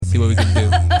See what we can do.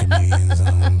 Comedians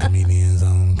on, comedians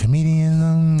on, comedians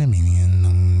on, comedians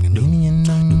on, comedians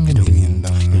on, comedians on, comedians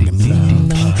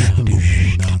on,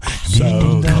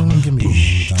 comedians on,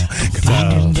 comedians on,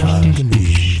 comedians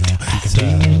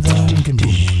on,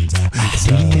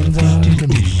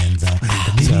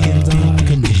 comedians on,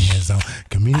 comedians on,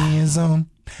 comedians on.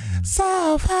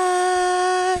 South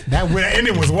High. That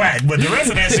ending was whack, but the rest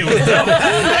of that shit was dope.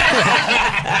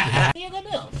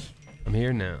 I'm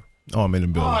here now. Oh, I'm in the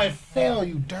building. Oh, I fell,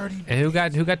 you dirty. And who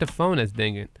got the phone that's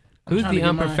dinging? Who's the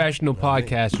unprofessional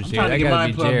podcasters here? That That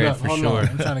gotta be Jared for Hold sure. on.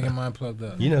 I'm trying to get mine plugged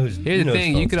up. You know who's. Here's the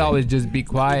thing: you could always just be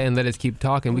quiet and let us keep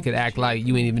talking. We could act like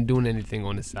you ain't even doing anything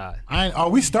on the side. Are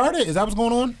we started? Is that what's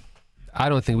going on? I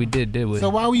don't think we did we? So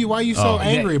why are you so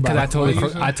angry about it?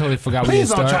 Because I totally forgot we Please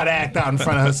didn't don't start. try to act out in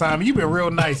front of Hassan. You've been real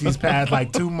nice these past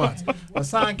like 2 months.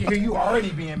 Hassan can hear you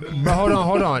already being mean. But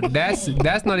hold on. That's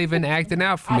not even acting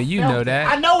out for me. You know that.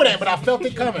 I know that, but I felt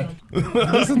it coming.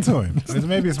 Listen to him.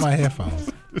 Maybe it's my headphones.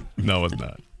 No, it's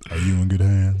not. Are you in good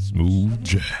hands? Smooth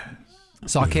jazz.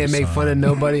 So I can't make fun of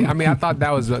nobody. I mean, I thought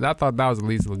that was at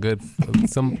least a good,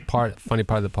 funny part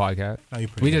of the podcast. No,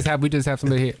 We just have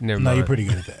somebody here. Never No, mind. you're pretty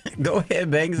good at that. Go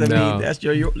ahead, Banks. I No. mean, that's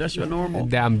your normal.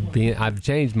 I've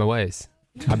changed my ways.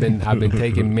 I've been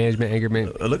taking management increment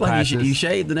It looked like classes. you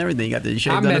shaved and everything. You got the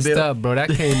shaved I under messed the up, bro. That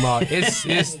came off. It's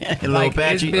little like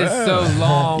patchy. it's been so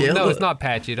long. Yeah, no, look. it's not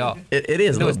patchy at all. It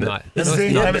is. No, a it's little not. bit. No, See,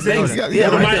 it's not. let me see. Yeah, Move the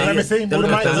right mic, there. let me see. Move the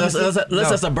mic. Unless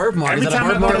that's a birthmark. Every Is that a time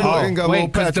I birthmark? go to- Ain't got a little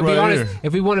Wait, because patch to be right honest, here.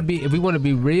 if we want to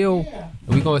be real,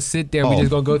 we gonna sit there. We just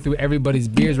gonna go through everybody's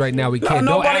beards right now. We can't. Don't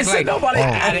nobody act said like nobody-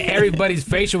 out of everybody's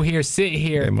facial hair. Sit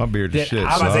here. Hey, my beard is that shit.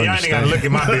 I I'm about to say, y'all ain't got to look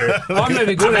at my beard. I'm not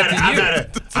even going after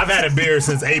you. I've had a beard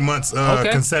since 8 months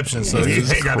conception, so you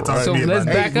ain't got to talk So to me let's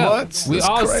about back that. up. months? We That's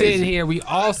all crazy. sitting here. We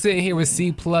all sitting here with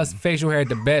C+ facial hair at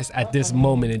the best at this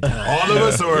moment in time. All of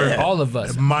us, or All of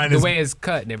us. Mine the is- way it's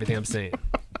cut and everything I'm saying.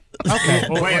 okay.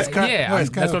 Wait, it's cut. Yeah, Wait, it's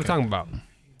cut. that's what I'm Okay. talking about.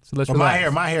 So let's But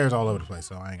relax. my hair is all over the place,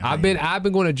 so I ain't. I've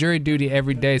been going to jury duty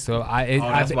every day, so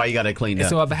That's why you got it cleaned up.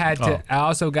 So I've had to. I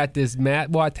also got this mask.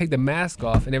 Well, I take the mask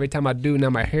off, and every time I do, now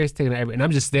my hair's taken out, and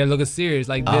I'm just there looking serious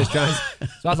like this. So I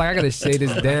was like, I gotta shade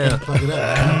this down.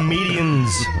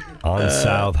 Comedians on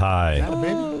South High.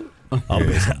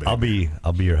 I'll be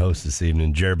your host this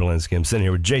evening, Jared Belinsky. I'm sitting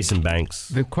here with Jason Banks.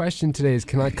 The question today is,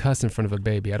 can I cuss in front of a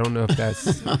baby? I don't know if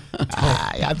that's.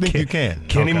 I think you can.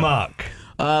 Kenny Mock.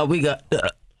 We got.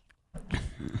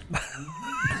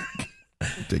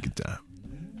 Take your time.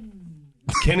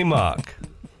 Kenny Mock.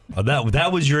 Oh,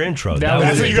 that was your intro.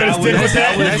 That's what you gotta stick with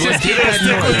that. Let's just keep that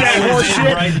Stick with that horse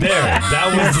shit. right there.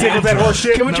 That was Stick with that horse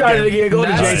shit. Can we try it again? Go to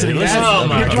That's- Jason again. that's- Oh,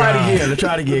 my Try God. it again. Let's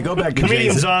try it again. Go back to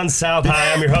Comedians Jason. on South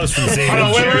High. I'm your host for this evening.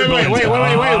 Hold on, wait.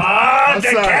 Ah, I'm the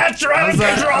sorry. cat's right in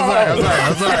I'm control.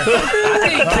 sorry. I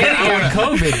think Kenny got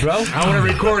COVID, bro. I want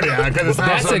to record it because it sounds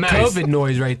That's so a nice. COVID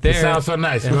noise right there. It sounds so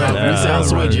nice. You sound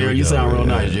sweet, Jared. You sound real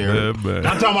nice, Jared. I'm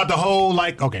talking about the whole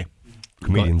okay.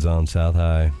 Comedians on South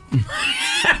High.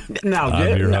 No, I'm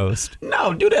Jared. your host.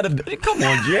 No, do that. Come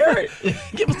on, Jared.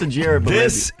 Give us the Jared.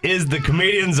 This is the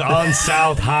Comedians on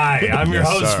South High. I'm your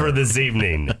Yes, host sir. for this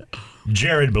evening,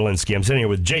 Jared Belinsky. I'm sitting here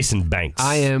with Jason Banks.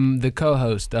 I am the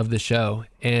co-host of the show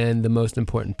and the most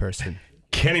important person.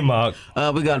 Kenny Mock,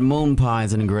 We got moon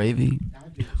pies and gravy.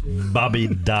 Bobby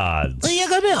Dodds.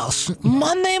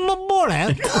 Monday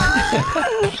morning.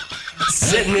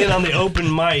 Sitting in on the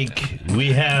open mic,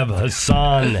 we have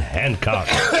Hassan Hancock.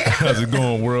 How's it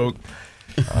going, world?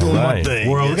 All right.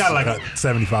 World, we got like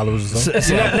 70 followers or so.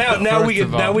 So now we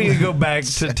First of all. can go back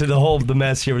to the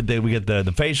mess here. We got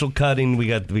the facial cutting, we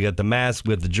got the mask,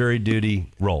 we got the jury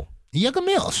duty. Roll.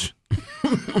 Mills.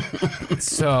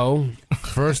 So,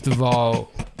 first of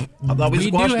all, I thought we we do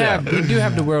squashed that.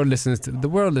 have the world listens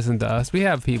to us. We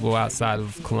have people outside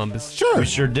of Columbus. Sure. We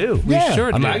sure do. We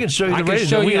sure do. I mean, I can show you the I can ratings.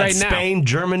 show We you got right now. Spain,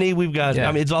 Germany. We've got. Yeah.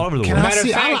 I mean, it's all over the Can world. I Matter of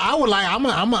see? fact- I would like.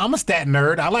 I'm a stat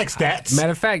nerd. I like stats.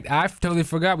 Matter of fact, I totally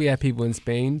forgot we have people in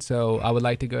Spain, so I would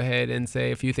like to go ahead and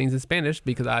say a few things in Spanish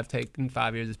because I've taken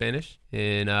 5 years of Spanish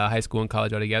in high school and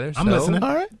college altogether. I'm listening.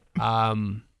 All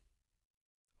right.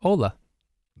 Hola.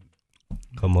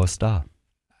 ¿Cómo está?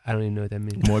 I don't even know what that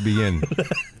means. Muy bien.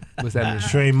 What's that mean?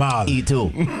 Trey Mal.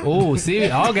 E2. Oh, see,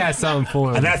 all got something for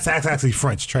him. And that's actually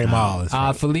French. Trey Mal is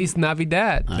French. Feliz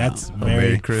Navidad. That's Merry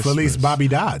Merry Christmas. Felice Bobby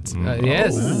Dodds.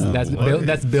 Yes,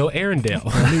 that's Bill Arundel.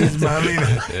 That's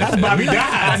Bobby I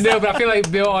Dodds. know, but I feel like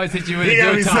Bill always hits you with He a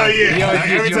got me good so time. He yeah. always Like,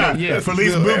 hits every you time. with- yeah.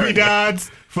 Felice Booby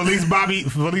Dodds.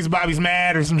 Felice Bobby's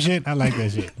mad or some shit. I like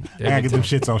that shit. I gotta get them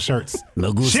shits on shirts.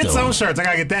 Me gusto. Shits on shirts. I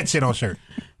gotta get that shit on shirt.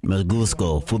 Me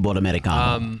gusto. Football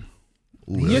americano.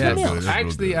 Yes. good. That's real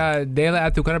Actually, good. Dele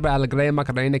a tu cuerpo alegre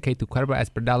Macarena que tu cuerpo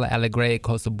esperada alegre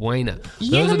cosa buena.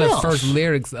 Those are the first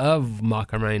lyrics of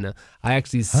Macarena. I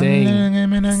actually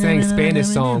sang Spanish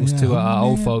songs to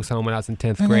old folks home when I was in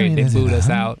 10th grade. They booed us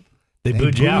out. They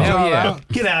booed you out. Hell yeah.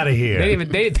 Get out of here. They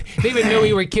even knew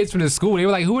we were kids from the school. They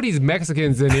were like, "Who are these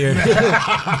Mexicans in here?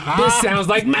 This sounds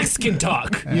like Mexican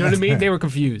talk." You know what I mean? They were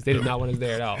confused. They did not want us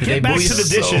there at all. Get back to the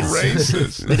dishes.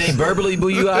 Racist. Did they verbally boo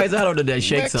you guys out, or did they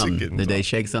shake Mexicans. something? Did they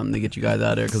shake something to get you guys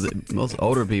out of there? Because most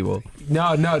older people,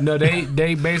 No.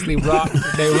 They basically rocked.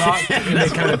 They rocked and they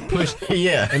kind of pushed.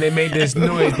 yeah, And they made this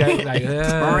noise that like,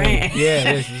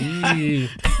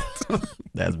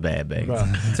 that's bad, baby. bro.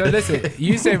 So listen,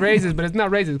 you say racist, but it's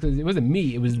not racist because it wasn't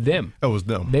me. It was them. That was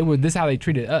them. They were. This is how they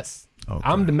treated us. Okay.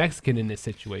 I'm the Mexican in this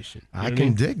situation. You know I what can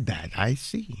mean? dig that. I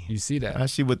see. You see that? I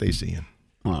see what they seeing.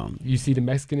 You see the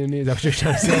Mexican in me? Is that what you're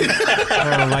trying to say?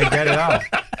 I don't like that at all.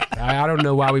 I don't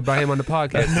know why we brought him on the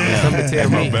podcast. Somebody tell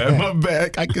me. My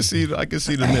bad. I can see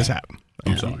the mishap.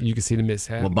 I'm sorry. You can see the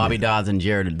mishap. Well, Bobby Dodds and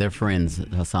Jared, they're friends,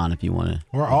 Hassan, if you want to.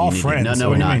 We're all friends. No, What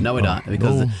we're do you not. mean? No, we're not.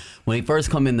 Because when he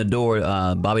first come in the door,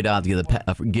 Bobby Dodds gets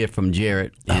a gift from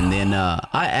Jared. And then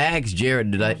I asked Jared,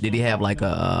 did he have like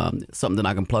something that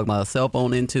I can plug my cell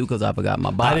phone into? Because I forgot my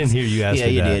box. I didn't hear you ask Yeah,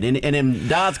 me you that. did. And then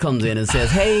Dodds comes in and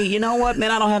says, hey, you know what, man,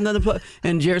 I don't have nothing to plug.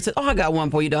 And Jared said, oh, I got one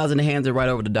for you, Dodds. And hands it right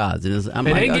over to Dodds. And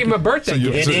they gave him a birthday So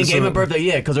you- gift. And gave him a birthday,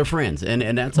 yeah, because they're friends. And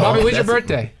that's all. Bobby, when's your That's-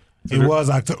 birthday? It was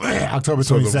October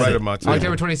So the 22nd. right of my table.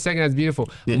 October 22nd. That's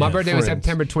beautiful. Yeah, My birthday was friends.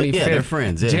 September 25th. Yeah, they're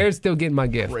friends, yeah. Jared's still getting my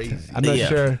gift. I'm not Yeah.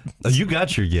 sure. Oh, you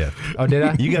got your gift. Oh, did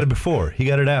I? You got it before. He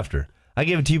got it after. I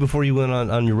gave it to you before you went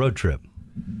on your road trip.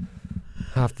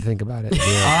 I'll have to think about it.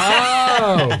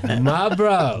 Oh, my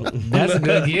bro. That's a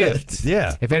good gift.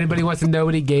 Yeah. If anybody wants to know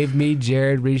what he gave me,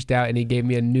 Jared reached out and he gave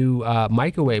me a new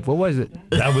microwave. What was it?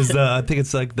 That was I think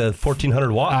it's like the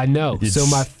 1400 watt. I know. It's- So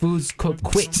my food's cooked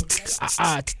quick.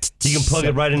 You can plug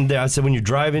it right in there. I said when you're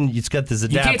driving, it's got this You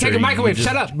adapter. can't take a microwave. just-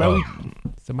 Shut up, bro. Oh.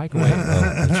 It's a microwave.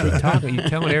 You're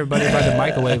telling everybody about the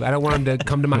microwave. I don't want them to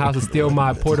come to my house and steal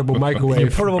my portable Your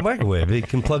microwave. portable microwave. It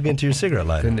can plug into your cigarette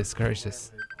lighter. Goodness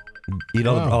gracious. You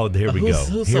know, oh, here we go.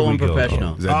 Who's Here so we go.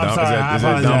 unprofessional? Is that, I'm Dom- sorry, is I that, is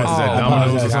that, apologize. Dom- is that Oh, Domino's or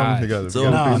apologize. something? Together. So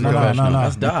No, unprofessional. no.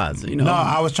 That's Dodds. You know. No,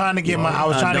 I was trying to get my.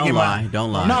 Don't lie.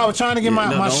 Don't lie. No, I was trying to get my, Yeah,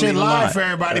 no, my don't shit even live lie. for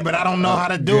everybody, but I don't know how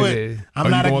to do Good. it. I'm Are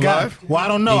not you a going guy. live? Well, I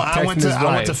don't know. He I went texted to his I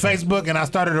went to wife. Facebook and I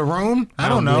started a room. I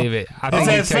don't don't know. believe it. I It think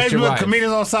says you text your Facebook wife.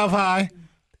 comedians on South High,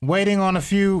 waiting on a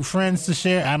few friends to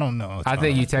share. I don't know. I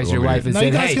think you text your wife and No, said,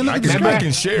 you guys hey, can look at the remember, screen.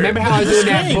 can share it. remember how I was doing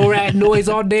that Borat noise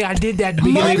all day? I did that at the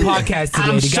beginning of the podcast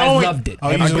today. The guys loved it. Oh,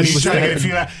 you Everybody was was trying to get a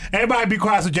saying, few. Everybody be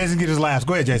quiet so Jason get his laughs.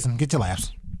 Go ahead, Jason. Get your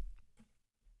laughs.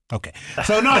 Okay.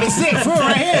 So no, this is it. For real,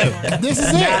 right here. This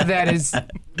is now it. that is,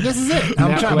 This is it.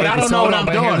 I'm trying, but I don't know what I'm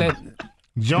doing.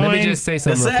 Join. Let me just say The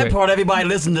something real sad quick. part, everybody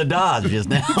listened to Dodds just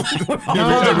now.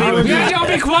 Yeah, y'all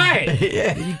be quiet.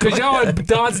 Because y'all are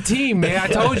Don's team, man. I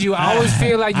told you. I always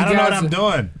feel like you I don't know guys.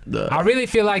 what I'm doing. I really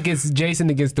feel like it's Jason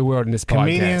against the world in this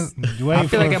Comedians. podcast. I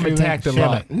feel like I'm attacked a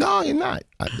lot. No, you're not.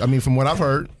 I mean, from what I've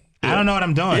heard, I don't know what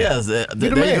I'm doing. Yes, there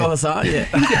you man. go, Hassan. Yeah.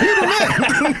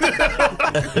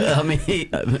 I mean,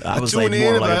 I would say tune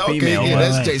more in, like like, okay, female. yeah, but-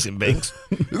 that's Jason Banks.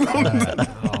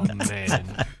 Oh, man.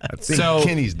 I think So-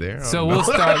 Kenny's there. So we'll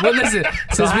start. Well, listen.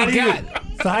 Since how we do got.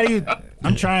 So how do you?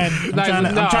 I'm trying. I'm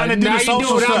Like, trying to do now the you social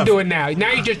do what stuff. I'm doing now.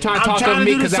 Now you're just trying to I'm talk trying over to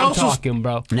me do the because I'm social talking,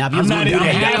 bro. Now, if you I'm was not going to do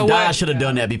even- that, You know Dodds what? should have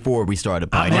done that before we started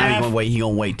the podcast. Now half- he gonna wait. He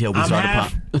gonna wait till we start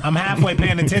the podcast. I'm halfway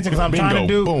paying attention because I'm trying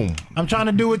to do. Boom. I'm trying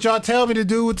to do what y'all tell me to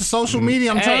do with the social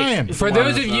media. I'm Hey, trying. for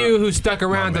those of you who stuck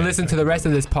around to listen to the rest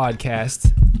of this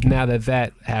podcast, now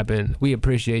that happened, we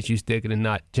appreciate you sticking and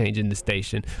not changing the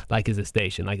station like it's a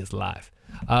station, like it's live.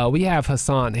 We have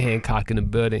Hassan Hancock in the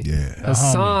building. Yeah.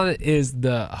 Hassan is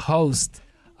the host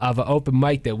of an open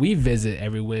mic that we visit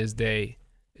every Wednesday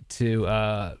to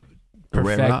Red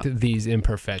Rock? perfect these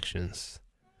imperfections.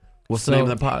 What's So- the name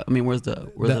of the pod? I mean, where's it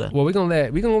at? Well, we're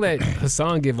gonna let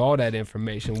Hassan give all that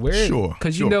information. Sure,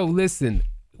 because sure. you know, listen,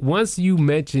 once you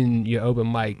mention your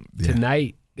open mic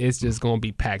tonight, it's just gonna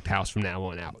be packed house from now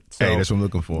on out. So Hey, that's what I'm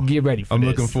looking for. get ready for I'm this,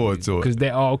 looking forward to it. because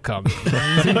they're all coming.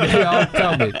 They're all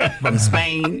coming. From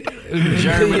Spain,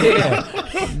 Germany.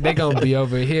 Yeah, they're gonna be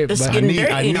over here. It's But, getting I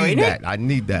dirty, you know, need ain't that. I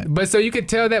need that. but so you could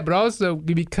tell that, but also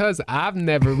because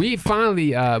we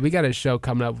finally we got a show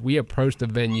coming up. We approached the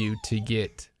venue to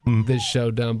get this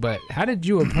show done. But how did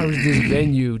you approach this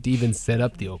venue to even set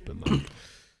up the open mic?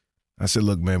 I said,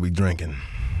 look, man, we drinking.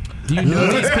 Do you know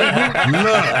these people?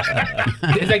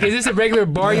 Like, is this a regular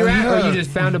bar you're at, or you just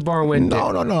found a bar and went there?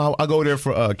 No. I go there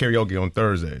for karaoke on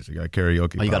Thursdays. You got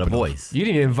karaoke. Oh, you got a popping up. voice. You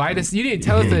didn't invite us. You didn't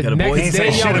tell us the got a next voice?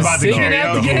 day He y'all said was about the singing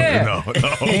at the karaoke.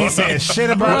 No. He ain't saying shit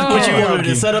about What the you wanted to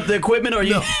karaoke. set up the equipment, or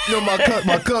you? No,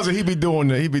 my cousin, he be doing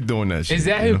that. He be doing that shit. Is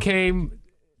that you who know? came?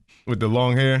 with the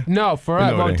long hair? No, for You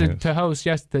us, know well, what it is. to host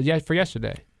for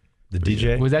yesterday. The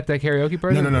DJ? Was that the karaoke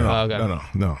person? No. Oh, okay.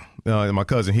 No. My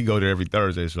cousin, he go there every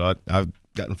Thursday, so I've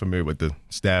gotten familiar with the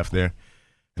staff there,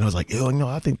 and I was like, yo,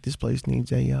 I think this place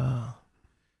needs an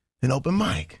open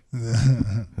mic.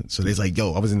 So they's like,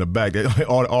 yo, I was in the back.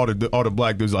 All the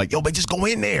black dudes like, yo, but just go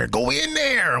in there.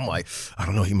 I'm like, I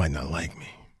don't know, he might not like me.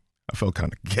 I felt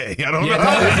kind of gay. I don't know.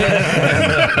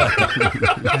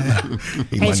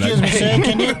 Hey, excuse me, sir.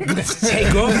 Can you?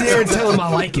 Hey, go over there and tell him I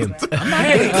like him.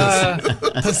 Hey,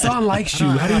 Hassan likes you.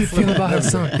 How do you feel about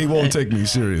Hassan? He won't take me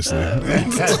seriously.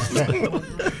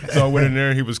 So I went in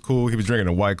there. He was cool. He was drinking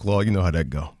a White Claw. You know how that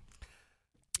go.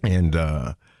 And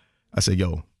I said,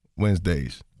 yo,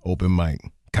 Wednesdays, open mic,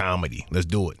 comedy. Let's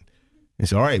do it. He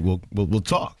said, all right, we'll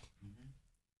talk.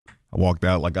 I walked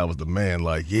out like I was the man,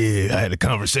 like, yeah, I had a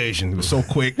conversation. It was so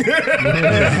quick. You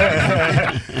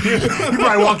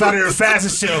probably walked out of there fast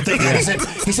as shit.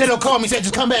 He said, don't call me. He said,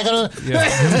 just come back. He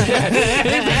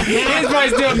probably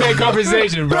still make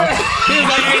conversation, bro. He was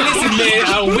like, hey, listen,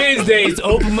 man, Wednesdays,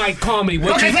 open mic comedy.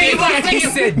 What you think? He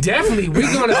said, definitely.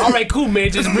 We're going to, all right, cool,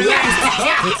 man. Just relax.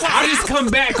 I'll just come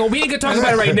back. We ain't going to talk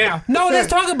about it right now. No, let's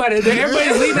talk about it.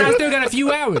 Everybody's leaving. I still got a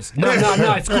few hours. No,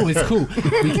 it's cool.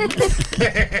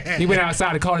 He went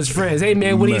outside to call his friends. Hey,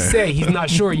 man, what'd he say? He's not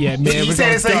sure yet, man. He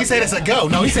said it's a go.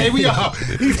 No, he said He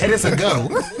said it's a go.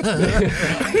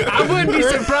 I wouldn't be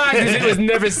surprised if it was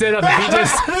never set up. If he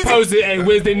just posted, hey,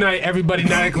 Wednesday night, everybody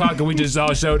 9 o'clock, and we just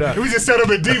all showed up. We just set up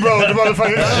at D-Roll, the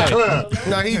motherfucking club.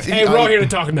 Nah, Hey, we're all here to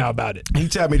talk now about it. He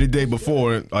tapped me the day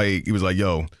before. Like, he was like,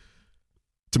 yo,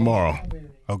 tomorrow,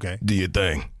 Okay. do your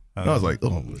thing. I was like,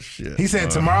 oh, shit. He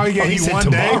said tomorrow he gave he you said one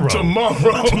tomorrow. day. Tomorrow.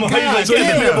 God So he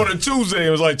hit me damn. up on a Tuesday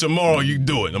and was like, tomorrow you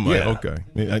do it. I'm like, Yeah. okay.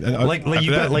 Like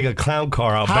you got like a clown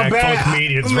car out How back full of bad-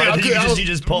 comedians, right? You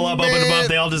just pull up and about,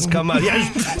 they all just come out.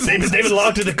 Yeah, same as David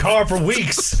locked in the car for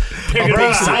weeks. Picking Bro,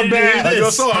 up how excited bad, to do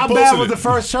this. I how posted bad was it. the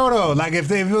first show though? Like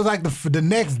if it was like the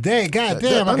next day, god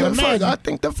damn, I can imagine. I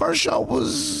think the first show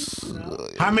was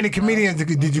How many comedians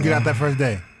did you get out that first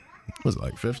day?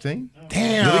 like 15.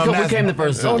 Damn, We came the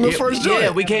first show. On the first joint. Yeah,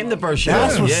 we came the first show.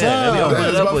 That's what's up. We opened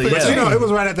it That's up with, about But you yeah. know, it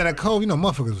was right after that cold. You know,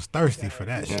 motherfuckers was thirsty for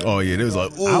that shit. Oh yeah, it was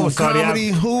like, I ooh, was sorry, comedy,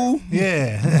 who,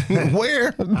 Yeah.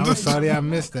 where? I was sorry I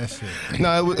missed that shit.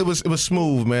 No, it was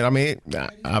smooth, man. I mean,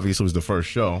 obviously it was the first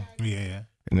show, Yeah.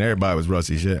 and everybody was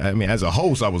rusty. Shit. I mean, as a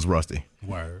host, I was rusty,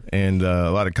 Word. and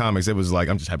a lot of comics, it was like,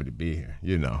 I'm just happy to be here,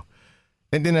 you know.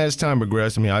 And then as time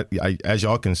progressed, I mean, I as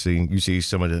y'all can see, you see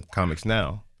some of the comics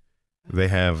now, they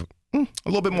have a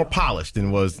little bit more polished than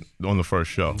it was on the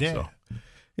first show. Yeah. So,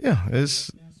 yeah,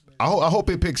 it's. I hope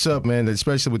it picks up, man.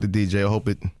 Especially with the DJ. I hope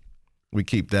we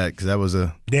keep that because that was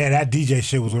a. Yeah, that DJ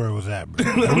shit was where it was at, bro.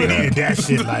 We needed that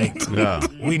shit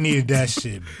we needed that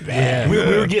shit bad. We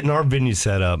were getting our venue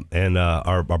set up, and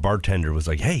our bartender was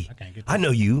like, "Hey, I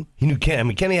know you." He knew Kenny. I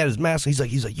mean, Kenny had his mask. He's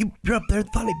like, "You're up there at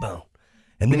the Funny Bone,"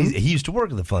 and then he used to work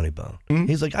at the Funny Bone.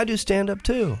 He's like, "I do stand up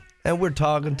too," and we're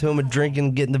talking to him and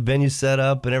drinking, getting the venue set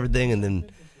up and everything, and then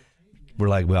we're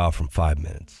like, "We offer him 5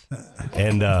 minutes,"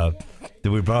 and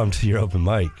then we brought him to your open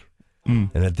mic,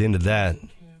 and at the end of that.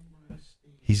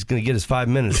 He's gonna get his 5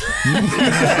 minutes.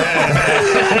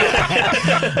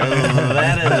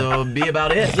 That'll be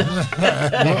about it.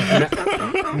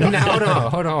 Now,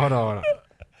 hold on.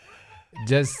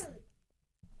 Just,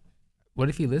 what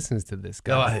if he listens to this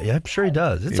guy? Yeah, I'm sure he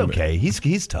does. It's okay.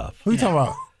 He's tough. Who you talking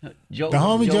about? Joe, The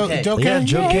homie Joe K? Yeah,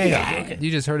 Joe K.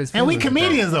 You just heard his And we feelings.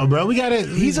 comedians though, bro. We got it.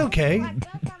 He's okay.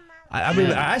 I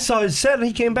mean, I saw his set and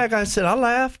he came back. I said, I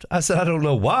laughed. I said, I don't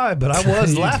know why, but I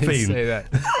was You did laughing. say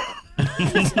that.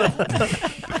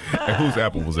 And whose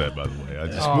apple was that, by the way? I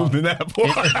just moved an apple.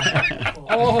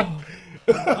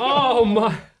 Oh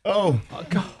my! Oh,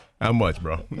 God. how much,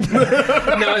 bro?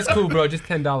 No, it's cool, bro. Just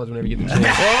 $10 whenever you get the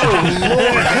chance.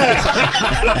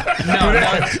 No,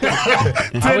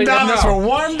 $10 for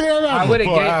one damn I would have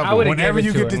apple. gave Whenever it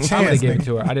you to get her. the I would chance, have gave it nigga.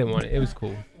 to her. I didn't want it. It was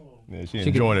cool. Yeah, she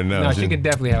enjoying it now. No, she could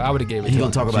definitely have. I would have gave it to He her.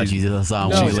 gonna talk about you, Hassan.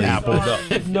 No, when you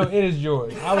leave. no, it is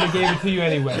yours. I would have gave it to you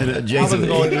anyway. I Jason, was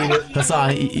going to eat it.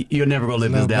 Hassan, you're never gonna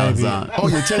live this down, Hassan. Oh,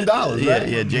 you're $10, right?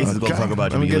 Yeah, Jason's gonna talk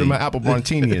about you. Let me when you get him leave. an apple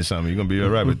martini or something. You're gonna be all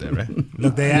right with that, right?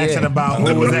 Look, they asking about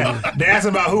who was that. They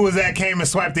asking about who was that came and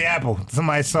swiped the apple.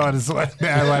 Somebody saw it and swiped the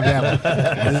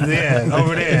apple. Yeah,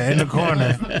 over there in the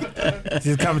corner.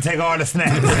 Just come and take all the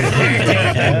snacks.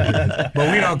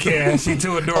 But we don't care. She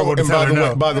too adorable to And tell her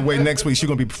no. by the way, next week she's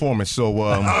gonna be performing. So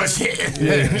Oh shit!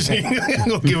 yeah, she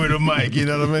gonna give her the mic. You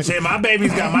know what I mean? Shit, my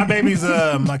baby's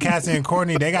my Cassie and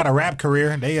Courtney. They got a rap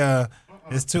career. They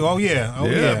it's too. Oh yeah.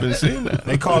 I've been seeing that.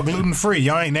 They call gluten free. They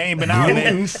ain't been out. They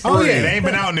ain't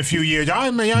been out in a few years. Y'all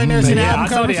ain't never seen the Yeah, album I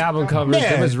saw covers? the album covers.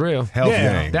 Yeah. It was real. Health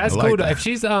Yeah. gang. That's I cool like though.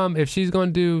 that. If she's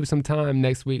gonna do some time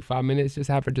next week, 5 minutes, just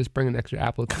have her just bring an extra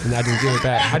apple and I just give it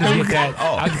back. I just get that.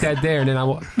 I'll get that there, and then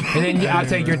I'll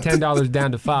take your $10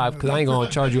 down to $5 because I ain't gonna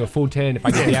charge you a full $10 if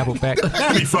I get the apple back.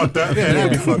 That'd be fucked up. Yeah,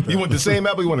 that'd be fucked up. You want the same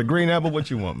apple? You want a green apple? What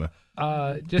you want, man?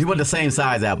 Just You want the same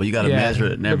size apple. You got to measure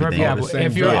it and the everything. perfect apple. same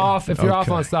If you're size. off,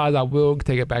 Okay. on size, I will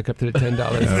take it back up to the $10.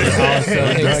 Also,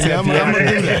 Yeah, I'm gonna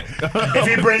do that. If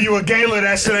he bring you a gala,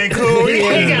 that shit ain't cool.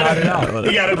 not at all.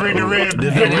 You gotta bring the red.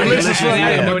 The I didn't delicious know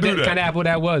apple. what do that. kind of apple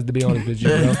that was, to be honest with you,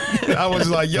 bro. I was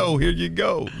like, yo, here you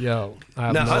go. Yo, I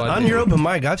have Now, no on idea. your open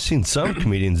mic, I've seen some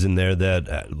comedians in there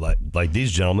that, like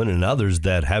these gentlemen and others,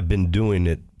 that have been doing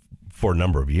it for a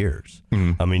number of years.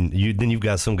 I mean, you've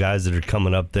got some guys that are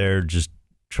coming up there just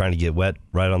trying to get wet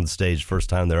right on the stage first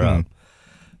time they're up.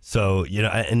 So,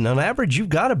 and on average, you've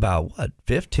got about,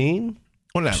 15?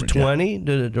 On average, 20?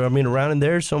 I mean, around in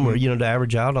there somewhere, to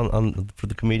average out on for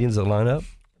the comedians that line up?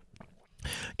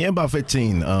 Yeah, about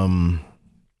 15.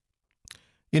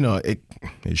 It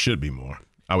should be more.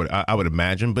 I would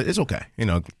imagine, but it's okay.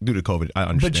 Due to COVID, I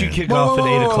understand. But you kick off at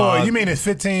 8 o'clock. You mean it's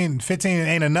 15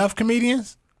 ain't enough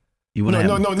comedians? You wanna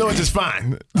have- No, it's just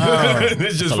fine.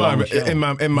 It's just fine. long show. In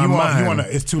my You mind, want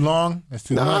it's too long? It's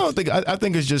too no, I long? don't think. I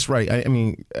think it's just right. I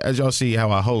mean, as y'all see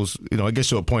how I host, it gets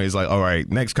to a point. It's like, all right,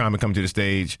 next comic come to the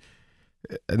stage.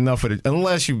 Enough of it.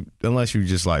 Unless you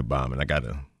just like bombing, I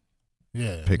gotta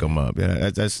pick them up. Yeah,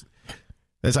 that's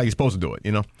how you're supposed to do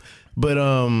it, But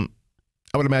I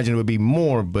would imagine it would be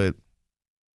more, but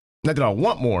not that I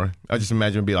want more. I just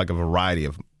imagine it'd be like a variety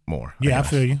of more. Yeah, I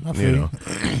feel you. I feel you.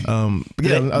 But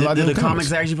yeah, a lot Did of the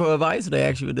comics ask you for advice? Or they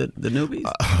ask you the newbies?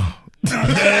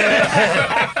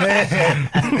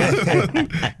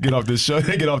 get off this show.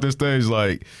 They get off this stage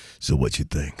like, so what you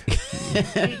think?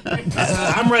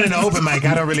 I'm running an open mic.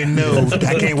 I don't really know.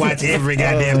 I can't watch every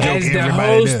goddamn joke As the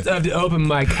everybody host does. of the open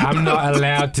mic, I'm not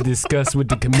allowed to discuss with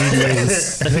the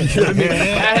comedians. You know what I mean?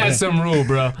 That has some rule,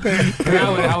 bro.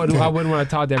 I wouldn't want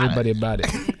to talk to everybody about it.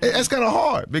 That's kind of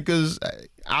hard because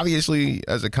obviously,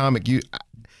 as a comic,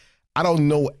 I don't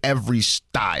know every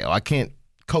style. I can't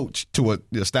coach to a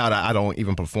style that I don't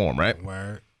even perform, right?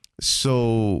 Word.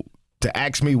 So to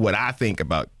ask me what I think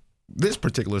about this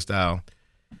particular style,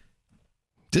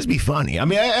 just be funny. I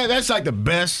mean, that's like the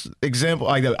best example,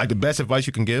 like the best advice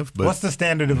you can give. But What's the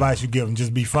standard advice you give them?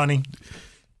 Just be funny.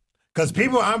 Because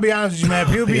people, I'll be honest with you,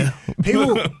 man.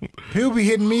 People be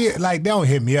hitting me like they don't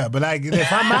hit me up, but like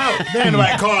if I'm out, there ain't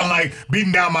nobody calling like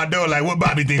beating down my door like what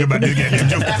Bobby think about this goddamn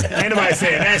joke. Ain't nobody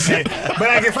saying that shit. But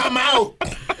like if I'm out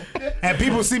and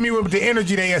people see me with the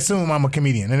energy, they assume I'm a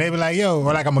comedian, and they be like, "Yo,"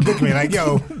 or like I'm a good comedian, like,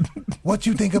 "Yo, what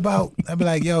you think about?" I be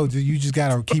like, "Yo, you just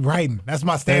gotta keep writing." That's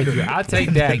my standard. I'll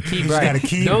take that. Keep just right. gotta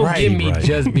keep Don't writing. give me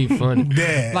just be funny.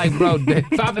 Yeah. Like, bro,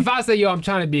 if I say, yo, I'm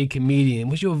trying to be a comedian,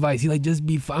 what's your advice? He like, just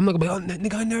be funny. I'm not gonna be, oh,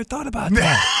 nigga, I never thought about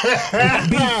that.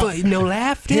 Be funny. No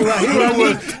laughter. Here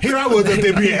I was up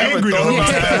there being angry the whole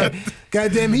time.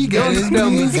 Goddamn, he got his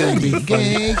numbers.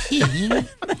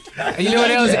 And you know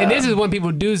what else? And this is what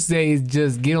people do say is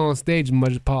just get on stage as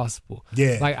much as possible.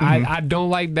 Yeah. Like I don't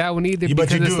like that one either Yeah, but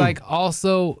because you it's do. like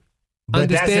also But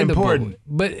that's understandable. important.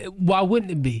 But why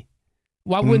wouldn't it be?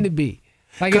 Why wouldn't it be?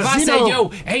 Like if 'Cause I you say, know- yo,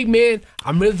 hey man,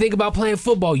 I'm really thinking about playing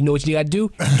football. You know what you gotta do?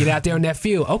 Get out there on that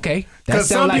field. Okay. That 'Cause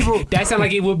some sound people-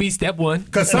 like it would be step one.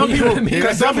 Because some You know people, what I mean?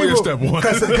 That's definitely a step one.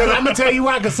 Because I'm gonna tell you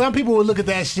why. Because some people will look at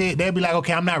that shit, they'll be like,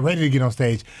 okay, I'm not ready to get on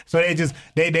stage, so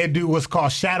they do what's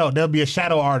called shadow. They'll be a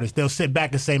shadow artist. They'll sit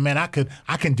back and say, man, I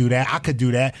can do that. I could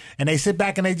do that. And they sit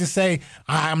back and they just say,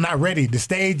 I'm not ready. The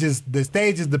stage is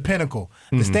the pinnacle.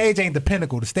 The stage ain't the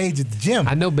pinnacle. The stage is the gym.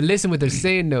 I know, but listen what they're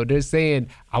saying though. They're saying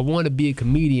I want to be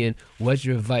comedian, what's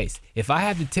your advice? If I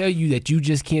have to tell you that you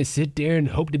just can't sit there and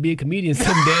hope to be a comedian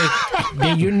someday,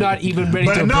 then you're not even ready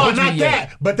to approach no, me not yet.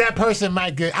 that. But that person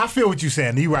might get. I feel what you're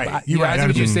saying. You're right. You're right. I see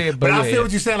what you're saying, but I yeah, feel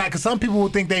what you're saying. Like, 'cause some people will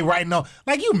think they right now.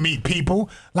 Like, you meet people.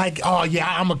 Like, oh yeah,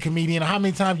 I'm a comedian. How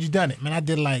many times you done it? Man, I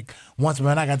did like once.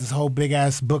 Man, I got this whole big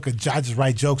ass book of. I just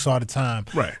write jokes all the time.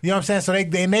 Right. You know what I'm saying? So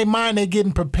they in their mind they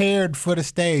getting prepared for the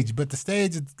stage, but the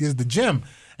stage is the gym.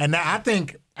 And now I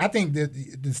think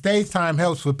that the stage time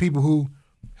helps for people who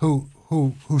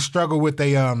struggle with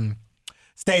a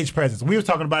stage presence. We were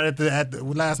talking about it at the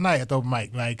last night at the open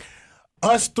mic. Like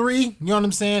us three, you know what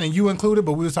I'm saying, and you included,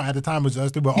 but we were talking at the time it was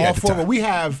us three, but all four. But we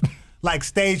have like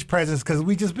stage presence because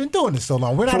we just been doing this so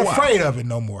long. We're not afraid of it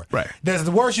no more. Right. There's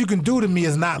the worst you can do to me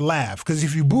is not laugh, because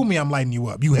if you boo me, I'm lighting you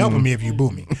up. You helping me if you boo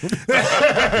me.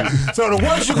 So the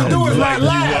worst you can do is not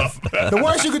laugh. The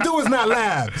worst you can do is not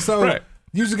laugh. So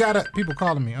you just gotta. People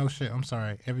calling me. Oh shit! I'm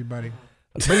sorry, everybody.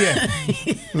 But yeah,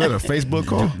 Is that a Facebook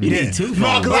call? yeah.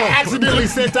 No, because I accidentally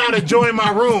sent out a join my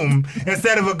room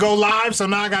instead of a go live. So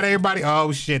now I got everybody.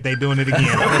 Oh shit, they doing it again.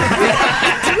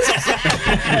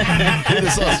 Hit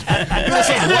us live.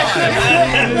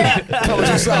 College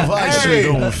of South High shit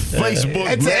on Facebook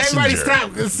And to everybody,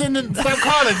 Messenger. stop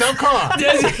calling. Don't call.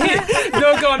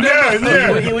 Don't go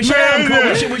there. We should have him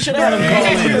call. We should have him call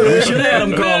in. We should have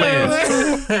him call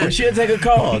in. We should take a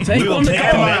call. Take We'll on the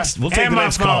take call. We'll take the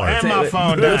next caller. And my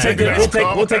phone. We'll take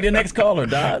the next caller,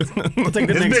 Dodds. We'll take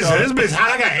the next caller. This bitch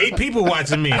hot. I got 8 people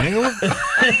watching me, nigga.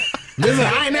 Listen,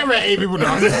 I ain't never had 8 people.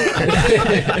 I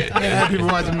had people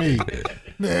watching me.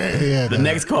 Yeah, The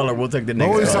next caller, we'll take the next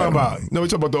What caller. we talking about? No, we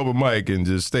talking about the open mic and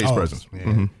just stage presence.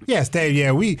 Yeah, yeah, stage.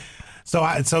 Yeah,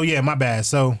 So yeah, my bad.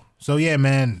 So yeah,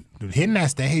 man, hitting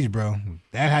that stage, bro.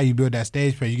 That's how you build that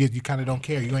stage presence. You kind of don't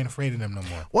care. You ain't afraid of them no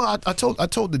more. Well, I told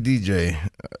the DJ,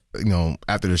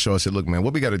 after the show, I said, look, man,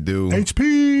 what we got to do?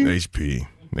 HP.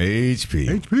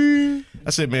 I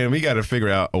said, man, we got to figure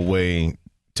out a way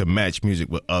to match music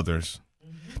with others.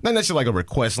 Not necessarily like a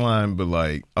request line, but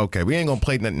like, okay, we ain't gonna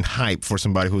play nothing hype for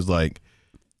somebody who's like,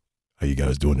 how you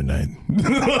guys doing tonight?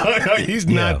 He's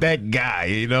not that guy,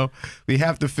 you know? We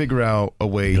have to figure out a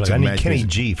way to I need match Kenny music.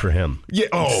 G for him. Yeah.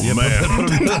 Oh man.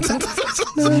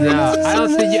 No, I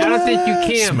don't think you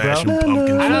can, Smashing bro.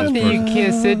 pumpkin. I don't for this think you person.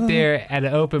 can sit there at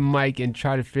an open mic and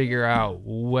try to figure out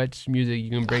which music you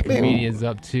can bring comedians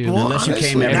up to. well, Unless you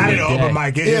came honestly, Not every an day. open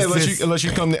mic. Yeah, unless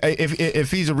you come to, if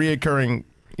he's a reoccurring,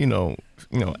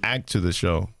 act to the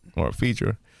show or a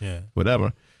feature,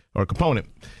 whatever, or a component,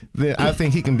 then I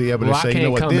think he can be able to Well, I say, you can't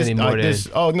know what, come this, anymore this.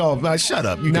 then. Oh no, man, shut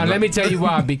up. You Now can- let me tell you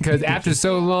why. Because after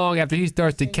so long, after he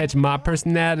starts to catch my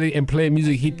personality and play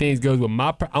music he thinks goes with my,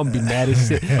 I'm gonna be mad as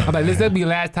shit. I'm like, this will be the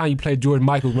last time you play George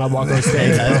Michael when I walk on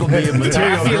stage. That's gonna be a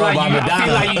Material I feel Girl like by I feel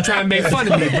Madonna. like you trying to make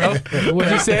fun of me, bro.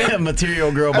 What'd you say?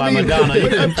 Material Girl by mean, Madonna.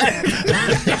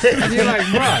 You're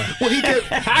like, bro.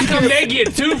 How come they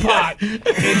get Tupac and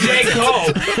J.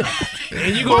 Cole,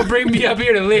 and you gonna bring me up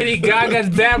here to Lady Gaga's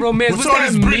Bad Romance? What's What's all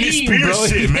that this Britney mean, Spears bro?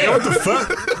 shit, man? What the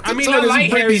fuck? I mean, What's I all this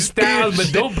like Britney Harry Spears Styles, but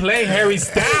shit? don't play Harry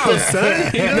Styles,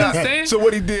 son. You know what I'm saying? So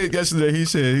what he did yesterday,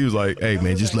 he was like, "Hey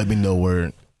man, just let me know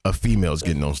where a female's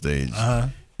getting on stage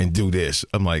and do this."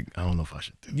 I'm like, I don't know if I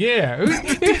should do. Yeah.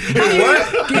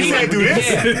 What? He said do this?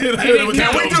 Yeah. Can we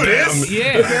do this?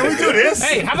 Yeah. Can we do this?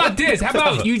 Hey, how about this? How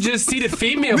about you just see the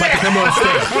female about to come on stage?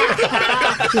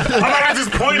 How about I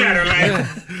just point at her like,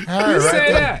 Who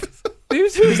said that? Who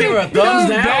give her a thumbs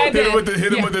down? Hit him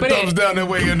with the thumbs down. That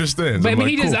way he understands. But I'm I mean, like,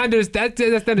 he just cool. understands.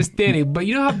 That's understanding. But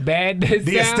you know how bad that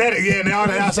the sounds? aesthetic, yeah, and all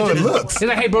that, that's how it looks. It's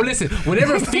like, hey, bro, listen.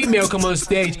 Whenever a female come on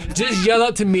stage, just yell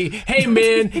up to me, "Hey,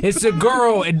 man, it's a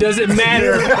girl. It doesn't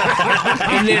matter."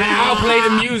 And then I'll play the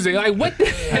music. Like, what?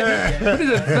 What is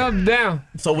a thumbs down?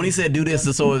 So when he said do this,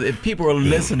 so if people are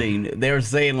listening, they're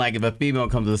saying like if a female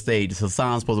comes to the stage,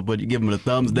 Hassan's supposed to give them a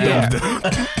thumbs down.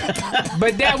 Yeah.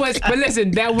 But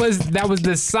listen, that was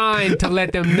the sign to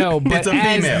let them know. But It's a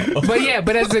female.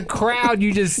 But as a crowd,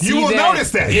 you just see You will that.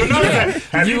 notice that. You'll notice that.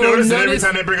 Have you will noticed that every notice-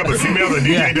 time they bring up a female, the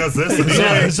DJ does this? The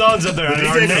Hassan's up there. DJ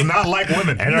And our, does not like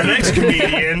women. and our next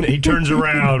comedian, he turns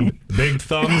around, big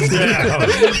thumbs down.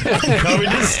 Coming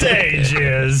to stage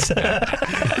is.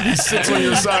 He sits on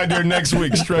your side there next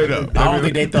week, straight up. I don't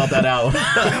think they thought that out.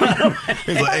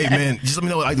 He's like, "Hey man, just let me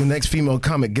know like the next female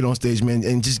comic get on stage, man,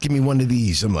 and just give me one of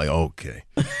these." I'm like, "Okay."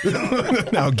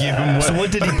 Now give him one. So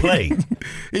what did he play?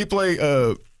 He played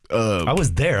I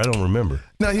was there. I don't remember.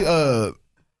 no, he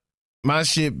my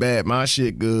shit bad, my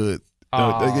shit good.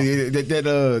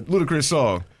 That Ludacris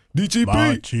song. DGP.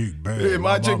 My chick bad. Yeah,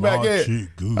 my chick back in.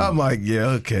 chick good. I'm like, yeah,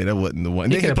 okay, that wasn't the one.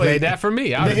 He Then could have played that for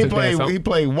me. I Then would have took that song. he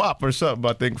played WAP or something,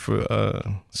 I think, for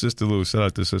Sister Lou. Shout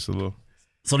out to Sister Lou.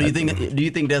 So do you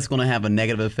think that's going to have a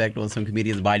negative effect on some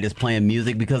comedians by just playing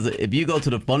music? Because if you go to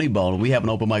the Funny Bone, we have an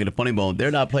open mic at the Funny Bone, they're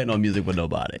not playing no music with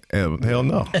nobody. Hell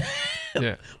no.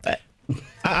 Yeah.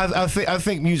 I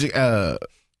think music.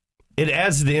 It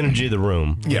adds to the energy of the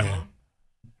room. Yeah.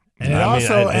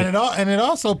 And it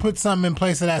also puts something in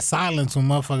place of that silence when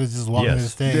motherfuckers just walking to the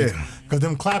stage. Because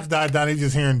them claps died down, they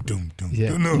just hearing doom, doom, Yeah.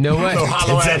 doom. You know what?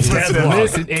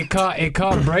 Listen, it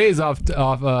caught Braze off.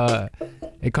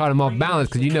 It caught him off balance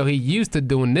because he used to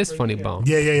doing this Funny Bone.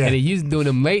 Yeah. And he used to doing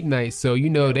them late nights. So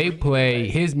they play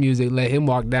his music, let him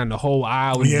walk down the whole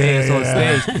aisle and dance on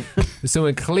stage. So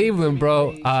in Cleveland,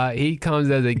 bro, he comes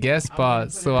as a guest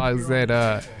spot. So I said,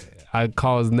 I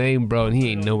call his name, bro, and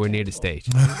he ain't nowhere near the stage.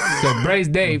 So Braze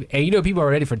Dave, and people are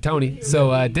ready for Tony.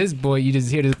 So at this point, you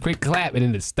just hear this quick clap and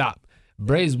then it stop.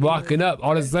 Braze walking up,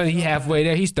 all of a sudden he halfway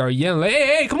there, he started yelling like,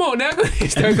 hey, come on now. He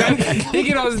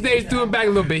get on the stage, threw him back a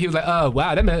little bit. He was like,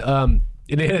 wow, that man,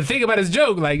 and then the thing about his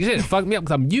joke, like, shit, fuck me up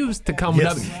because I'm used to coming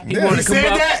up. He wanted to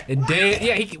come up and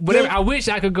dance. Whatever. I wish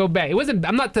I could go back. It wasn't.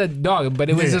 I'm not the dog, but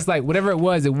it was just like whatever it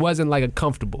wasn't like a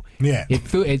comfortable. Yeah.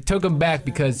 It took him back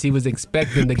because he was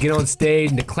expecting to get on stage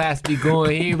and the class be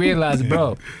going. He realized,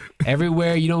 bro,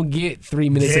 everywhere you don't get 3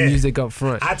 minutes of music up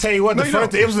front. I tell you what,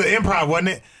 it was the improv, wasn't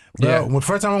it? Bro, Yeah. when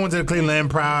first time I went to the Cleveland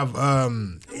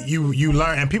Improv, you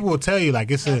learn, and people will tell you like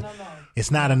it's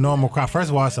not a normal crowd. First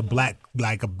of all, it's a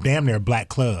damn near black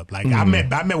club. Like I met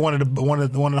one of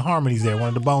the harmonies there, one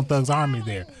of the Bone Thugs harmonies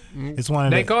there. It's one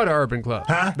of They call it an urban club.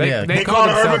 Huh? They call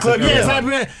it urban club. Yeah.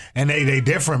 Yes, and they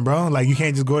different, bro. Like you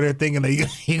can't just go there thinking that you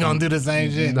gonna do the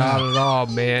same shit. Not at all,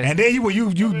 man. And then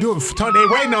you do it. They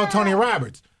waiting on Tony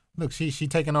Roberts. Look, she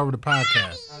taking over the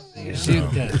podcast.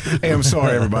 Hey, I'm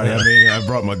sorry, everybody. I mean, I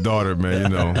brought my daughter,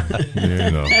 man. What's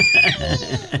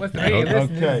the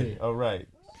Okay, all right.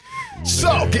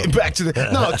 So, getting back to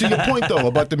to your point though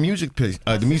about the music piece.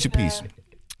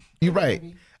 You're right.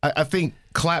 I think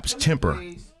claps temper.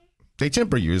 They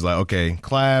temper you. It's like, okay,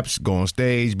 claps, go on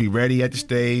stage, be ready at the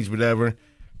stage, whatever.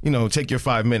 Take your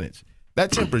 5 minutes.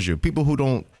 That tempers you. People who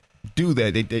don't do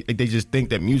that, they just think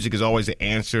that music is always the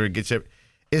answer.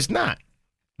 It's not.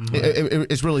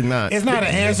 It's really not. It's not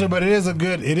an answer, but it is a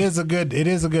good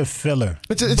filler.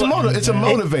 It's a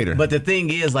motivator. But the thing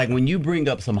is, like when you bring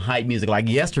up some hype music, like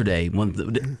yesterday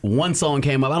when one song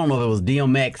came up, I don't know if it was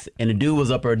DMX and the dude was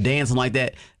up there dancing like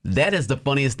that. That is the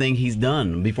funniest thing he's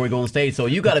done before he go on stage. So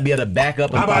you got to be able to back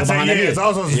up and follow behind it. It's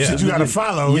also some shit you got to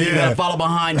follow. You got to follow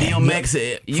behind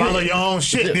DMX. Follow your own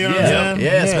shit. You know what I'm saying?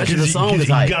 Yeah, especially the song is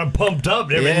hype. You got him pumped up.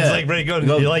 Everything's like ready to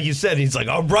go. Like you said, he's like,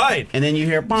 all right. And then you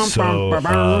hear bum, bum,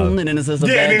 bum, and then it's just a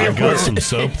bad. I got some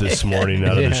soap this morning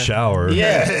out of the shower.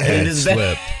 Yeah, and it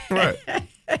slipped. Right.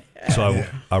 So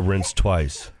I rinsed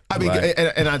twice. I mean,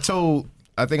 and I told.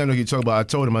 I think I know you talk about. I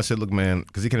told him. I said, "Look, man,"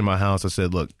 because he came to my house. I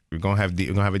said, "Look, we're gonna have a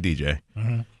DJ.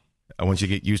 Mm-hmm. I want you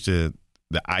to get used to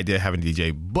the idea of having a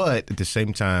DJ, but at the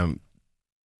same time,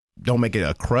 don't make it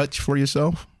a crutch for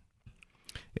yourself."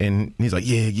 And he's like,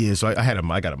 "Yeah." So I got a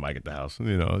mic at the house.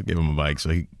 Gave him a mic, so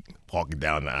he walking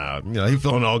down the aisle. He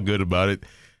feeling all good about it.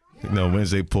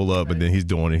 Wednesday pull up, and then he's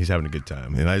doing it. He's having a good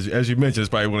time. And as you mentioned, it's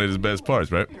probably one of his best parts,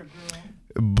 right?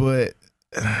 But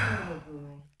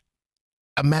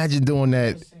imagine doing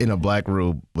that in a black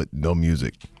room with no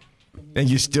music. And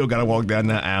you still got to walk down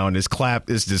that aisle and it's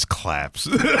just claps.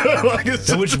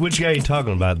 So which guy are you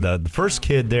talking about? The first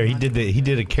kid there, he did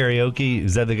a karaoke.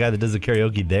 Is that the guy that does the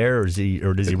karaoke there, or does he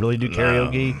really do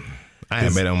karaoke? I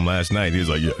had met him last night. He was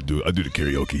like, "Yeah, I do the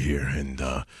karaoke here, and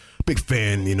big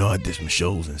fan. I did some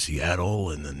shows in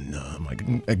Seattle, and then I'm like,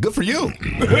 good for you."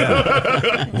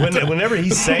 Yeah. Whenever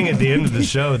he sang at the end of the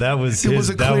show, that was it was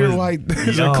a clear white. It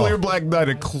was a clear black night,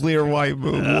 a clear white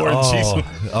moon. No.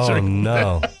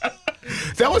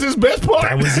 That was his best part.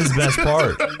 That was his best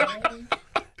part.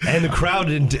 And the crowd,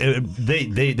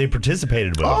 they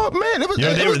participated with him. Oh man, it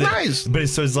was nice. But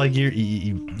it's like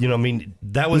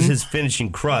that was his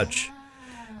finishing crutch.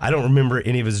 I don't remember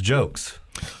any of his jokes.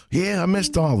 Yeah, I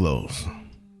missed all those.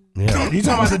 Yeah, you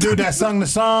talking about the dude that sung the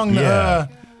song? Yeah.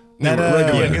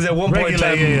 Because at one point in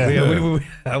time, yeah.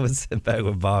 I was sitting back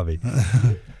with Bobby.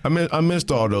 I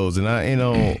missed all those, and I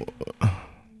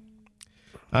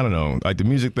don't know. Like the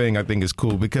music thing, I think is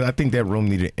cool because I think that room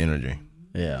needed energy.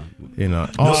 Yeah.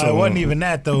 Also, it wasn't even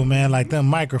that though, man. Like them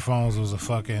microphones was a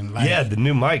fucking the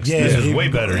new mics. Yeah, this is way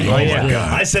better. Oh my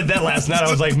God. I said that last night.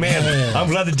 I was like, man, I'm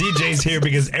glad the DJ's here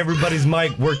because everybody's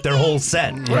mic worked their whole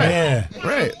set.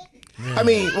 Right. I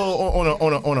mean,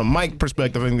 well, on a mic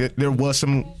perspective, I mean, there was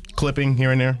some clipping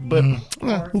here and there, but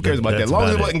who cares about that? As long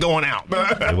as it wasn't going out.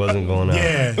 It wasn't going out.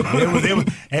 Yeah,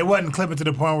 it wasn't clipping to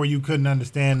the point where you couldn't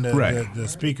understand the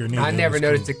speaker. Neither. I never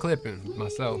noticed it clipping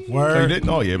myself. Oh, you Word. didn't?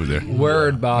 Oh, yeah, it was there.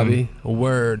 Word, Bobby. A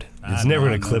word. It's never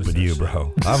going to clip with you,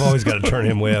 bro. I've always got to turn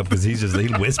him way up because he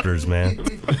whispers, man.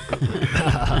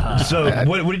 So,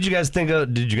 what did you guys think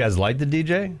of? Did you guys like the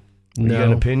DJ? No. You got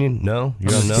an opinion? No? You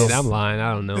don't know? I'm lying.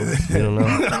 I don't know. You don't know?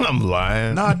 I'm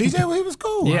lying. Nah, DJ, he was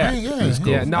cool. Yeah. Right? Yeah.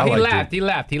 Yeah, no, I he liked laughed. He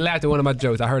laughed. He laughed at one of my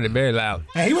jokes. I heard it very loud.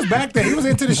 And he was back there. He was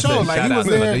into the show. Like Shout he out. was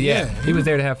there. Yeah, he was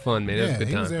there to have fun, man. It was a Yeah, good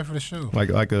he time. was there for the show. Like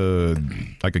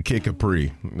a Kid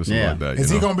Capri. Or something like that. Is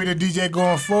you he know? gonna be the DJ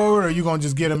going forward, or you gonna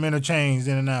just get him interchanged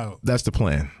in and out? That's the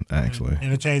plan, actually.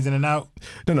 Interchanged in and out.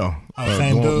 No.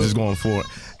 Same dude? Just going forward.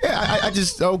 Yeah, I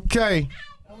just, okay.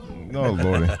 Oh,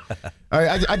 Lordy.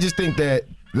 I just think that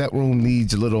room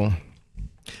needs a little.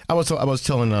 I was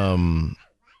telling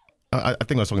I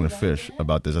think I was talking to Fish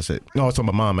about this. I said, no, I was talking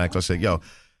to my mom actually. I said, yo,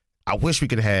 I wish we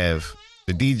could have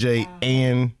the DJ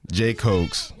and Jay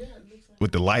Cokes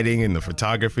with the lighting and the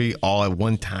photography all at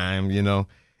one time, you know,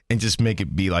 and just make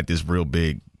it be like this real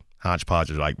big hodgepodge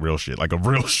of like real shit, like a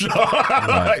real show.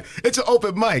 Like, it's an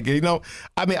open mic, you know.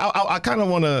 I mean, I kind of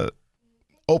want to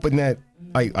open that,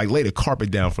 like lay the carpet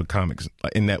down for comics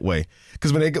in that way.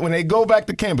 Because when they go back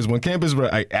to campus, when campus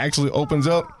actually opens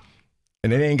up,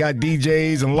 and they ain't got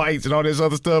DJs and lights and all this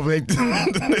other stuff, they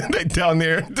they down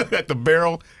there at the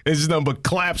barrel, it's just nothing but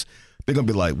claps. They're gonna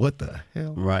be like, "What the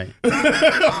hell?" Right.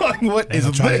 What is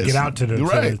this? Trying to get out to the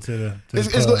right? to the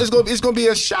It's gonna be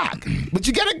a shock, but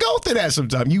you gotta go through that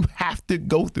sometime. You have to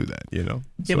go through that, you know.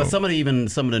 Yeah, but some of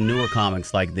the newer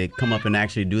comics, like they come up and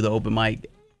actually do the open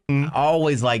mic. I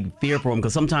always like fear for them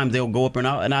because sometimes they'll go up and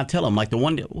I tell them, like the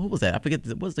one, what was that? I forget,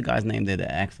 what was the guy's name that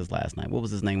asked us last night? What was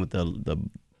his name with the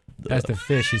That's the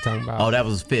Fish he's talking about. Oh, that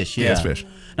was Fish. Yeah, that's Fish.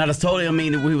 Now that's totally. I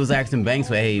mean, we was asking Banks,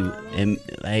 hey,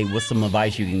 what's some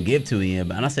advice you can give to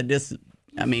him? And I said,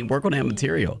 work on that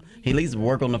material. He at least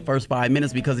work on the first 5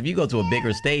 minutes because if you go to a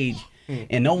bigger stage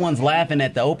and no one's laughing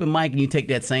at the open mic, and you take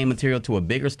that same material to a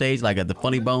bigger stage, like at the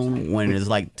Funny Bone, when there's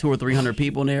like 200 or 300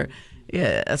 people in there,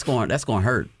 yeah, that's going to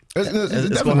hurt. It's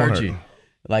going to hurt you.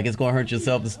 Like it's going to hurt your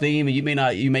self-esteem, and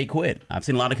you may quit. I've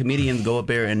seen a lot of comedians go up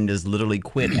there and just literally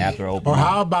quit after open. Or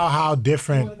how about how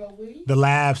different the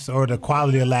laughs or the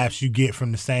quality of laughs you get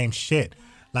from the same shit?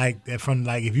 Like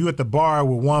if you at the bar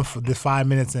with one for this 5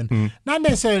 minutes and not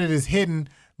necessarily that it's hidden,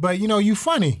 but you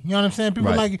funny. You know what I'm saying?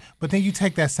 People like you, but then you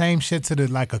take that same shit to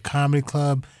a comedy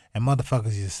club and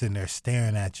motherfuckers just sitting there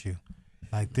staring at you.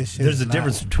 Like this shit. There's a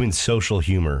difference between social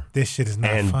humor. This shit is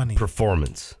not and funny.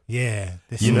 Performance. Yeah.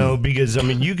 Because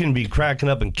you can be cracking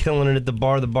up and killing it at the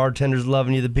bar. The bartender's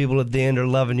loving you. The people at the end are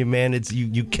loving you, man. It's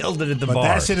you killed it at the bar. But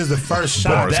that shit is the first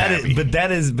shot. But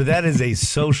that is a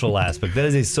social aspect. That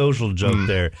is a social joke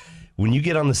there. When you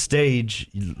get on the stage,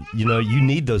 you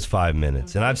need those 5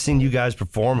 minutes. And I've seen you guys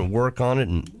perform and work on it.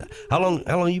 And how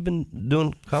long you been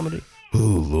doing comedy? Oh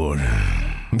Lord.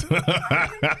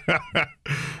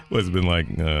 What's it been like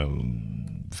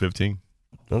 15?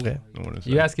 Okay.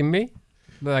 You asking me?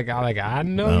 Like I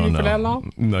know you for that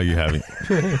long? No, you haven't.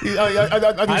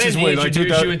 I didn't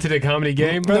introduce you into the comedy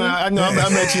game, brother. I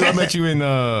met you in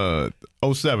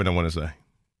 07, I want to say.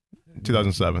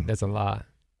 2007. That's a lie.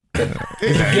 It's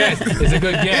a guess. It's a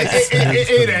good guess.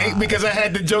 It ain't because I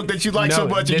had the joke that you like so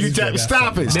much and you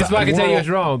stop it. This is why I can tell you it's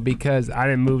wrong because I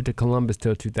didn't move to Columbus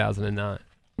till 2009.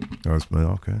 Oh, it's been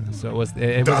okay. So it wasn't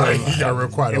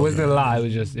a lie. It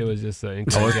was just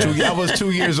I was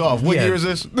 2 years off. What year is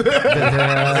this?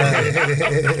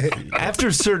 After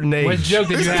a certain age. What joke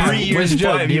did you have? 3 years, Do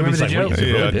you remember the like, joke?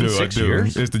 Yeah, I do. 6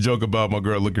 years? It's the joke about my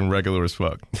girl looking regular as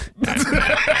fuck.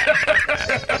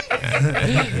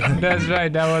 That's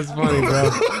right. That was funny,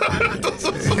 bro.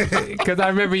 Because I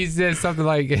remember he said something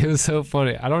like it was so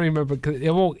funny. I don't remember because it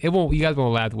won't. You guys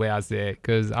won't laugh the way I said it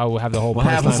because I will have the whole. Well,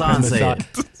 have Hassan say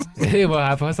it.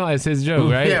 Well, Hassan, it's his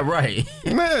joke, right? Yeah, right.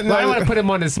 Man, Well, I don't want to put him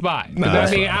on the spot.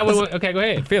 Okay, go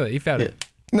ahead. Feel it. You felt it.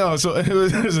 No, so it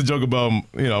was a joke about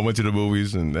I went to the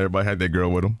movies and everybody had that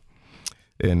girl with them,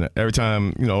 and every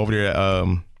time over there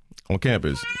on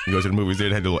campus, you go to the movies, they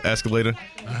had the little escalator,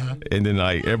 and then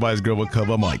like everybody's girl would come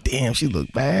up. I'm like, damn, she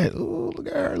look bad. Ooh, look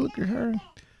at her.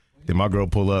 Then my girl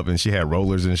pull up and she had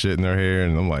rollers and shit in her hair,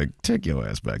 and I'm like, take your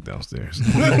ass back downstairs.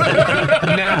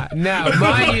 Now,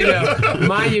 mind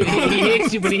you, he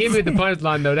hits you, but he hit me with the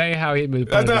punchline though. That ain't how he hit me with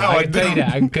the punchline. I can tell you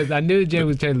that because I knew Jay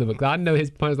was changing the book. I know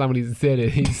his punchline when he said it.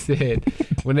 He said,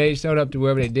 when they showed up to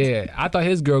wherever they did, I thought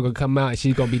his girl gonna come out and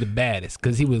she's gonna be the baddest,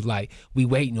 cause he was like, we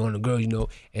waiting on the girl, you know.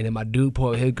 And then my dude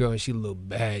pulled his girl and she a little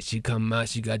bad. She come out,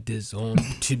 she got this on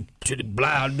to the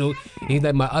blah, dude. He's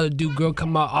like, my other dude girl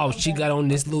come out, oh, she got on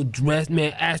this little dress,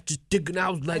 man, ass just sticking out.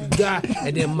 I was like, God.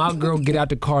 And then my girl get out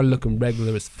the car looking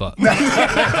regular as fuck.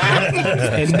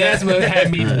 And that's what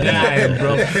had me dying,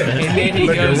 bro. And then he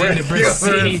goes in to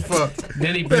proceed.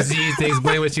 Then he proceeds to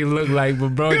explain what she looked like,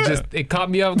 but bro, it caught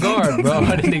me off guard, bro.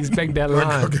 I didn't expect that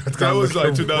line. That was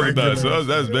like 2009, so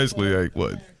that's basically like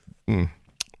what,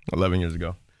 11 years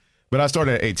ago. But I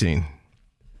started at 18.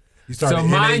 So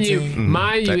mind you,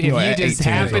 if you just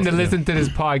happened to listen to this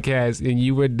podcast and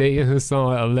you were dating her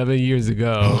song 11 years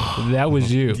ago, that was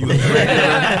you. I'm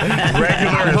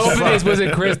hoping this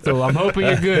wasn't Crystal. I'm hoping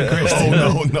you're good, Crystal.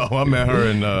 Oh no, I met her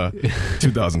in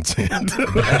 2010.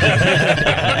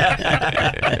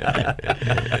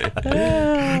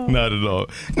 Not at all.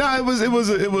 No, it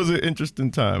was an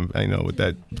interesting time. I know with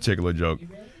that particular joke.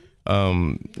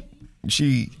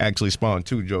 She actually spawned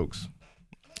 2 jokes.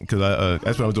 Because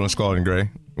that's when I was doing Scarlet and Gray.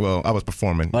 Well, I was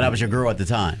performing. Well, that was your girl at the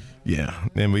time. Yeah.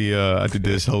 And I did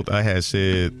this whole, I had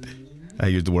said, I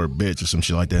used the word bitch or some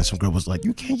shit like that. And some girl was like,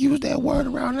 you can't use that word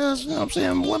around us. You know what I'm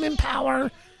saying? Women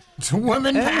power. It's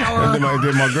women power. And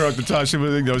then my girl at the time, she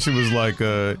was like,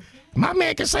 my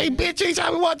man can say bitch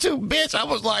anytime he wants to, bitch. I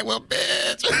was like, well,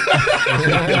 bitch.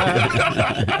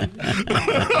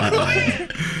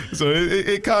 So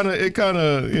it kind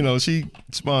of, you know, she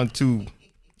spawned 2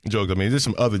 jokes. I mean, there's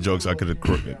some other jokes I could have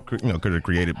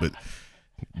created, but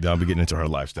I'll be getting into her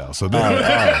lifestyle. So, so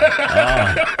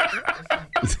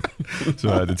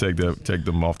I had to take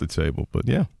them off the table. But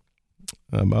yeah,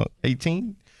 about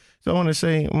 18. So I want to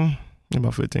say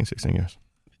about 15, 16 years.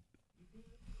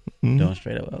 Going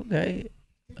straight up. Okay.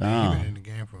 You've been in the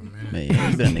game for a minute. Man,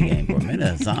 you've been in the game for a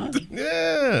minute, son.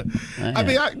 Yeah. I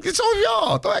mean, it's on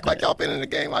y'all. Don't act like y'all been in the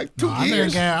game like 2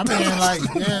 years. I've been in like,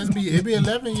 it'd be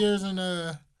 11 years in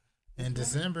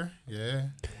December. Yeah.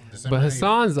 December But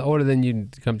Hassan's older than you.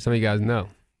 Some of you guys know.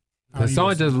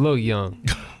 Hassan just look young.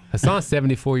 Hassan's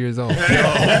 74 years old. He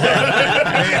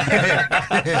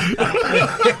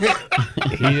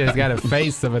just got a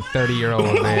face of a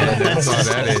 30-year-old man. That's all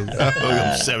that is.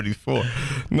 I'm 74.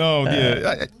 No,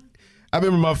 yeah. I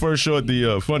remember my first show at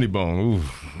the Funny Bone. Ooh.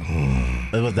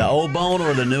 It was the old bone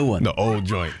or the new one? The old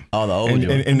joint. Oh, the old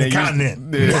joint. And the continent.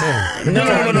 No. Not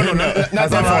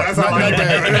that far.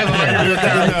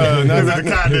 The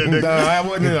continent. No, I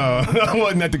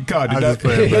wasn't at the continent.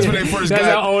 That's when they first got.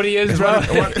 That's how old he is, bro.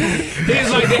 He's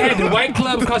like, they had the white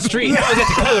club across the street. I was at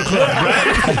the color club, bro.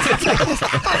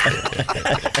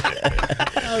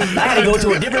 I had to go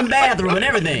to a different bathroom and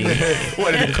everything.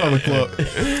 What at the color club?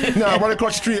 No, right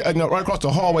across the street. No, right across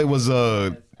the hallway was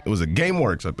it was a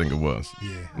GameWorks, I think it was. Yeah.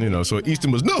 You know, so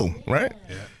Easton was new, right?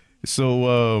 Yeah.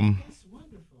 So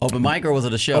open mic or was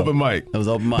it a show? Open mic. It was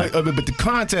open mic. But the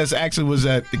contest actually was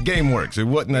at the GameWorks. It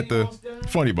wasn't at the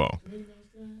Funny Bone.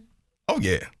 Oh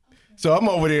yeah. So I'm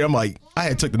over there. I'm like, I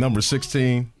had took the number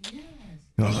 16.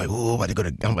 And I was like, oh, I'm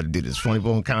about to do this Funny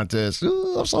Bone contest.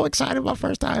 Ooh, I'm so excited my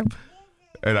first time.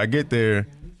 And I get there.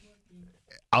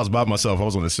 I was by myself. I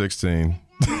was on the 16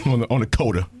 on the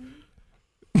coda.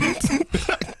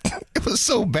 It was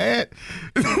so bad.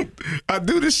 I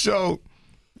do this show,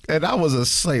 and I was a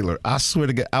sailor. I swear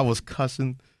to God, I was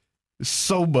cussing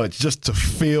so much just to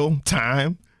fill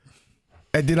time.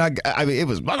 And then I mean, it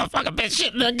was motherfucker bitch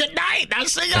shit. Good night. I'll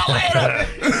see y'all later.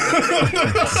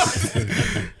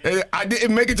 And I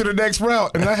didn't make it to the next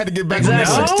round, and I had to get back on the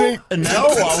 16th. No,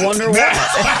 I wonder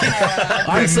why.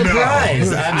 I'm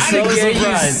surprised. I'm so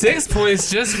surprised. 6 points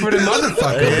just for the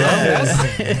motherfucker,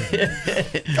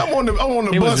 bro. I'm on the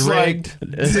It bus was rigged.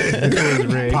 It was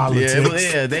rigged.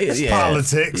 Politics.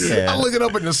 Politics. I looking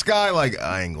up in the sky like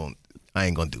I ain't gonna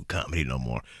do comedy no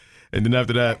more. And then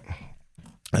after that,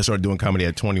 I started doing comedy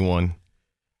at 21.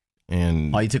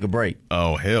 And you took a break.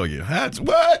 Oh hell yeah! That's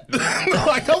what?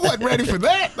 Like I wasn't ready for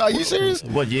that. Are you serious?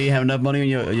 What? You didn't have enough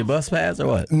money on your bus pass or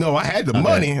what? No, I had the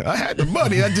money. I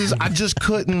just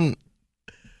couldn't.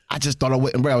 I just thought I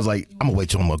wouldn't. I was like, I'm gonna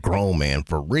wait till I'm a grown man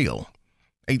for real.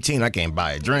 18, I can't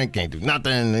buy a drink, can't do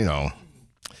nothing, you know.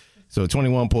 So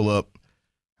 21, pull up.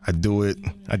 I do it.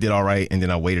 I did all right, and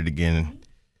then I waited again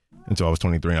until I was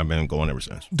 23, and I've been going ever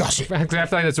since. I feel like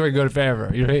that's where you go to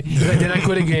forever. You know? Then I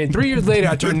quit again. 3 years later,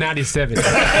 I turned 97. On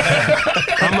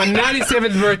my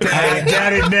 97th birthday, I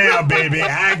got it now, baby.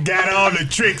 I got all the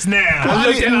tricks now. I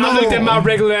looked at my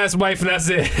regular ass wife, and I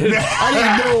said, I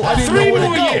didn't know 3 where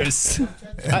more to go. years.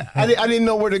 I didn't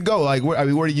know where to go. Like, where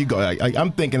do you go?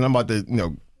 I'm thinking I'm about to,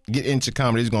 get into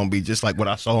comedy. It's going to be just like what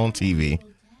I saw on TV.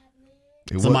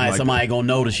 Somebody gonna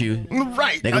notice you.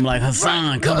 Right. They gonna be like,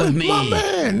 Hassan, come with me. My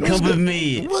man. Come with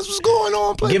me. What's going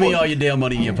on, Playboy? Give me all your damn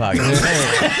money in your pocket.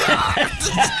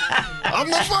 I'm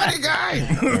the funny guy.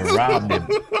 Robbed him.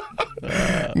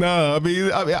 No, I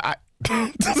mean, I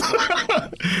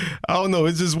don't know.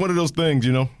 It's just one of those things,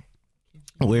 you know,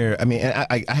 where I mean,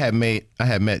 I had met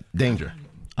Danger.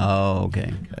 Oh,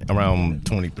 okay. Around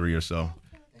 23 or so,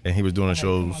 and he was doing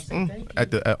shows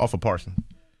off of Parson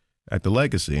at the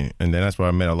Legacy, and then that's where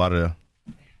I met a lot of the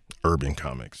urban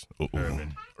comics.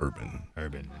 Urban.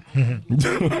 And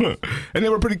they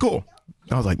were pretty cool.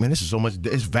 I was like, man, this is so much.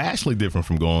 It's vastly different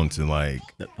from going to like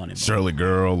Shirley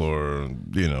Girl or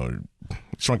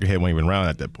Shrunken Head wasn't even around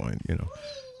at that point.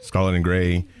 Scarlet and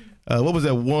Gray. What was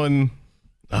that one?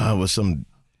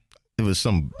 It was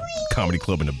some comedy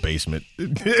club in the basement.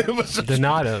 It was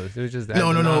Donato's. It was just that.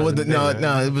 No.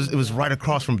 It was right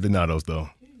across from Donato's though.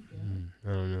 I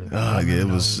don't know. It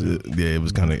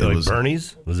was kind of. Like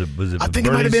Bernie's? Was it? I think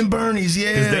it might have been Bernie's.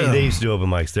 Yeah, they used to do open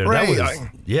mics there. Right. It was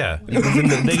in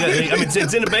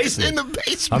it's in the basement. In the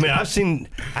basement. I mean,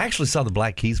 I actually saw the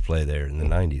Black Keys play there in the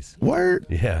 90s. Word.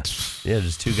 Yeah,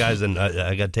 just two guys, and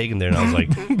I got taken there, and I was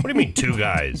like, "What do you mean 2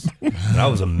 guys?" And I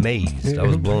was amazed. I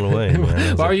was blown away,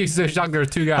 man. Why are you so shocked there were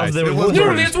 2 guys?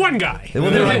 Normally it's 1 guy. They were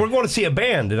like, "We're going to see a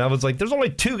band," and I was like, "There's only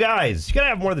 2 guys. You got to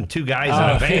have more than 2 guys in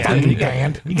a band.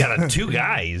 You got 2 guys."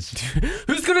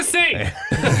 Who's gonna sing?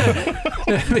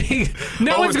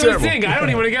 No one's gonna sing. I don't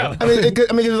even want to go.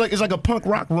 It's like a punk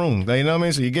rock room. You know what I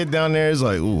mean? So you get down there, it's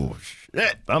like, ooh,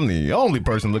 shit, I'm the only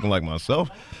person looking like myself.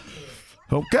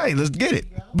 Okay, let's get it.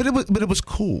 But it was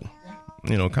cool.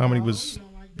 Comedy was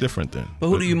different then. But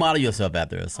who do you model yourself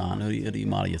after, Hassan? Who do you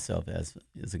model yourself as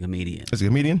a comedian? As a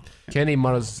comedian? Kenny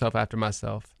models himself after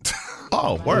myself.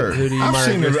 Oh, word. Who do you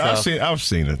model yourself? I've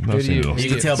seen it. You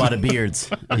can tell by the beards.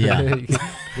 Yeah.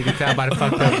 You can tell by the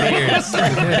fucked up beards.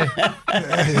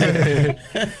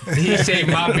 He shaved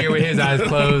my beard with his eyes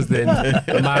closed,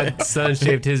 and my son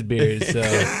shaved his beard. So,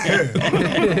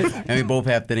 and we both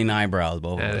have thinning eyebrows.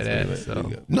 Both of us.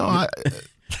 No,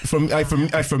 for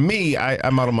me, I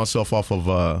model myself off of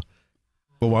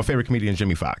my favorite comedian,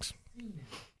 Jimmy Fox,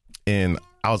 and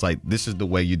I was like, this is the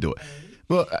way you do it.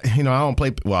 Well, I don't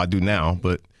play. Well, I do now,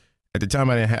 but at the time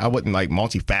I wasn't like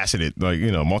multifaceted, like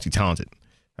multi-talented.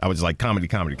 I was just like comedy.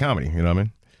 You know what I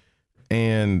mean?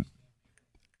 And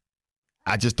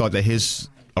I just thought that his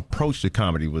approach to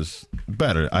comedy was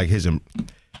better. Like his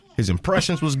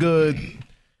impressions was good,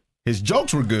 his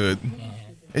jokes were good.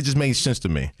 It just made sense to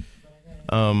me.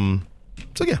 So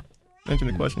yeah.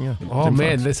 Answering the question, yeah. Oh Jim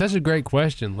man, Fox. That's such a great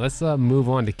question. Let's move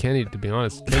on to Kenny. To be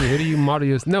honest, Kenny, who do you model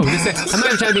yourself? No, I'm not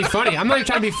even trying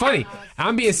to be funny.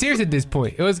 I'm being serious at this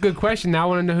point. It was a good question. Now I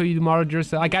want to know who you modeled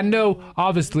yourself. Like I know,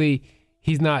 obviously,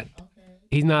 he's not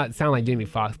sound like Jimmy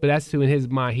Fox, but that's who in his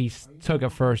mind he took it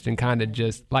first and kind of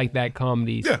just like that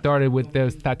comedy started with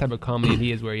that type of comedy, and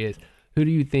he is where he is. Who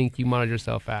do you think you modeled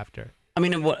yourself after? I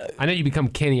mean, I know you become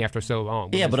Kenny after so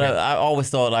long. Yeah, but I always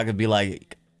thought I could be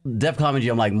like. Def Comedy,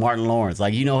 I'm like Martin Lawrence.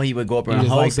 Like, he would go up and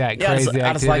host. Like that crazy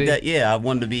I just like that. Yeah, I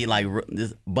wanted to be like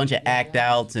this bunch of act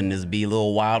outs and just be a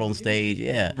little wild on stage.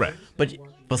 Yeah. Right. But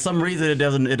for some reason, it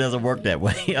doesn't work that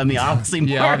way. I mean, obviously,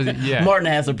 Martin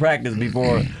has to practice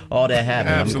before all that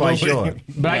happened. Absolutely. I'm quite sure.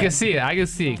 But I can see it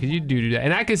because you do that,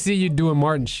 and I can see you doing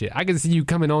Martin shit. I can see you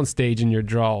coming on stage in your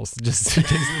draws, just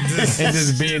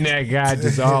being that guy,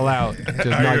 just all out, just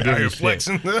not giving shit.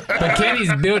 But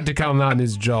Kenny's built to come out in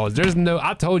his draws.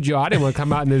 I told you I didn't want to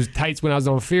come out in those tights when I was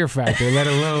on Fear Factor, let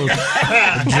alone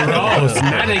draws.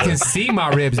 Now they can see my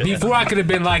ribs. Before I could have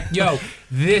been like, yo,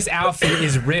 this outfit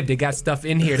is ribbed. It got stuff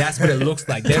in here. That's what it looks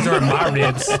like. Those are my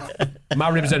ribs. My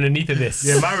ribs underneath of this.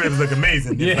 Yeah, my ribs look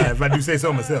amazing. Yeah. If I do say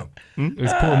so myself.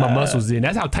 It's pulling my muscles in.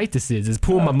 That's how tight this is. It's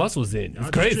pulling my muscles in.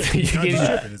 It's crazy. You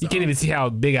can't even see how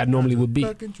big I normally would be.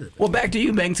 Well, back to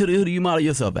you, Bang. Who do you model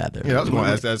yourself after? Yeah, I was going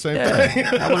to ask that same thing.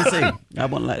 I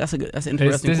want to say. That's an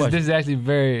interesting question. This is actually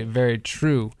very, very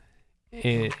true,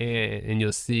 and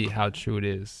you'll see how true it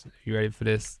is. You ready for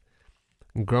this?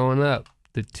 Growing up,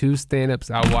 the 2 stand-ups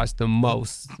I watched the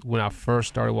most when I first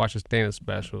started watching stand-up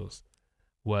specials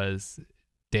was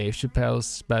Dave Chappelle's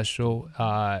special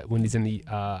when he's in the,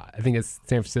 I think it's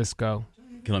San Francisco.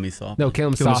 Killing Me Softly. No, Kill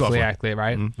 'Em Softly, actually,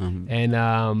 right? Mm-hmm.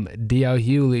 And D.L.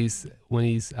 Hewley's, when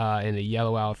he's in a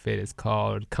yellow outfit, it's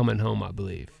called Coming Home, I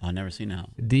believe. I've never seen that.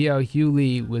 D.L.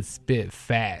 Hewley would spit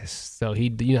fast, so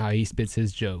you know how he spits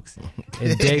his jokes.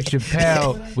 And Dave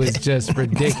Chappelle was just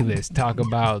ridiculous. Talk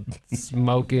about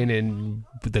smoking and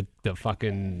the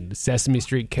fucking Sesame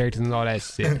Street characters and all that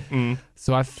shit.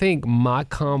 So I think my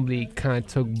comedy kind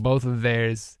of took both of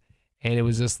theirs And it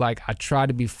was just like, I try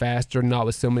to be faster, not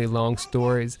with so many long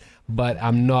stories, but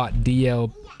I'm not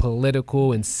DL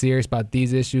political and serious about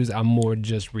these issues. I'm more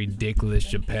just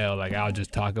ridiculous Chappelle. Like, I'll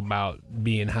just talk about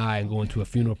being high and going to a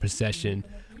funeral procession,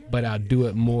 but I'll do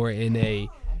it more in a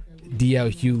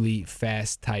DL Hughley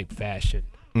fast type fashion.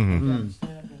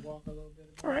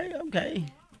 All right, okay.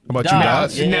 How about you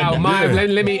guys? Now,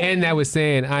 let me end that with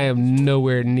saying I am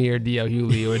nowhere near DL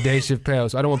Hughley or Dave Chappelle,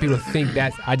 so I don't want people to think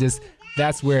that's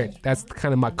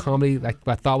kind of my comedy. Like,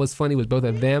 my thought was funny with both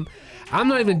of them. I'm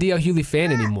not even a DL Hughley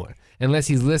fan anymore. Unless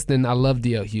he's listening, I love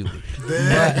DL Hughley.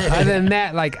 But other than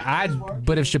that,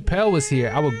 but if Chappelle was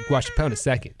here, I would watch Chappelle in a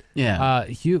second. Yeah.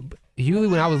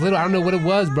 Hughley, when I was little, I don't know what it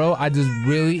was, bro. I just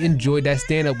really enjoyed that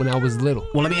stand-up when I was little.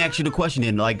 Well, let me ask you the question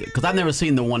then, because I've never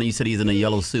seen the one you said he's in a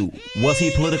yellow suit. Was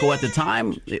he political at the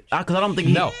time? Because I don't think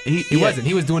he wasn't.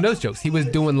 He was doing those jokes. He was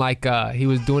doing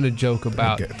a joke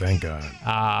about Thank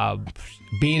God.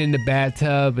 being in the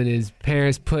bathtub and his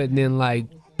parents putting in like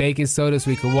baking soda so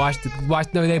he could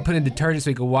they put in detergent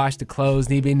so he could wash the clothes,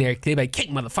 and he'd be in there, they'd be like, kick,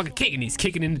 motherfucker, kick, and he's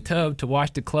kicking in the tub to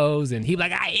wash the clothes, and he'd be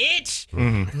like, I itch. Kick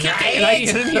it.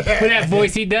 Like, with that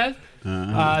voice he does.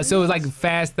 So it was like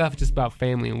fast stuff just about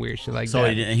family and weird shit like that. So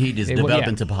he just developed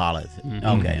into politics.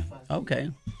 Okay.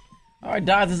 All right,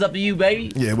 Dodds, it's up to you,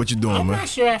 baby. Yeah, what you doing, I'm man? not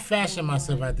sure I fashion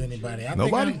myself after anybody.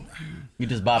 Nobody? You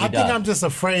just Bobby I Dodd. think I'm just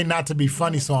afraid not to be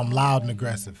funny, so I'm loud and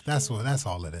aggressive. That's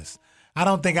all it is. I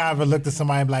don't think I ever looked at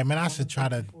somebody and be like, man, I should try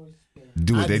to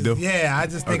Do what they do? Yeah, I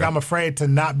just think I'm afraid to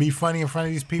not be funny in front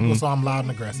of these people, so I'm loud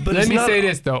and aggressive. But Let me not- say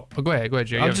this though. Oh, go ahead,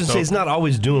 Jerry. I'll just say it's not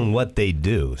always doing what they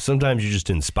do. Sometimes you're just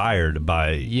inspired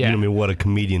by you know what I mean, what a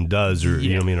comedian does, or you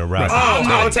know what I mean, a rapper.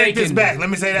 I'll take this back. Let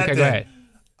me say that Okay, then.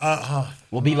 go ahead.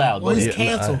 Well, be loud. Well, Go he's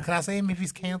ahead. canceled. Can I say him if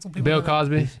he's canceled? People Bill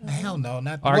Cosby. Hell no,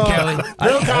 not R. Kelly.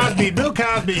 Bill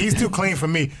Cosby, he's too clean for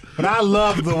me. But I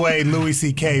love the way Louis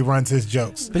C.K. runs his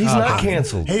jokes. But he's not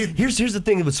canceled. he- Here's the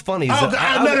thing that was funny. Is Oh,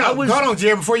 that no. I was, Hold on,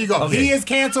 Jerry, before you go. Okay. He is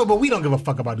canceled, but we don't give a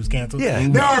fuck about who's canceled. Yeah.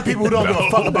 There are people who don't give a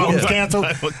fuck about who's canceled.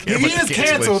 I don't care He about is the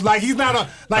canceled. cancellations. Like, he's not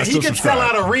I he still can sell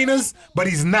subscribe. out arenas, but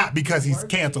he's not because he's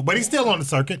canceled. But he's still on the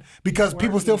circuit because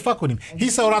people still fuck with him. He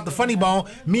sold out the Funny Bone.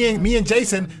 Me and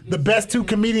Jason, the best two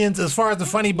comedians as far as the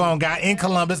Funny Bone guy in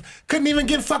Columbus, couldn't even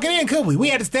get fucking in, could we? We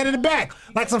had to stand in the back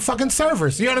like some fucking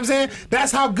servers. You know what I'm saying?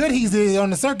 That's how good he's on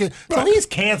the circuit. So he's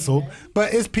canceled,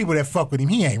 but it's people that fuck with him.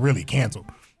 He ain't really canceled.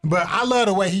 But I love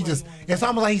the way it's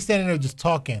almost like he's standing there just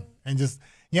talking and just,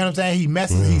 you know what I'm saying? He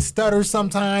messes, he stutters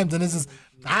sometimes, and it's just,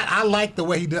 I like the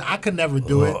way he does. I could never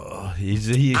do it.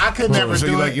 I could never So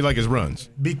do you it like his runs?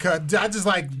 because I just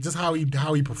like how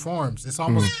he performs. It's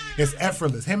almost it's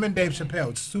effortless. Him and Dave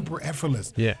Chappelle, it's super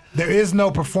effortless. Yeah. There is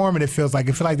no performing. It feels like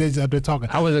they're just up there talking.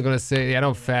 I wasn't gonna say I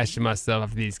don't fashion myself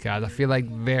after these guys. I feel like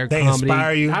their They comedy.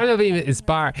 inspire you? I don't know if they even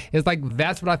inspire. It's like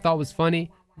that's what I thought was funny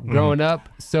growing up.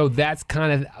 So that's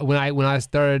kind of when I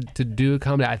started to do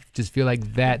comedy. I just feel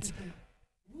like that's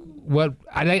what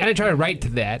I didn't try to write to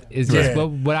that. It's just Yeah.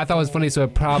 what I thought was funny. So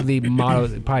it probably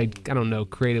I don't know,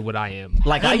 created what I am.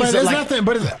 Like I but used to there's like. nothing.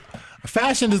 But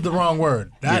fashion is the wrong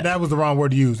word. That was the wrong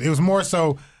word to use. It was more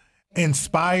so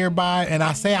inspired by, and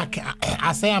I say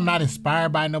I'm not inspired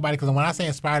by nobody because when I say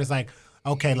inspired, it's like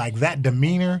okay, like that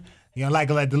demeanor. You know, like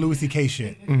the Louis C.K.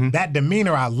 shit. That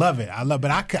demeanor, I love it. But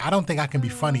I don't think I can be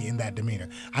funny in that demeanor.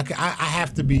 I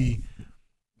have to be.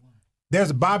 There's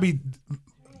a Bobby.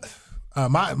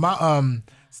 My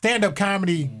stand-up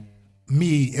comedy.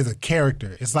 Me is a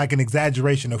character. It's like an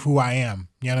exaggeration of who I am.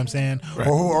 You know what I'm saying? Right.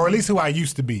 Or at least who I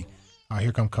used to be. Oh,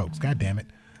 here come Cokes. God damn it.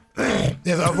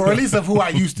 Or at least of who I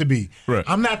used to be. Right.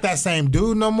 I'm not that same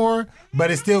dude no more, but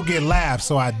it still get laughs,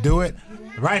 so I do it.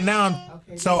 Right now,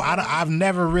 I've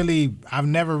never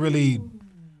really,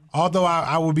 although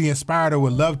I would be inspired or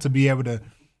would love to be able to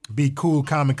be cool,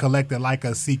 calm, and collected like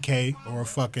a CK or a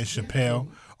fucking Chappelle.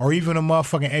 Or even a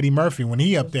motherfucking Eddie Murphy. When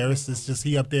he up there, it's just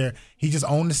he up there. He just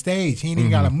on the stage. He ain't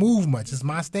even got to move much. It's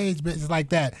my stage, but it's like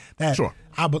that. Sure.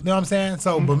 You know what I'm saying?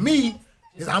 So, but me,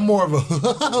 I'm more of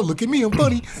a look at me, I'm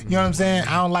funny. You know what I'm saying?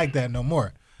 I don't like that no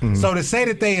more. So to say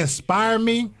that they inspire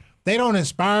me, they don't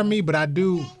inspire me, but I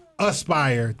do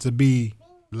aspire to be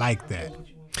like that.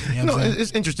 You know what I'm saying?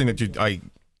 It's interesting that you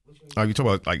talk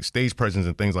about like stage presence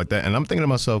and things like that, and I'm thinking to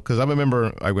myself because I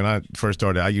remember like when I first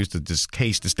started, I used to just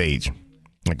case the stage.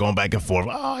 Like going back and forth.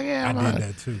 Oh yeah, I did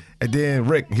that too. And then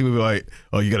Rick, he would be like,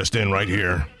 "Oh, you got to stand right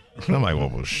here." And I'm like,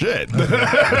 "Well, shit."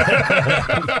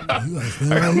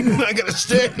 I got to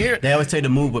stand here. They always say to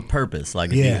move with purpose.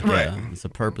 Like Yeah. Right. it's a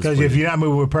purpose. Because if you're not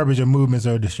moving with purpose, your movements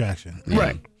are a distraction.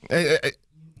 Right.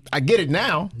 I get it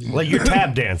now. like you're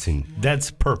tap dancing.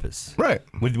 That's purpose. Right.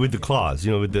 With the claws,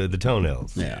 with the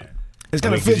toenails. yeah. It's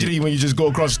kind of fidgety when you just go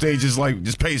across the stage,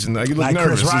 just pacing. Like you look Like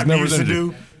nervous. Chris It's Rock never used to ended.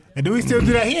 do. And do he still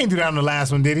do that? He ain't do that on the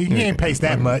last one, did he? He ain't paced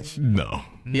that much. No.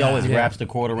 He always wraps the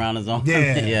cord around his arm.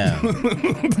 Yeah. yeah.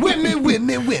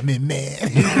 Women,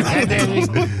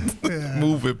 man.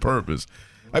 Move with purpose.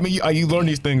 I mean, you learn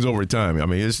these things over time. I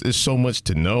mean, it's so much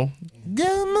to know.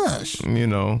 Gosh. You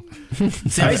know.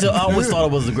 See, I always thought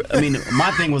it was.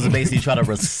 My thing was to basically try to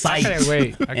recite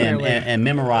I can't wait. and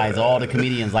memorize all the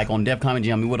comedians. Like on Def Comedy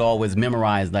Jam, we would always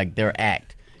memorize like their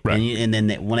act. Right. And then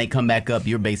when they come back up,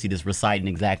 you're basically just reciting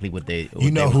exactly what they. You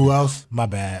know who else? My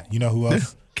bad. You know who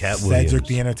else? Cat Cedric Williams.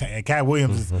 the Entertainer. Cat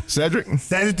Williams. Cedric.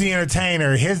 Cedric the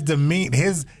Entertainer. His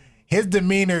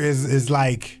demeanor is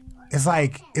like it's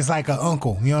like an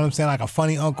uncle. You know what I'm saying? Like a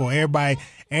funny uncle.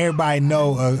 Everybody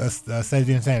know Cedric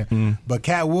the Entertainer. But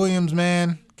Cat Williams,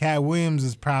 man. Cat Williams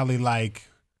is probably like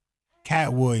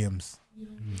Cat Williams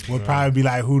would probably be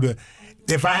like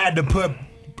if I had to put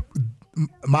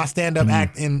my stand-up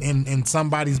act in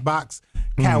somebody's box,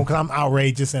 because I'm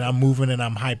outrageous and I'm moving and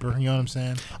I'm hyper. You know what I'm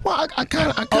saying? Well, I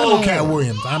kind of. Old Cat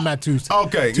Williams. I'm not too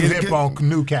Okay. hip on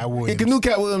new Cat Williams. New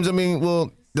Cat Williams. I mean, well,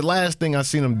 the last thing I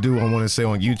seen him do, I want to say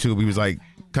on YouTube, he was like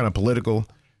kind of political,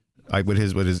 like with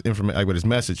his information, like with his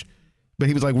message. But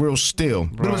he was like real still.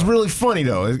 But it was really funny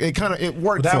though. It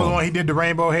worked. That for was him. when he did the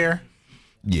rainbow hair.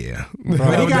 Yeah.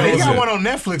 But he got one on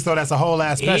Netflix though. That's a whole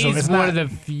ass special. He's It's one not of the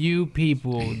few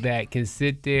people that can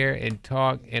sit there and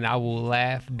talk, and I will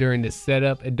laugh during the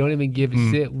setup and don't even give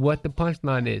a shit what the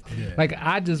punchline is. Like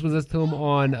I just was listening to him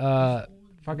on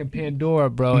fucking Pandora,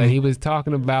 bro, and he was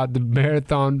talking about the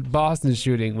Marathon Boston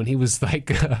shooting when he was like,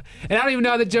 and I don't even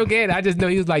know how the joke ended. I just know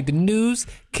he was like, the news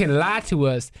can lie to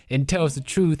us and tell us the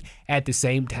truth at the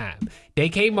same time. They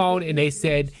came on and they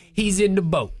said he's in the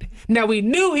boat. Now we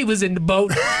knew he was in the boat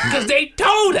because they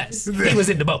told us he was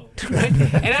in the boat. Right?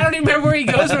 And I don't even remember where he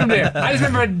goes from there. I just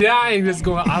remember dying, just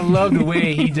going, I love the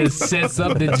way he just sets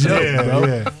up the joke, bro.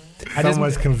 Yeah. So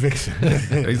much conviction.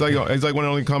 He's like one of the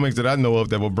only comics that I know of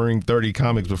that will bring 30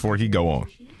 comics before he go on.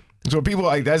 So people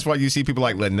like that's why you see people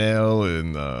like Linnell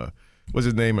and what's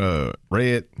his name,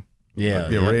 Red.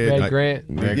 Red Grant.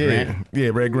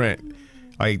 Red Grant.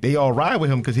 Like they all ride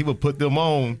with him because he would put them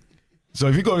on. So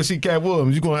if you go to see Cat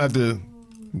Williams, you're gonna have to,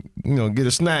 get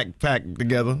a snack pack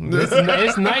together.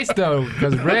 It's nice though,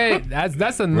 because Red,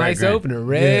 that's a nice Grant. opener.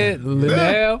 Red,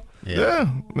 Linnell. Yeah.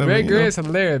 Red Grant's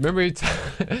hilarious. Remember we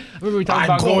talking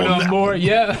about going on more?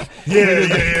 Yeah.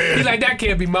 Yeah. He's like, that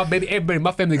can't be my baby. Everybody,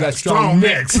 my family got strong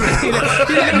necks.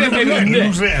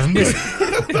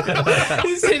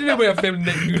 He's sitting there with a family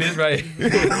neck do this right.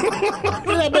 Look at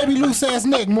that baby loose ass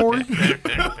neck, Maury.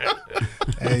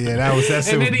 Hey, yeah, that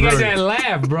shit And was then he got that brilliant.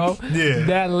 laugh, bro. Yeah.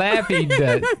 That laugh he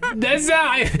does. That's how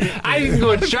I ain't even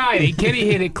gonna try it. Kenny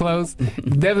hit it close.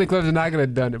 Definitely close than I could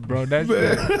have done it, bro.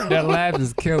 That laugh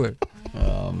is killer.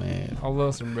 Oh man. I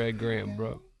love some Red Grant,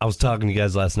 bro. I was talking to you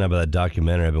guys last night about that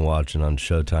documentary I've been watching on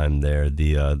Showtime there,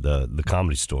 the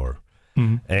Comedy Store.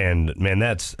 And man,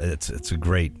 it's a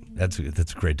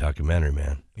great documentary,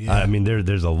 man. Yeah. I mean,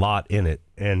 there's a lot in it,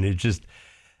 and it just,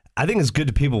 I think it's good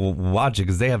to people watch it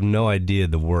because they have no idea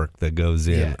the work that goes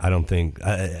in. Yeah. I don't think.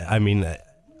 I mean,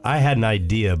 I had an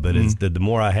idea, but it's the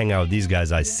more I hang out with these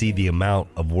guys, I see the amount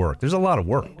of work. There's a lot of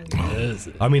work.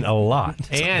 I mean, a lot.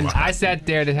 And I sat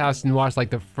there at his house and watched like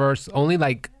the first, only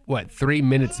 3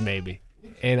 minutes maybe.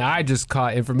 And I just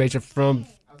caught information from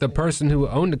the person who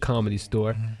owned the Comedy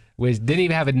Store, which didn't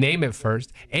even have a name at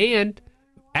first, and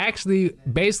actually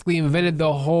basically invented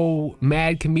the whole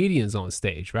mad comedians on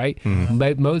stage, right?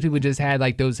 But most people just had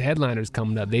like those headliners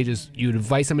coming up. You'd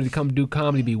invite somebody to come do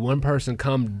comedy, be one person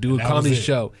come do a That comedy was it.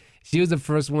 show. She was the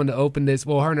first one to open this.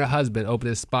 Well, her and her husband opened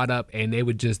this spot up, and they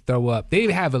would just throw up. They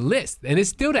didn't have a list, and it's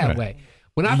still that way.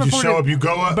 When I You just performed show at- up, you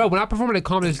go up. Bro, when I performed at a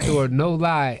Comedy Store, no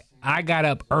lie, I got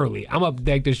up early. I'm up,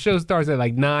 like, the show starts at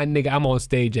 9, nigga. I'm on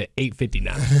stage at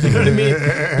 8:59. You know what I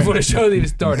mean? Before the show even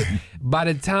started. By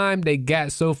the time they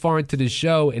got so far into the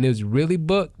show and it was really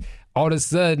booked, all of a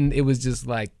sudden it was just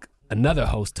like another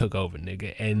host took over,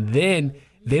 nigga. And then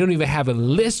they don't even have a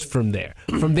list from there.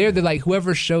 From there, they're like,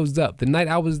 whoever shows up. The night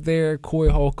I was there, Corey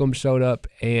Holcomb showed up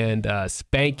and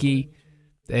Spanky.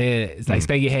 And it's like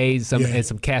Spanky Hayes and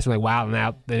some cats were like wilding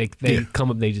out. They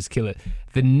come up, they just kill it.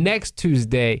 The next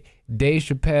Tuesday, Dave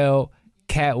Chappelle,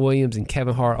 Cat Williams, and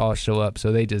Kevin Hart all show up.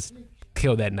 So they just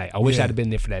killed that night. I wish I'd have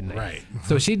been there for that night. Right.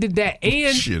 So she did that.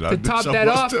 And Shit, I to did top something that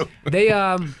else off, too. they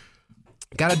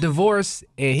got a divorce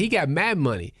and he got mad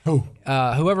money. Who?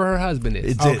 Whoever her husband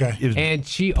is. Okay. It was And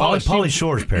she Pauly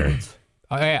Shore's parents.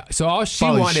 yeah. So all she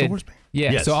Pauly wanted, Shore's-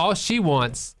 yeah. Yes. So all she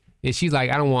wants is she's like,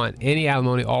 I don't want any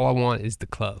alimony. All I want is the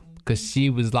club. because she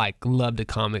was like loved the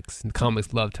comics and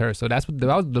comics loved her. So that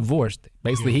was divorced.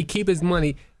 Basically, he keep his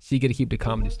money, she get to keep the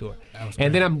Comedy Store.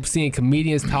 And then I'm seeing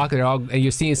comedians talking, and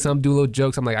you're seeing some do little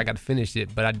jokes. I'm like, I got to finish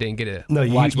it, but I didn't get to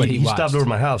watch what he watched. He stopped over at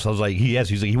my house. I was like, he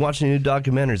was like, you watching any new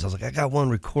documentaries? I was like, I got one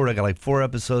recorded. I got like 4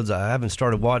 episodes. I haven't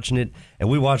started watching it, and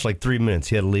we watched like 3 minutes.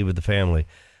 He had to leave with the family.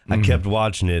 I kept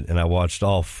watching it, and I watched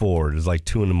all 4. It was like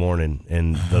 2 a.m,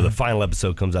 and the final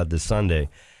episode comes out this Sunday.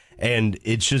 And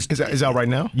it's just... Is out right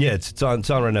now? Yeah, it's on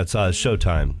right now. It's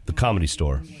Showtime, the Comedy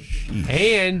Store.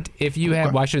 And if you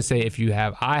have... Well, I shouldn't say if you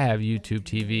have. I have YouTube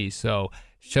TV, so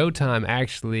Showtime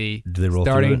actually... Do they roll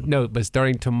through it? No, but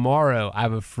starting tomorrow, I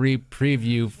have a free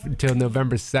preview until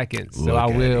November 2nd. So I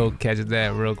will catch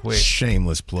that real quick.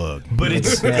 Shameless plug. But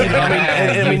it's...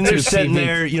 I mean, they're sitting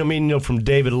there, from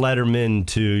David Letterman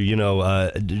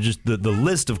to, just the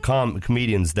list of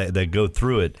comedians that go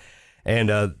through it.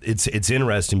 And it's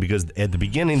interesting because at the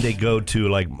beginning they go to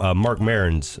like Mark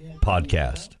Maron's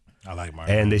podcast. I like Mark.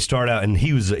 And they start out, and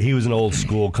he was an old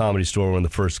school Comedy Store, one of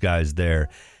the first guys there,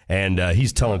 and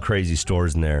he's telling crazy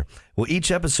stories in there. Well, each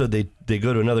episode they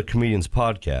go to another comedian's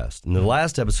podcast. And the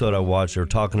last episode I watched, they were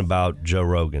talking about Joe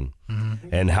Rogan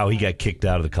and how he got kicked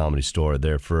out of the Comedy Store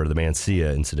there for the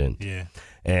Mancia incident. Yeah.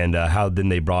 And how then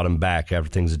they brought him back after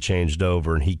things had changed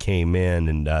over, and he came in,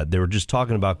 and they were just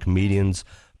talking about comedians,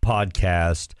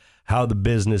 podcast, how the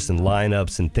business and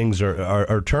lineups and things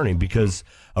are turning, because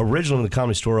originally when the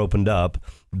Comedy Store opened up,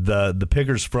 the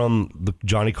pickers from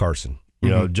Johnny Carson,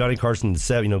 Johnny Carson,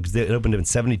 because they opened up in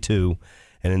 72,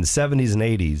 and in the 70s and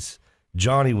 80s,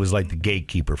 Johnny was like the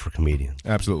gatekeeper for comedians.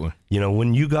 Absolutely.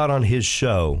 When you got on his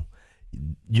show,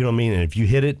 you know what I mean, and if you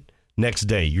hit it, next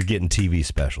day you're getting TV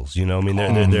specials. You know what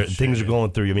I mean? Things are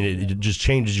going through. I mean, it just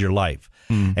changes your life.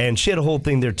 And she had a whole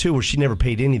thing there too where she never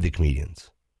paid any of the comedians.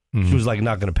 She was like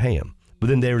not going to pay them. But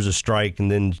then there was a strike, and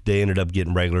then they ended up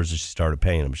getting regulars, and she started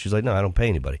paying them. She's like, no, I don't pay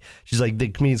anybody. She's like, the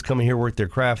comedians come in here, work their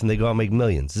craft, and they go out and make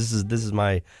millions. This is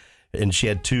my, and she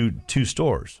had two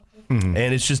stores. And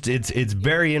it's just, it's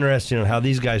very interesting on how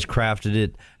these guys crafted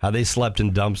it, how they slept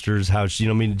in dumpsters, how she,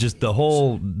 just the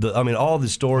whole, all the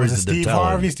stories that they're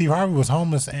telling. Steve Harvey was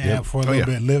homeless for a little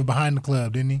bit, lived behind the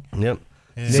club, didn't he? Yep.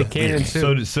 Yeah. Nick Cannon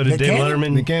too. So did Dave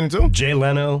Letterman? Nick Cannon too? Jay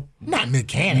Leno? Not Nick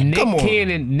Cannon.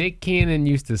 Nick Cannon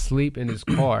used to sleep in his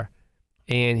car,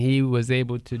 and he was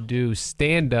able to do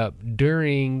stand-up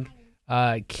during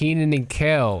Kenan and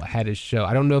Kel had a show.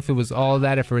 I don't know if it was all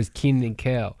that or if it was Kenan and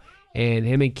Kel. And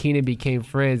him and Kenan became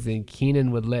friends, and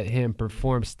Kenan would let him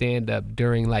perform stand-up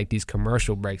during like these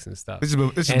commercial breaks and stuff. This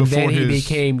is and then he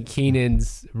became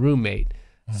Kenan's roommate.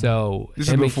 So this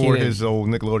is before his old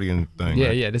Nickelodeon thing. Yeah,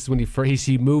 right? yeah. This is when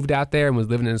he moved out there and was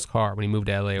living in his car when he moved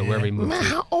to LA or wherever he moved Man, to.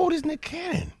 how old is Nick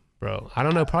Cannon? Bro, I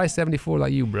don't know. Probably 74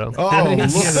 like you, bro. Oh, he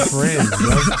has friends,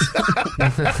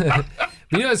 bro.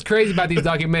 You know what's crazy about these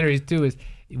documentaries too is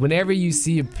whenever you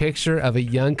see a picture of a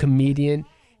young comedian,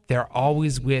 they're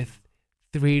always with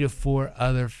 3 to 4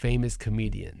 other famous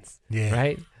comedians. Yeah.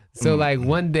 Right? So like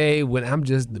one day when I'm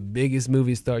just the biggest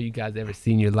movie star you guys ever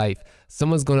seen in your life,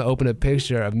 someone's gonna open a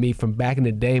picture of me from back in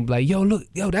the day and be like, yo, look,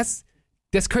 that's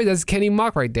crazy. That's Kenny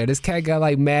Mock right there. This cat got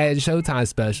like mad Showtime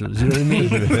specials. You know what I mean?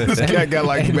 This cat got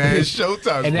like mad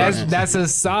Showtime And specials. that's a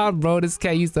song, bro. This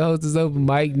cat used to host his open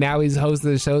mic. Now he's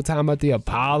hosting Showtime at the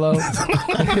Apollo.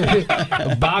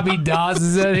 Bobby Dawes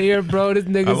is in here, bro. This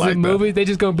nigga's like in movies. They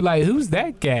just gonna be like, who's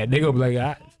that cat? They gonna be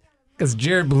like, it's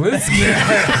Jared Belinsky.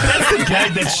 That's the guy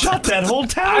that shut that whole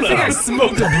town I think up. I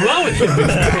smoked a blow with him.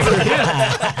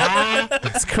 Yeah.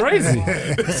 It's crazy.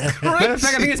 Matter of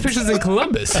fact, I think his picture's in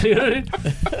Columbus. You know what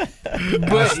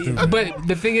I mean? But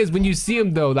the thing is, when you see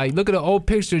him though, like look at the old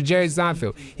picture of Jerry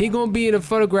Seinfeld. He gonna be in a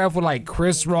photograph with like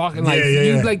Chris Rock and like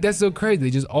like that's so crazy.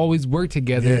 They just always work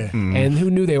together, and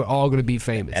who knew they were all gonna be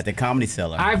famous At the Comedy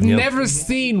Cellar. I've never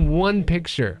seen one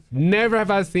picture. Never have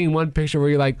I seen one picture where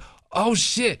you're like, oh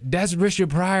shit, that's Richard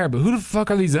Pryor, but who the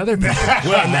fuck are these other people?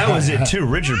 Well, and that was it too.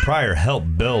 Richard Pryor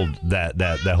helped build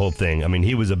that whole thing. I mean,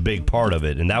 he was a big part of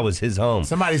it, and that was his home.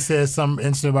 Somebody said something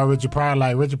interesting about Richard Pryor.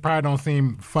 Like Richard Pryor don't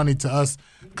seem funny to us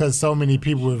because so many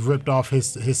people have ripped off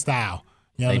his style.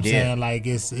 You know what I'm saying? Like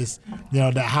it's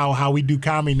how we do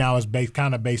comedy now is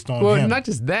kind of based on well, him. not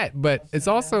just that, but it's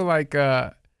also like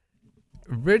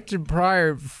Richard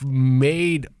Pryor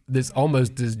made this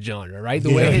genre, right?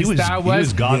 The way his style was. He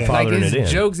was godfathering like his it in.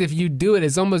 jokes, if you do it,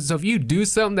 it's almost, so if you do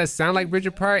something that sound like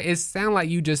Richard Pryor, it sound like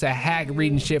you just a hack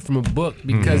reading shit from a book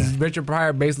because Richard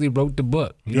Pryor basically wrote the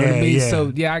book. You know what I mean?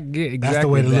 So yeah, I get exactly that's the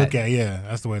way to that. look at it. Yeah,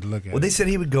 that's the way to look at it. Well, they said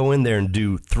he would go in there and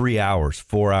do 3 hours,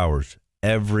 4 hours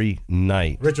every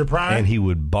night. Richard Pryor? And he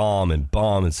would bomb, and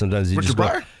sometimes he Richard just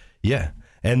Pryor? Yeah.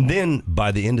 And then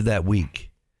by the end of that week,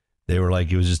 They were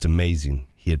like, it was just amazing.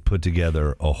 He had put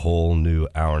together a whole new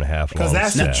hour and a half long Because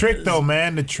that's set. the trick, though,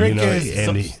 man. The trick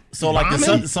is So like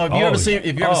so if you ever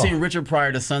seen Richard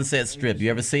Pryor, the Sunset Strip, you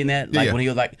ever seen that? Like when he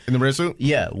was like in the red suit.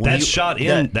 Yeah, that's shot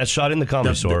in the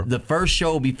Comedy Store. The first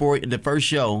show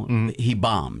he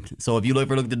bombed. So if you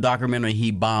look at the documentary,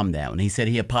 he bombed that one. He said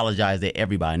he apologized to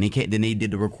everybody, and then he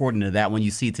did the recording of that one.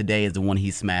 You see today is the one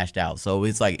he smashed out. So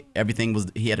it's like everything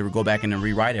he had to go back in and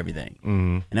rewrite everything,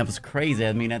 and that was crazy.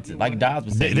 I mean, that's like Dobbs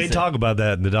was saying. They talk about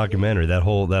that in the documentary, that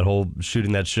whole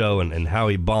shooting that show and how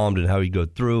he bombed and how he go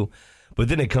through. But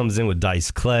then it comes in with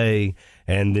Dice Clay,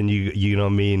 and then you know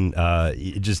what I mean.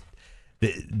 It just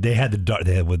they had the dark.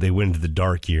 They went into the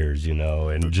dark years, you know,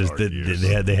 and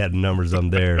they had numbers on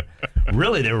there.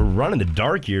 Really, they were running the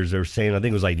dark years. They were saying I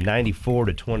think it was like 94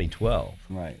 to 2012.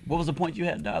 Right. What was the point you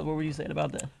had, Dobbs? What were you saying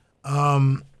about that?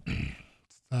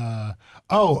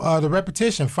 The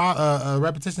repetition.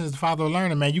 Repetition is the father of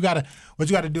learning, man. What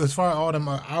you gotta do as far as all them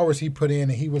hours he put in,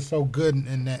 and he was so good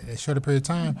in that short period of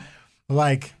time.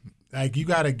 Like you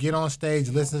gotta get on stage,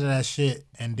 listen to that shit,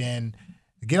 and then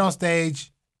get on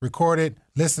stage, record it,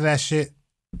 listen to that shit,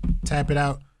 tap it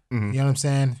out. You know what I'm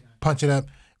saying? Punch it up,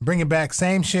 bring it back,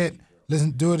 same shit.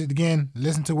 Listen, do it again.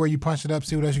 Listen to where you punch it up.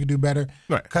 See what else you can do better.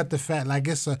 Right. Cut the fat. Like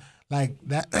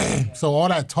that. So all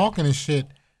that talking and shit,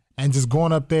 and just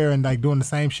going up there and like doing the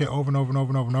same shit over and over and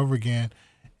over and over and over again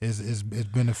is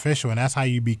beneficial, and that's how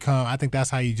you become. I think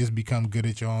that's how you just become good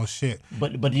at your own shit.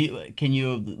 But can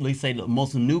you at least say that most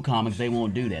of the new comics, they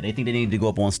won't do that? They think they need to go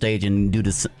up on stage and do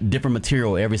this different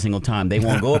material every single time. They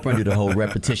won't go up and do the whole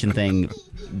repetition thing.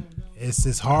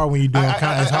 It's hard when you're doing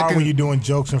when you're doing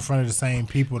jokes in front of the same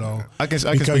people though. I can because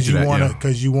speak to that,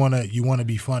 because you wanna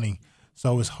be funny.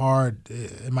 So it's hard.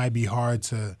 It might be hard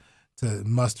to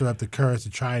muster up the courage to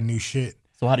try new shit.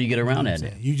 So how do you get around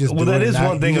that? You just that is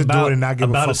one thing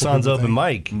about a Son's Open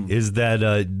Mic is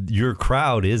that your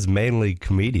crowd is mainly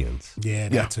comedians. Yeah,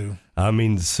 that too. I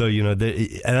mean, so you know,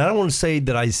 and I don't want to say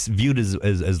that I viewed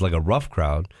as like a rough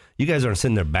crowd. You guys aren't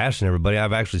sitting there bashing everybody.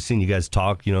 I've actually seen you guys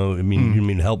talk. You know, I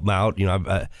mean, help them out. You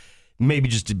know, maybe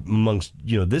just amongst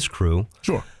this crew.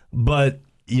 Sure, but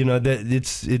you know that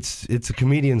it's a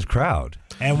comedian's crowd.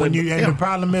 And the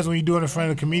problem is when you do it in front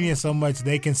of a comedian so much,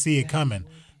 they can see it coming.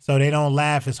 So they don't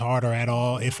laugh as hard or at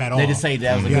all, if at all. They just say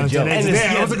that was a good joke.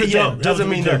 That was a good joke. Doesn't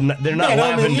mean they're not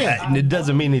laughing. And it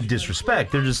doesn't mean they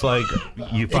disrespect. They're just like,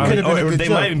 you finally, or they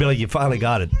might even be like, you finally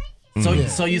got it.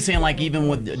 So you're saying like even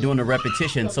with doing the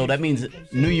repetition, so that means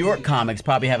New York comics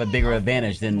probably have a bigger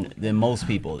advantage than most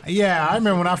people. Yeah, I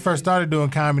remember when I first started doing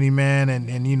comedy, man, and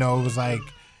it was like,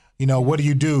 what do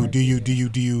you do? Do you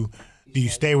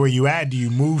stay where you at? Do you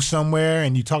move somewhere?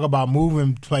 And you talk about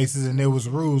moving places, and there was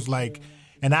rules like.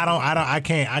 And I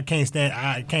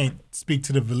can't speak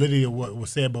to the validity of what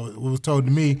was said, but what was told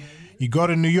to me, you go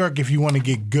to New York if you want to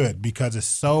get good because there's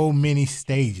so many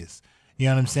stages. You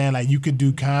know what I'm saying? Like you could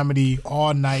do comedy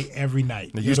all night, every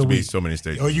night. It used to be so many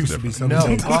stages. Or used to be so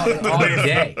many stages.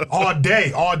 All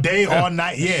day, all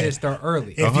night. Yeah. Just start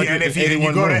early.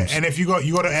 If you go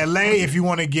to LA if you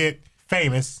want to get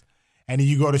famous, and then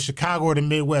you go to Chicago or the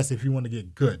Midwest if you want to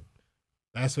get good.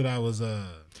 That's what I was.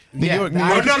 New York. No.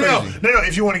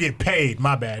 If you want to get paid,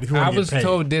 my bad. If you want I to was get paid.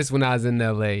 told this when I was in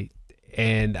LA,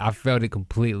 and I felt it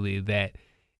completely that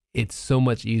it's so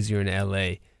much easier in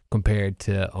LA compared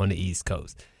to on the East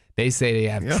Coast. They say they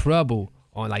have trouble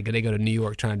on like they go to New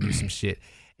York trying to do some shit.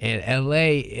 And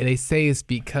LA, they say it's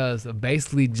because of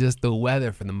basically just the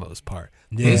weather for the most part.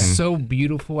 Yeah. It's so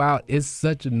beautiful out. It's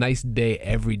such a nice day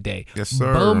every day. Yes,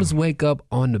 sir. Bums wake up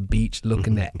on the beach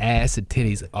looking at ass and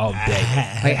titties all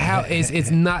day. Like how it's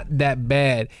not that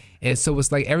bad. And so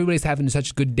it's like everybody's having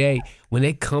such a good day. When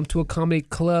they come to a comedy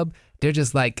club, they're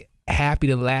just like happy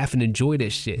to laugh and enjoy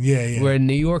this shit. Yeah. Where in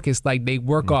New York, it's like they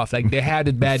work off. Like they had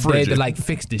a bad day, they like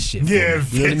fix this shit. Yeah,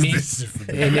 you know what I mean?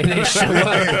 And then they show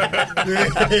up.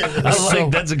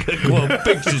 That's a good quote.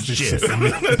 Fix this shit.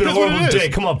 It's been a horrible day.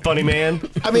 Come on, funny man.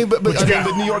 I mean, but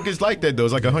New York is like that though.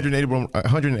 It's like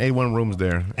 181 rooms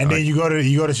there. And then you go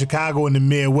to Chicago in the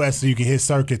Midwest so you can hit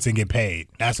circuits and get paid.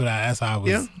 That's how I was.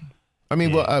 Yeah. I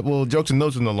mean, well, Jokes and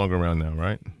Notes is no longer around now,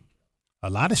 right? A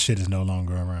lot of shit is no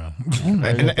longer around.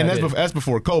 and that's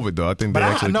before COVID, though. I think they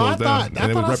actually closed down.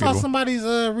 I thought I saw somebody's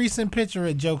recent picture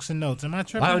at Jokes and Notes. Am I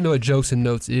tripping? I don't know what Jokes and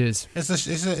Notes is.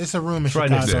 It's a room in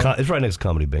Chicago. It's right next to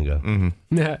Comedy Bingo.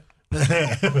 Mm-hmm. Yeah.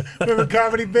 Remember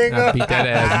Comedy Bingo? I beat that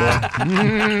ass, boy.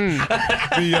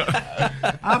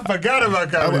 I forgot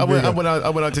about Comedy Bingo. I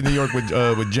went out to New York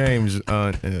with James,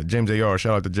 James A.R.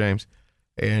 Shout out to James.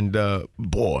 And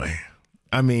boy,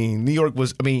 I mean, New York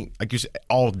was, like you said,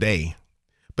 all day.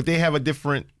 But they have a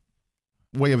different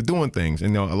way of doing things.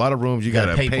 And, a lot of rooms you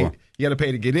gotta pay. You gotta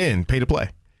pay to get in, pay to play.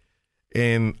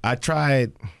 And I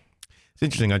tried. It's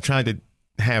interesting. I tried to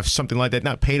have something like that,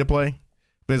 not pay to play,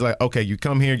 but it's like, okay, you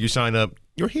come here, you sign up,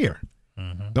 you're here.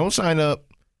 Mm-hmm. Don't sign up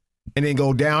and then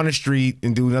go down the street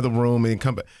and do another room and then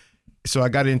come back. So I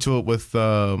got into it with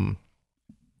Brian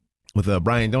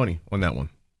Doney on that one.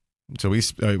 So we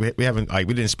haven't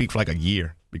we didn't speak for like a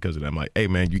year because of that. I'm like, hey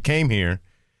man, you came here,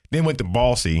 then went to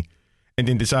Ballsy, and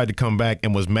then decided to come back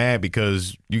and was mad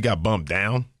because you got bumped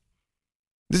down.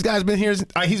 This guy's been here.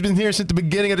 He's been here since the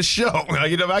beginning of the show.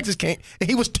 I just can't.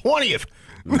 He was 20th.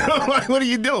 Like, what are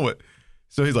you dealing with?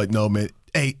 So he's like, no man.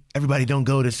 Hey, everybody, don't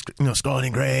go to Scarlet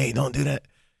and Gray. Don't do that.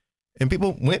 And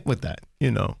people went with that.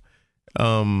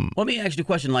 Let me ask you a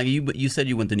question. Like you said,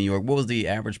 you went to New York. What was the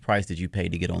average price that you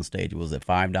paid to get on stage? Was it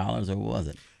 $5 or what was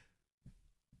it?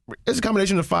 It's a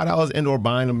combination of $5 and or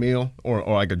buying a meal or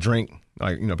like a drink,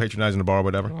 like patronizing the bar or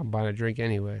whatever. I'm buying a drink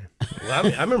anyway.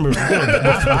 Well, I remember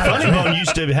Funny Bone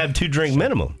used to have 2 drink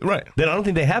minimum. Right. Then I don't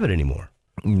think they have it anymore.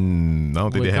 I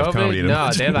don't think they have comedy anymore.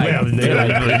 No, they're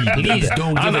like, please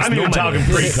don't give us no money. Talking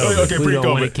pre-COVID. Okay,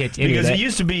 pre-COVID. Because it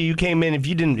used to be you came in, if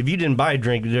you didn't buy a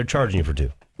drink, they're charging you for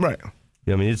 2. Right.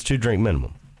 It's 2 drink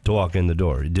minimum to walk in the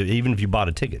door, even if you bought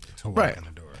a ticket. Right. In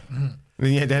the door. Mm-hmm.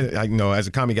 Then you had to, as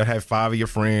a comic, you got to have 5 of your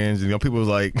friends. And, people was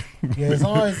like... as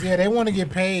long as, they want to get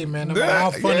paid, man. No matter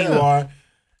how funny you are.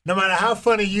 No matter how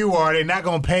funny you are, they're not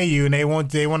going to pay you, and they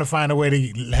want to find a way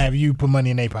to have you put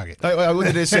money in their pocket. What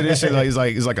did they say? They said it's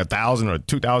like $1,000 or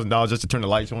 $2,000 just to turn the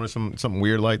lights on or something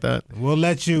weird like that. We'll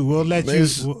let you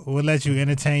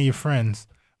entertain your friends.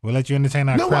 We'll let you entertain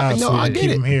our crowd. I get keep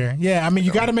it. them here. Yeah,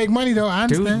 you got to make money though. I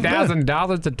understand.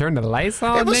 $2,000 to turn the lights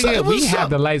on, nigga. We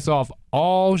have the lights off the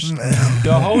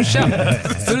whole show.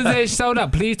 As soon as they showed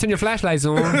up, please turn your flashlights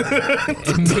on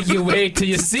and make your way to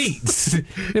your seats.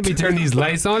 Let me turn these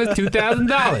lights on. It's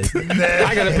 $2,000.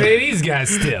 I gotta pay these guys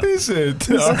still. He said,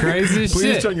 "It's crazy as shit."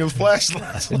 Please turn your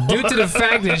flashlights on. Due to the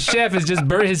fact that Chef has just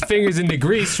burnt his fingers in the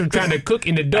grease from trying to cook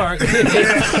in the dark, we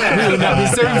will not be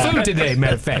serving food today.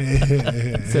 Matter of fact,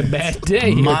 it's a bad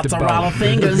day. Mozzarella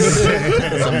fingers.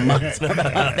 Some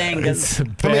mozzarella fingers.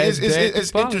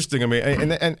 It's interesting.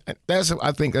 And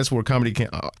I think that's where comedy can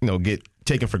get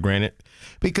taken for granted,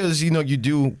 because you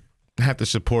do have to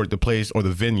support the place or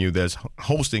the venue that's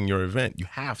hosting your event. You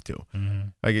have to.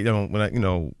 Mm-hmm. Like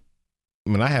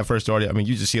when I had first started,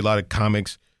 you just see a lot of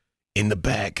comics in the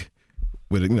back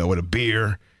with a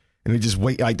beer, and they just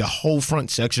wait like the whole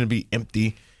front section to be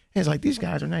empty. And it's like these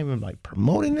guys are not even like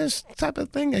promoting this type of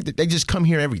thing. They just come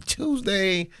here every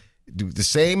Tuesday, do the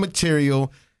same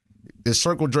material. The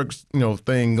circle jerk,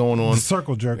 thing going on. The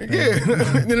circle jerk thing. Yeah.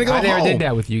 Then they go I never home. did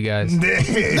that with you guys.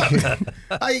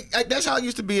 That's how it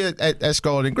used to be at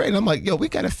Scarlet and Gray. And I'm like, we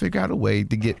got to figure out a way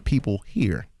to get people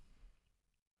here.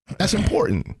 That's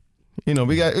important. We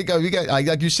got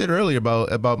like you said earlier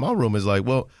about my room is like,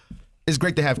 well, it's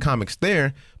great to have comics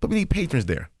there, but we need patrons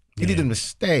there. You need them to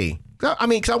stay. Because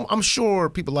I'm sure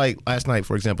people like last night,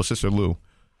 for example, Sister Lou,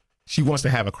 she wants to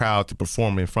have a crowd to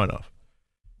perform in front of.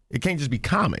 It can't just be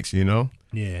comics,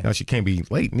 Yeah. Now, she can't be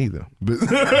late neither. But,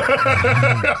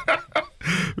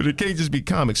 but it can't just be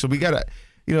comics. So we got to,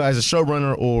 as a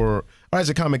showrunner or as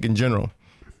a comic in general,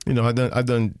 I've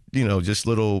done, just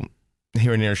little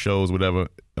here and there shows, whatever,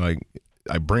 like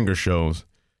bringer shows.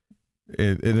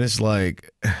 And it's like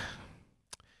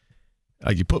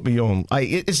you put me on,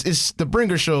 it's the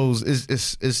bringer shows is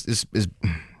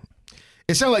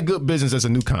it sounds like good business as a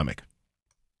new comic.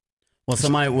 Well,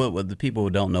 what the people who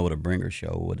don't know what a bringer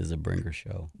show, what is a bringer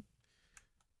show?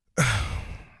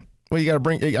 Well, you gotta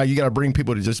bring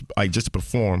people to just to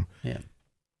perform. Yeah.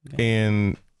 Okay.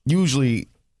 And usually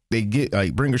they get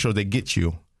bringer shows. They get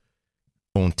you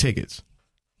on tickets.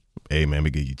 Hey man, we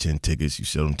give you 10 tickets. You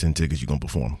sell them 10 tickets. You're gonna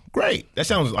perform. Great. That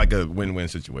sounds like a win-win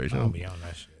situation. I'll be on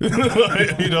that shit.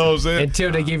 You know what I'm saying?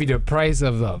 Until they give you the price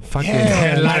of the fucking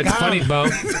headlines. Funny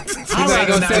Bone. He's like,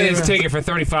 go sell his ticket for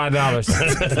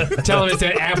 $35. Tell him it's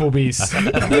at Applebee's.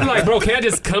 He's like, bro, can I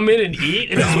just come in and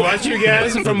eat and just watch you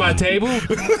guys from my table?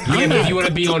 Yeah, but if you want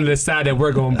to be on the side that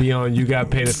we're gonna be on, you got to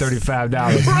pay the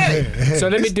 $35. Right. So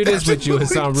let me do this with you,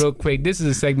 Hassan, real quick. This is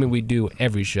a segment we do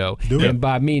every show, and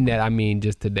by mean that I mean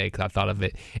just today, because I thought of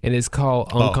it, and it's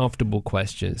called Uncomfortable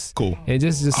Questions. Cool. And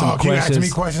just some Can you questions. ask me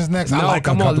questions next? No, I like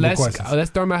come on. uncomfortable questions. Let's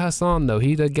throw him at Hassan though.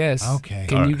 He's the guest. Okay.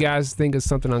 Can you guys think of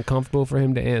something uncomfortable for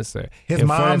him to answer? His In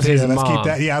front of mom's here. his Let's keep mom.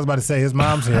 that. Yeah, I was about to say his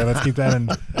mom's here. Let's keep that in.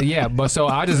 Yeah, but so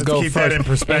I'll just go keep first. that in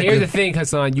perspective. And here's the thing,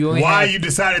 Hassan. You only Why have you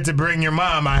decided to bring your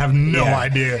mom, I have no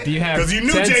idea. You have Because you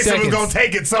knew 10 Jason seconds. was going to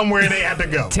take it somewhere and they had to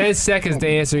go. 10 seconds to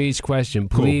answer each question.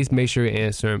 Please make sure you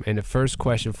answer them. And the first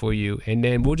question for you, and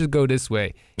then we'll just go this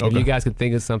way. If Okay. you guys can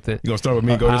think of something. You gonna start with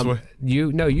me? Go this way.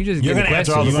 You just You're get the gonna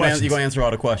answer all questions. the questions. You're going to answer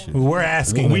all the questions. We're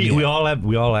asking. We all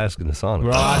asking Hassan.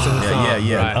 We're all asking Hassan.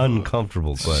 yeah. Right.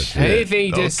 Uncomfortable question.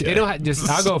 Anything, just Okay. it don't just.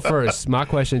 I'll go first. My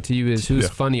question to you is: who's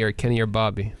funnier, Kenny or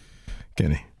Bobby?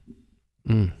 Kenny.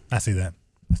 I see that.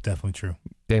 It's definitely true.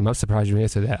 Damn, I'm surprised you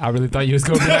answered that. I really thought you was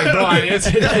gonna be like, bro, I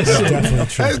answered that shit. Definitely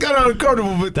true. That's kind of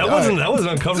uncomfortable, but That wasn't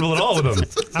uncomfortable at all with him.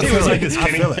 I He feel was like it. this, I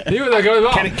Kenny. feel it. He was like,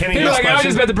 oh, Kenny, he was like, I was question?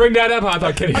 just about to bring that up. I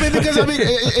thought Kenny. I mean, because I've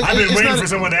been waiting for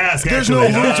someone to ask. There's no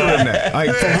loser in that.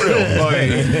 Like, for real. Like,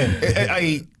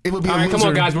 it would be All a right, come on,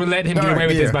 loser. guys. We're letting him get All away right,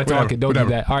 with this by whatever, talking. Don't whatever.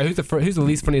 do that. All right, who's the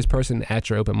least funniest person at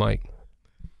your open mic?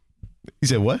 You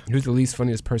said what? Who's the least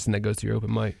funniest person that goes to your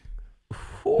open mic?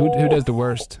 Who does the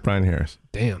worst? Brian Harris.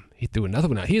 Damn, he threw another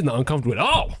one out. He's not uncomfortable at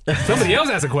all. Somebody else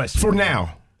has a question. For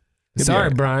now. He'll be Sorry, all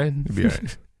right. Brian. He'll be all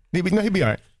right. He'll be all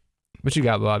right. What you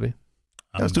got, Bobby?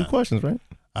 That's two questions, right?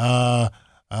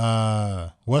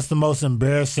 What's the most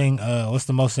embarrassing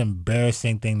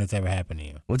thing that's ever happened to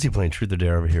you? What's he playing Truth or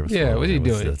Dare over here? Yeah, what are you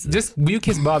doing? Just will you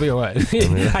kiss Bobby or what?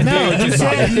 I No, dare you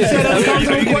said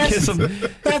uncomfortable kiss questions.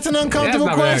 him. That's an That's uncomfortable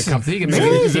not very question. uncomfortable. He can make,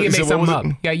 Really? he can make So what something was up.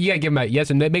 it? Yeah, you gotta give him a yes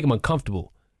and make him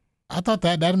uncomfortable. I thought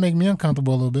that'd make me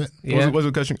uncomfortable a little bit. Yeah. What's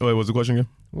the question? What's the question again?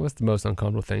 What's the most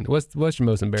uncomfortable thing? What's your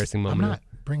most embarrassing I'm moment? not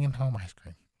bringing home ice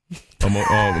cream.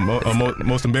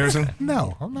 Most embarrassing?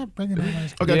 No, I'm not bringing home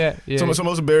ice cream. Okay. Yeah. So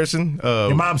most embarrassing.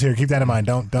 Your mom's here. Keep that in mind.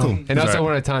 Don't. And It's also all right.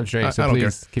 we're on a time strain, so I don't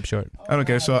please keep short. I don't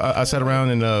care. So I sat around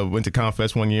and went to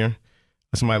Confest one year.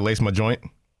 Somebody laced my joint.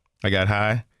 I got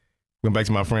high. Went back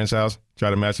to my friend's house. Tried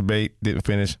to masturbate. Didn't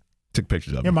finish. Took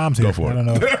pictures of it. Your mom's here. Go for I it. don't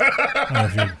know. I don't know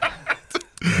if you.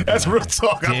 That's real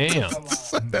talk. Damn.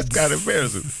 That's kind of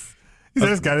embarrassing.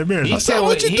 That's got embarrassing.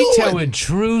 what you He's doing? telling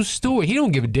true story. He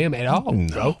don't give a damn at all,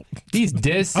 bro. He's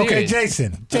dead serious. Okay,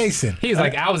 Jason. He's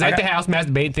like, I was at the house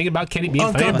masturbating, thinking about Kenny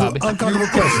being funny, Bobby. Uncomfortable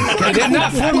questions. And they're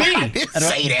not for me.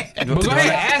 Say that. But go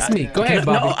ahead, ask me. Go ahead,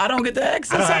 Bobby. No, I don't get the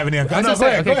access. I don't have any. I was No, just go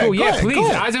saying, ahead, okay, go cool. ahead, Yeah, go ahead, please. go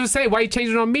ahead. I was just saying, why you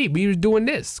changing it on me? We were doing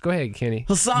this. Go ahead, Kenny.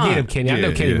 Hassan. Get him, Kenny. I know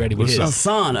Yeah, Kenny yeah. ready with What's his. up?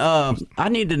 Hassan, I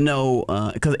need to know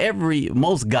because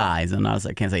most guys, and I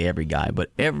can't say every guy,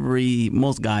 but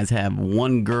most guys have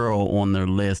one girl on their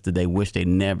list that they wish they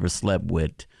never slept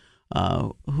with.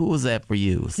 Who was that for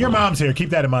you? Hassan? Your mom's here. Keep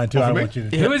that in mind too. I don't me? want you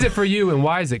to. Who is it for you and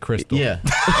why is it Crystal? Yeah.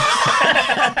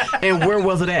 And where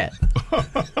was it at?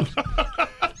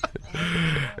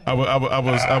 I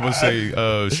would say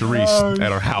Sharice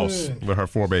at her house with her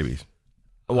 4 babies.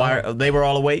 Why they were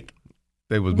all awake?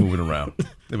 They was moving around.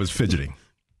 They was fidgeting.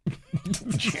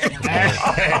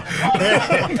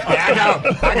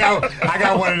 I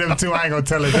got one of them too. I ain't gonna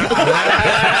tell it.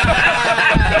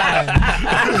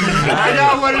 I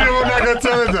got one of them. I'm not gonna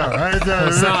tell it though. I ain't telling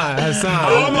it. Hassan.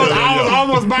 I was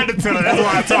almost about to tell it. That's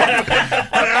why I talked.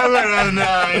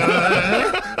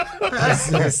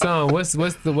 Hassan, what's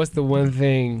the one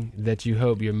thing that you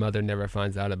hope your mother never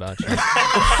finds out about you?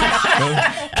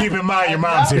 Keep in mind your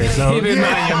mom's here. So Keep in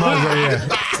mind your mother here.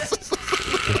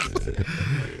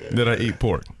 That I eat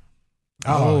pork.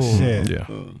 Oh shit! Yeah.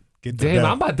 Get the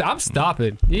Damn, belt. I'm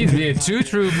stopping. He's being too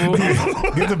truthful.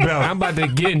 Get the belt. I'm about to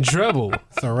get in trouble.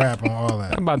 It's a wrap on all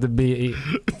that. I'm about to be.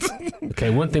 Okay,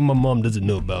 one thing my mom doesn't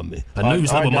know about me. I know you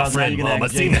slept with my friend, Mom. I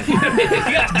seen it.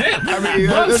 Goddamn. I mean,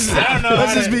 let's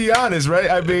just be honest, right?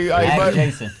 I mean,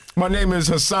 Jason. my name is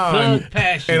Hassan, Full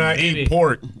passion, and I baby. eat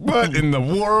pork. What in the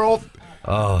world?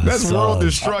 That's Hassan. world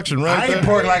destruction, right I there. eat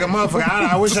pork like a motherfucker.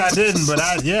 I wish I didn't, but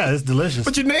it's delicious.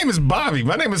 But your name is Bobby.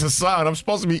 My name is Hassan. I'm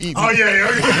supposed to be eating. Oh yeah, yeah,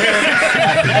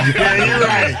 you're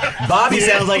right. Bobby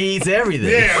sounds like he eats everything.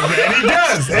 Yeah, and he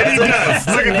does. And he does.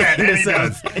 Look at that. And he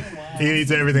does. He eats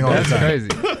everything all the That's time. crazy.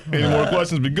 Any more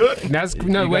questions? Be good. That's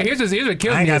no. Wait, here's what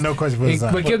kills I me. ain't got is- no question for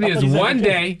Hassan. What kills me is one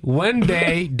day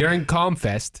during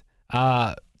Calmfest,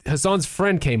 Hassan's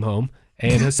friend came home.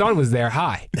 And Hassan was there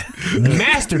high,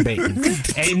 masturbating,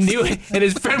 and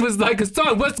his friend was like,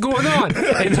 "Hassan, what's going on?"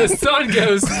 And Hassan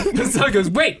goes,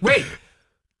 "Wait,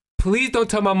 please don't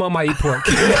tell my mom I eat pork."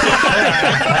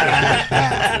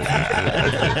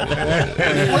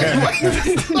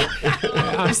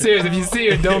 I'm serious. If you see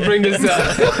her, don't bring this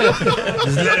up.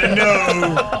 Just let her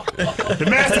know. The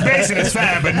masturbation is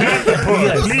fine, but not the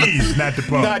pump. Please, not the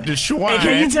pump. Not the swine. Hey,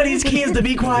 can you tell these kids to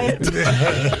be quiet?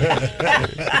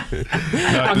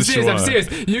 I'm serious.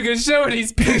 You can show her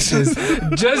these pictures.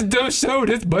 Just don't show her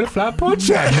this butterfly pork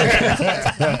chop.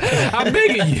 I'm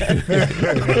begging you.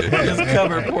 Just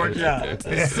cover pork chop.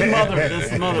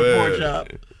 Smother pork chop.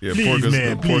 Yeah,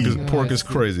 Please, pork is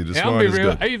crazy. The And I'll swine be is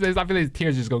real. good. I feel like these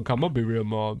tears just gonna come. I'll be real,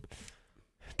 Mom.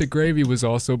 The gravy was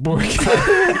also pork.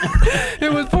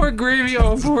 It was pork gravy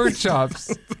on pork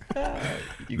chops.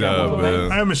 You got Nah, one for man.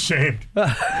 me? I'm ashamed.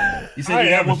 You said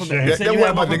you had one for me. You That said one you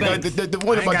had about one for the, me. the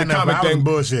one I ain't about the got comic nothing. I was thing.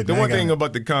 bullshit. The I one ain't got thing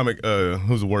about the comic,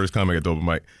 who's the worst comic at the open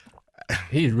mic?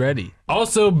 He's ready.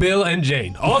 Also, Bill and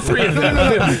Jane. All three of them.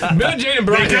 Bill, Jane, and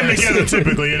They Brian. come together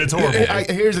typically, and it's horrible.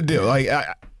 Here's the deal. Like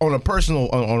on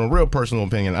a real personal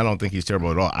opinion, I don't think he's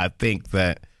terrible at all. I think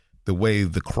that the way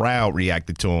the crowd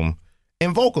reacted to him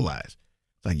and vocalized,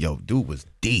 like, yo, dude was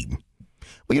deep.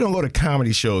 Well, you don't go to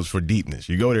comedy shows for deepness.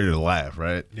 You go there to laugh,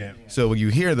 right? Yeah. So when you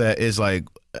hear that, it's like,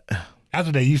 That's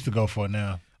what they used to go for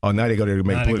now. oh, now they go there to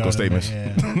make Now they political go to- statements.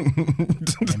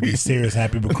 And be serious,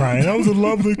 happy, but crying. That was a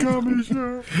lovely comedy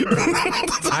show.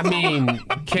 I mean,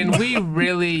 can we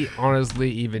really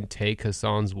honestly even take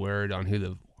Hassan's word on who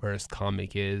the worst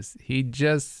comic is? He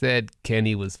just said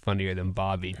Kenny was funnier than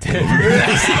Bobby.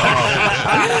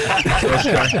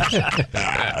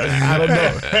 I don't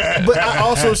know. But I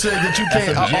also said that you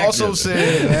can't. I also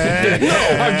said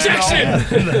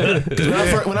Objection!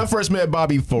 because when I first met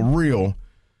Bobby for real,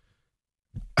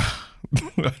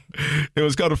 it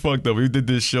was kind of fucked up. We did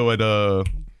this show at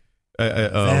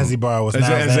Zanzibar was at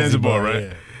not Zanzibar, right?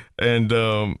 yeah. And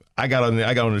I got on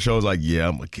the show. I was like, yeah,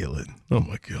 I'm gonna kill it.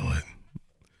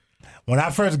 When I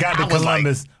first got to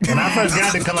Columbus,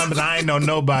 I ain't know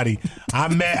nobody.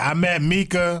 I met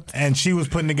Mika, and she was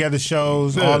putting together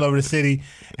shows all over the city,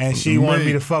 and she wanted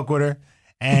me to fuck with her.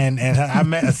 And I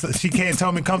met. She came,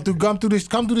 told me come through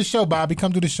the show, Bobby,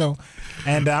 come through the show.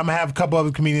 And I'm gonna have a couple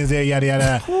other comedians there, yada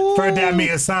yada. First day I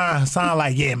meet Hassan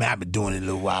like, yeah, man, I've been doing it a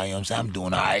little while. You know what I'm saying? I'm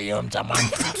doing all right. You know what I'm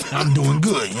saying? I'm doing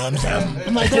good. You know what I'm saying?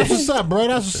 I'm like, that's what's up, bro.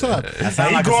 That's what's up.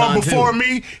 sound like He going Hassan, before too.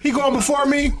 me. He going before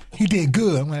me. He did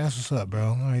good. I'm like, that's what's up, bro.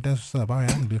 All right, that's what's up. All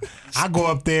right, I'm gonna do. I go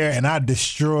up there and I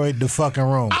destroyed the fucking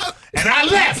room. And I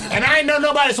left, and I ain't know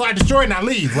nobody, so I destroyed and I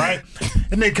leave, right?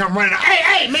 And they come running.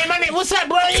 Hey, man, my name. What's up,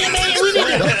 bro? Yeah, man, we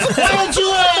need to. Why don't you?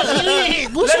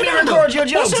 What's Let me record your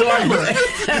jokes. So I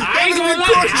ain't gonna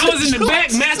lie. I was in the back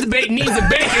masturbating, needs a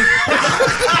bacon.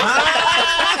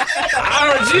 I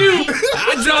heard you.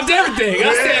 I dropped everything.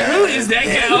 I said, who is that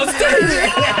guy on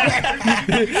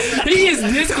stage? He is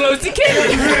this close to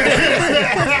Kenny.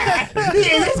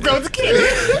 Let's go to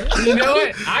Kenny. You know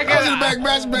what? I got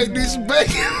masturbating, need some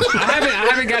bacon. I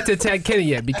haven't got to attack Kenny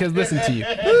yet because listen to you.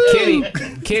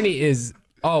 Kenny is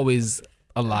always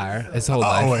a liar his whole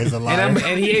life. Always a liar.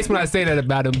 And he hates when I say that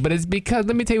about him, but it's because,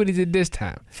 let me tell you what he did this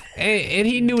time. And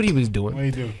he knew what he was doing. What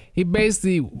he do? He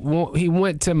basically he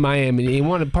went to Miami and he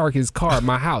wanted to park his car at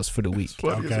my house for the week.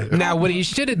 Okay. Now, what he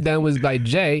should have done was like,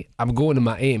 Jay, I'm going to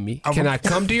Miami. Can I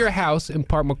come to your house and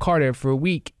park my car there for a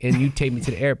week and you take me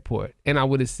to the airport? And I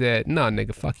would have said, no,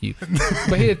 nigga, fuck you.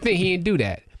 But here's the thing, he didn't do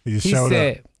that. He just He showed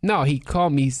said, up. no, he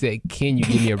called me. He said, can you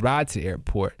give me a ride to the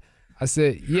airport? I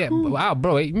said, yeah. Wow,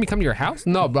 bro, you mean come to your house?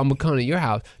 No, bro, I'm going to come to your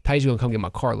house. Taisha going to come get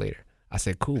my car later. I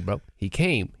said, cool, bro. He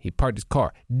came. He parked his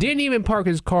car. Didn't even park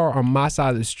his car on my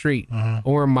side of the street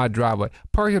or in my driveway.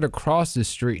 Parked it across the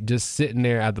street, just sitting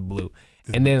there out the blue.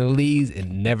 And then leaves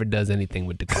and never does anything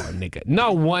with the car, nigga.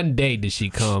 Not one day did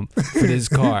she come for this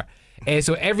car. And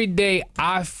so every day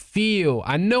I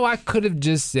know I could have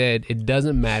just said, it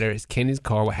doesn't matter. It's Kenny's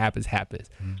car. What happens, happens.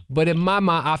 But in my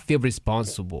mind, I feel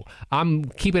responsible. I'm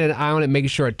keeping an eye on it, making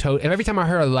sure it towed. And every time I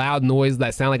hear a loud noise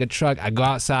that sounds like a truck, I go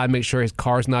outside, make sure his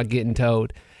car's not getting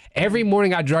towed. Every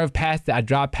morning I drive past it. I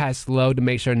drive past slow to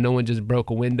make sure no one just broke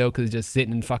a window because it's just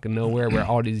sitting in fucking nowhere where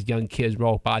all these young kids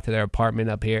roll by to their apartment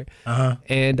up here.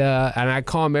 And I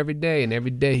call him every day, and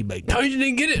every day he be like, "Tell you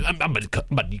didn't get it. I'm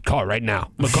about to call right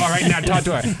now. I'm gonna call right now. Talk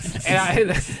to her."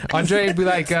 And Andre would be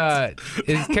like,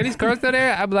 "Is Kenny's car still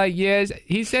there?" I'd be like, "Yes."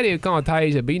 He said he would call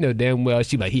Taisha, but you know damn well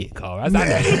she be like, "He didn't call." I was like, "I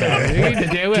know he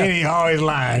know damn well." Kenny always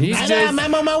lying. He's just, I'm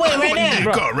on my way right now.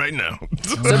 Bro. Car right now.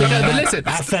 but listen.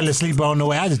 I fell asleep on the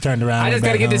way. I just turned around. I just got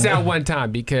gotta get this out one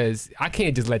time because I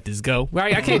can't just let this go.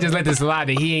 Right? I can't just let this slide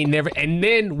that he ain't never. And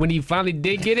then when he finally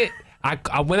did get it,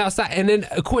 I went outside, and then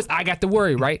of course I got to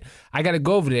worry. Right? I got to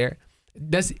go over there.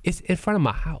 It's in front of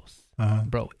my house,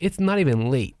 bro. It's not even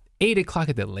late. 8 o'clock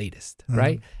at the latest.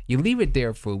 Right? You leave it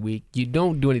there for a week. You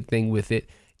don't do anything with it.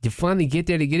 You finally get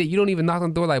there to get it. You don't even knock on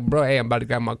the door like, bro, hey, I'm about to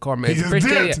grab my car, man. He just First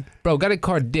day, dipped. bro, got a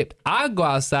car dipped. I go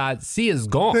outside, see it's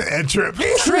gone. And Trip.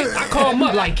 I call him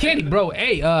up like, Kenny, bro,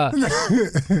 hey,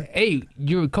 hey,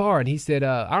 your car. And he said,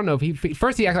 I don't know if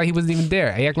first he acted like he wasn't even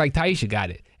there. He acted like Taisha got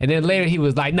it. And then later he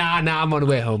was like, nah, I'm on the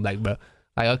way home. Like, bro,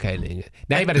 like, okay, nigga.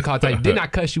 Now you better call Taisha. Didn't I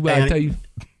cuss you out and tell you?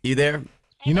 You there?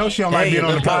 You know she don't like being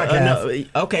on the podcast.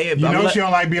 Okay, You know she don't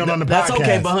like being on the podcast. That's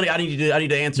okay, but honey, I need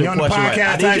to answer You a on the question. Right. podcast,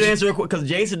 I need you to Taisha? answer a question because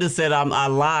Jason just said I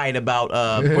lied about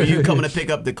for you coming to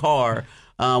pick up the car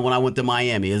when I went to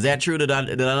Miami. Is that true? Did I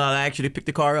not actually pick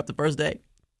the car up the first day?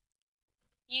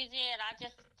 You did. I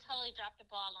just totally dropped the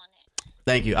ball on it.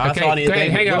 Thank you. Okay, go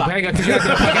ahead, hang on. 'Cause you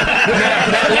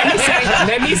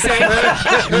let me say.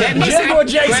 Just for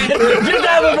Jason. Just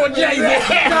have it for Jason.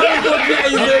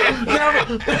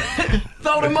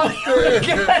 Throw the money.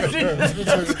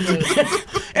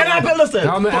 And I but listen.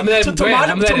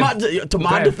 To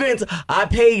my defense, I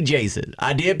paid Jason.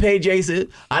 I did pay Jason.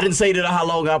 I didn't say that how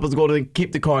long I was going to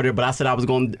keep the car there, but I said I was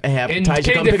going to have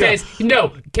Taisha come pick up.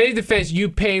 No, Kenny's defense, you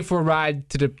paid for a ride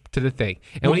to the thing.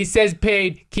 And when he says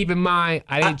paid, keep in mind,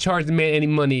 I didn't charge the man any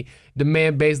money. The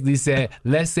man basically said,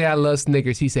 let's say I love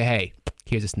Snickers. He said, hey,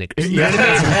 here's a Snickers. You know what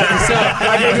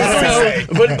I mean?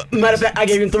 But matter of fact, I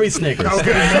gave him 3 Snickers.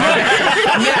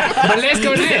 Yeah, but let's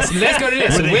go to this. With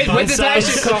the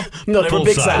Taisha call. No, they were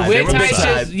big size. With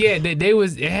Taisha, yeah,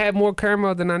 it had more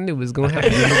caramel than I knew was going to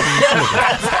happen.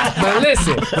 But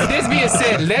listen, with this being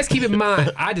said, let's keep in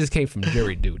mind, I just came from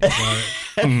jury duty.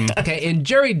 Right? Okay, in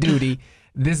jury duty,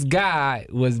 this guy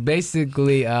was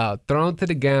basically thrown to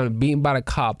the ground and beaten by the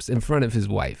cops in front of his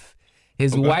wife.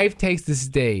 His wife takes the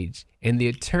stage, and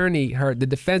the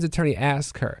defense attorney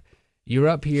asks her, you're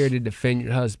up here to defend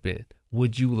your husband.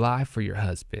 Would you lie for your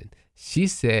husband? She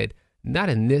said, not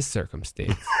in this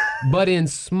circumstance, but in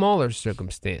smaller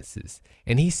circumstances.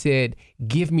 And he said,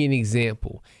 give me an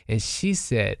example. And she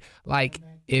said, like,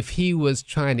 if he was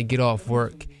trying to get off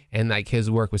work and like his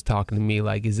work was talking to me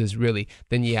like, is this really,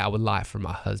 then yeah, I would lie for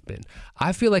my husband.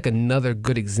 I feel like another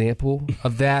good example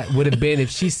of that would have been if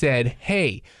she said,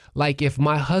 hey, like if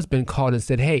my husband called and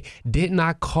said, hey, didn't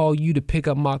I call you to pick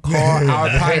up my car? I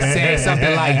would probably say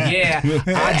something like, yeah,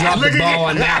 I dropped the ball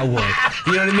on that one.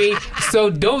 You know what I mean? So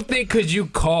don't think because you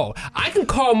called. I can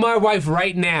call my wife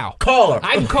right now. Call her.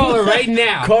 I can call her right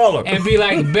now. Call her. And be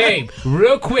like, babe,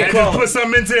 real quick. Just put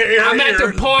something into the ear. I'm at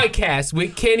the podcast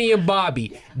with Kenny and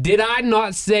Bobby. Did I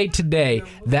not say today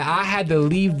that I had to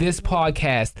leave this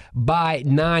podcast by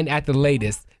 9 at the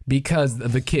latest because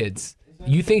of the kids?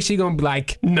 You think she gonna be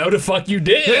like, no the fuck you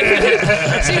did? She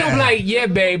gonna be like, yeah,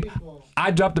 babe,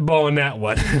 I dropped the ball on that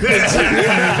one.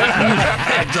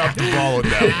 I dropped the ball on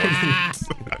that one.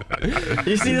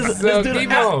 You see this So dude, keep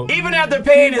on. even after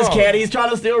paying his on. caddy, he's trying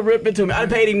to still rip it to me. I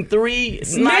paid him 3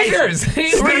 Snickers.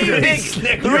 Three big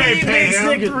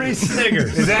Snickers. 3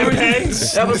 Snickers. Is that okay?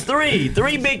 That was 3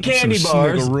 big candy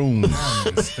bars.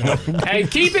 Hey,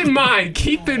 keep in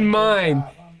mind,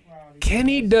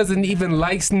 Kenny doesn't even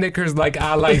like Snickers like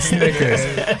I like Snickers.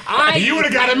 You would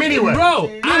have got him anyway.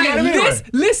 Bro, got him anyway.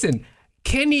 listen.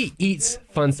 Kenny eats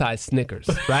fun-size Snickers,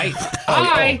 right?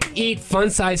 I eat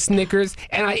fun-size Snickers,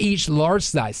 and I eat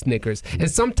large-size Snickers. And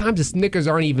sometimes the Snickers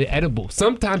aren't even edible.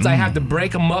 Sometimes I have to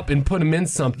break them up and put them in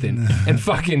something and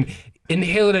fucking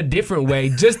inhale it a different way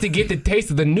just to get the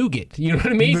taste of the nougat. You know what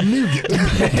I mean? The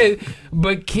nougat.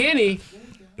 But Kenny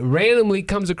randomly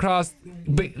comes across,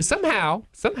 but somehow,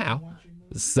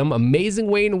 some amazing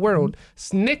way in the world,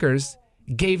 Snickers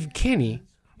gave Kenny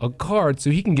a card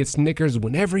so he can get Snickers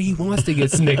whenever he wants to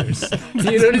get Snickers.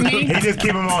 You know what I mean? He just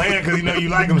keep him on hand because he know you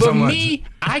like him so But much. me,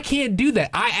 I can't do that.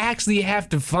 I actually have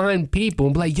to find people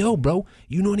and be like, yo, bro,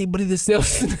 you know anybody that sells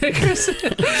Snickers?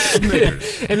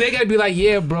 And they gotta be like,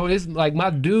 yeah, bro, it's like my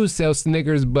dude sells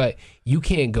Snickers, but you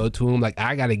can't go to him. Like,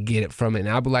 I gotta get it from it. And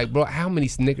I'll be like, bro, how many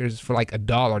Snickers for like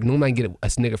 $1? Normally I can get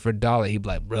a Snicker for $1. He'd be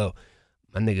like, bro,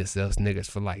 my nigga sells Snickers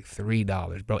for like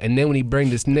 $3, bro. And then when he bring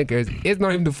the Snickers, it's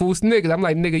not even the full Snickers. I'm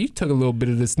like, nigga, you took a little bit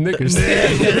of the Snickers.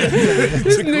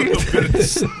 This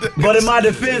nigga- But in my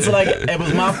defense, like it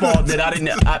was my fault that I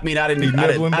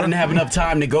didn't have enough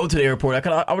time to go to the airport.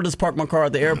 I would just park my car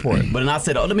at the airport. But then I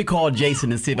said, let me call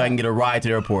Jason and see if I can get a ride to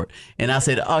the airport. And I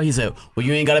said, he said, well,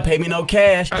 you ain't got to pay me no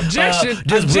cash. Objection.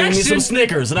 Just bring me some Objection.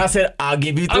 Snickers. And I said, I'll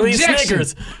give you 3 Objection.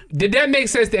 Snickers. Did that make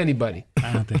sense to anybody?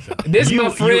 I don't think so. This You- my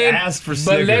you friend, asked for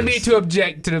but let me Snickers. to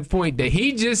object to the point that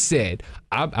he just said,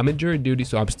 I'm in jury duty,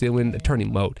 so I'm still in attorney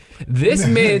mode. This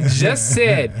man just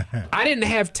said I didn't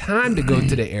have time to go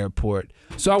to the airport,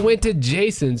 so I went to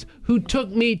Jason's, who took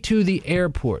me to the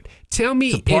airport. Tell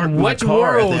me in what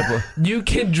world you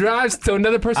can drive to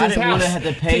another person's house to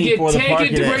get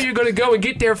taken to where you're going to go and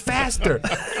get there faster.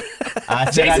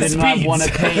 I said I did not want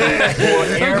to pay for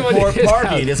airport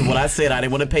parking. This is what I said. I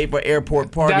didn't want to pay for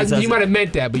airport parking. You might have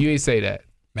meant that, but you ain't say that.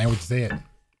 Man, what you said?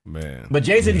 Man. But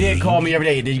Jason did call me every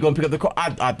day. Did you go and pick up the car?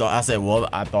 I said, well,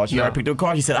 I thought she already picked up the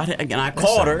car. She said, and I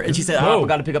called her, and she said, I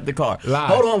forgot to pick up the car. Lie.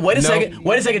 Hold on, wait a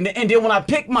second. And then when I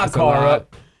picked my car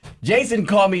up, Jason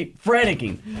called me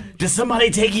franticking. Did somebody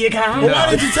take your car? Well,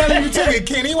 why did you tell him you took it,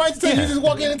 Kenny? Why did you tell him you just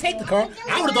walk in and take the car?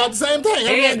 I would have thought the same thing.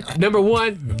 And number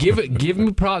one, give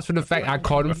me props for the fact I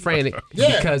called him frantic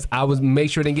because I was make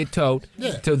sure it didn't get towed.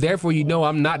 Yeah. So therefore,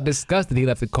 I'm not disgusted he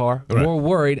left the car. More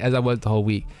worried as I was the whole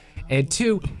week. And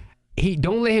two,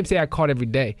 don't let him say I called every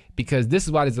day, because this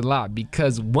is why there's a lot.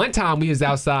 Because one time I was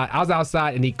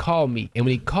outside and he called me. And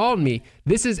when he called me,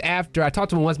 this is after I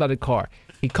talked to him once about the car.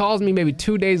 He calls me maybe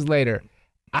 2 days later.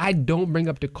 I don't bring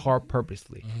up the car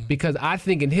purposely because I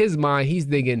think in his mind, he's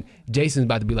thinking Jason's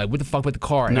about to be like, what the fuck with the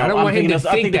car? And I don't want him to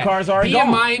think that. The car's already he gone.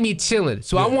 in Miami chilling.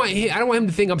 So I don't want him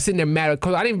to think I'm sitting there mad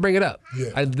because I didn't bring it up. Yeah.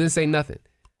 I didn't say nothing.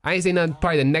 I ain't say nothing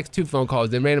probably the next 2 phone calls.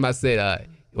 Then random I said,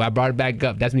 when I brought it back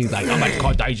up, that's when he's like, I'm about to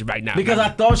call Daisha right now. Because I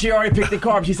thought she already picked the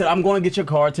car. She said, I'm going to get your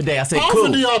car today. I said, How cool.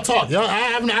 often do y'all talk?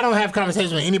 I don't have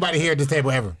conversations with anybody here at this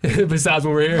table ever. Besides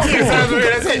when we're here.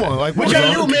 That's it. Come on, like, What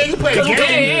what you man? You play the game.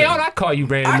 Hey, hold on, I call you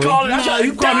randomly.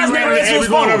 You call me randomly. Hey, we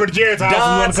going over to Jared's house. You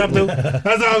want to come through?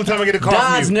 That's the only time I get a call from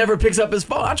Dodge you. never picks up his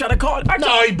phone. I try to call.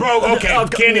 No, he broke. Okay,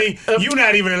 Kenny, you're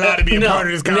not even allowed to be a part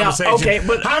of this conversation. Okay,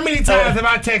 but how many times have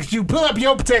I text you? Pull up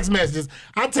your text messages.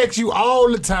 I text you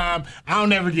all the time. I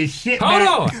don't ever get shit back.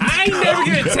 Hold on, I ain't never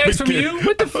get a text from you.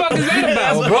 What the fuck is that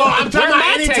about, Bro, I'm talking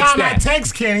about anytime I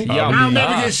text Kenny, Yo, I don't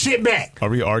never get shit back. Are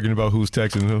we arguing about who's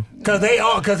texting who? Cause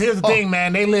here's the thing,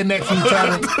 man. They live next to each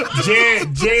other.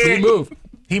 Jared, He moved.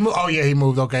 He moved. Oh yeah, he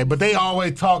moved. Okay, but they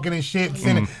always talking and shit.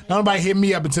 Nobody hit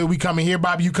me up until we come in here.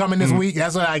 Bobby, you coming this week?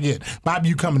 That's what I get. Bobby,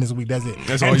 you coming this week? That's it.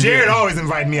 That's all and you Jared get. always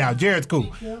invite me out. Jared's cool,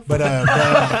 but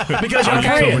because you're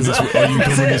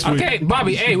friends. Okay,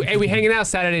 Bobby, hey, we hanging out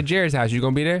Saturday at Jared's house. You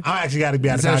gonna be there? I actually got to be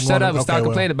out of So town. shut up and stop Okay,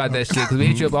 complaining about that shit because we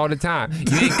hit you up all the time. You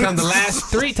didn't come the last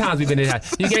 3 times we've been in the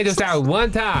house. You can't just out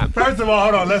one time. First of all,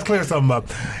 hold on. Let's clear something up.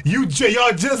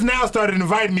 Y'all just now started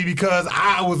inviting me because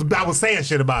I was saying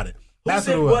shit about it. That's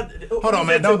what it was. Hold on,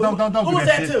 man. Don't do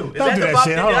that shit. Don't do that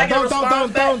shit. Hold on.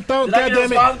 Don't,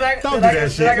 goddamn it. Don't do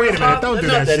that shit. Wait a minute. Don't do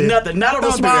that shit. Nothing. Not a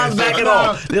response back at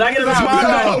all. Did I get a response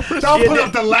back? Don't put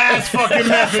up the last fucking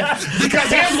message. Because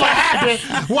here's what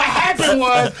happened. What happened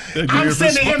was, I'm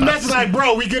sending him message like,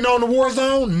 bro, we getting on the war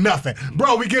zone? Nothing.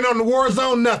 Bro, we getting on the war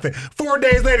zone? Nothing. 4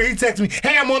 days later, he texts me,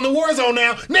 hey, I'm on the war zone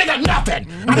now. Nigga, nothing.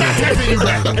 I'm not texting you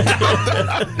back.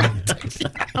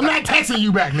 I'm not texting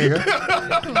you back,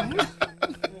 nigga.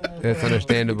 That's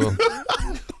understandable.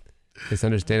 It's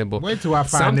understandable. Wait till I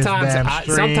find this damn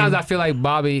stream. Sometimes I feel like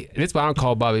Bobby. This is why I don't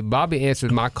call Bobby. Bobby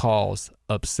answers my calls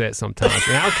upset sometimes,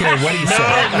 and I don't care what he said.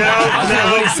 I don't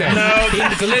care what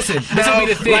he said. Listen, this will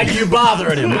be the thing. Like you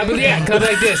bothering him. I'll be cause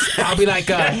like this. I'll be like,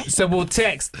 so we'll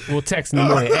text in the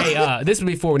morning. Hey, this will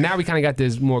be for now. We kind of got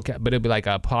this more, but it'll be like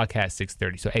a podcast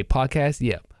 6:30. So hey, podcast,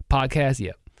 yep.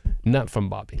 Nothing from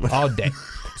Bobby all day.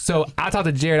 So I talk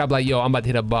to Jared. I'm like, yo, I'm about to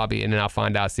hit up Bobby, and then I'll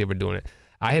find out, see if we're doing it.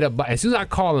 I hit up, as soon as I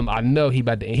call him, I know he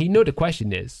know what the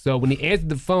question is. So when he answered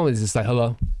the phone, it's just like,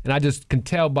 hello. And I just can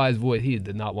tell by his voice, he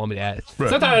did not want me to ask. Right.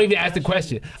 Sometimes I don't even ask the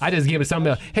question. I just give it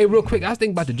something else. Hey, real quick, I was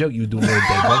thinking about the joke you was doing the other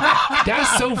day, bro.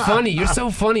 That's so funny. You're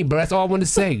so funny, bro. That's all I want to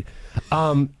say.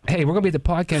 Hey, we're going to be at the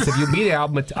podcast. If you'll be there, I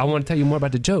want to tell you more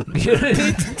about the joke.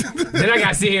 Then I got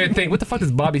to sit here and think, what the fuck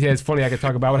does Bobby say is funny I can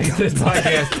talk about when I get to this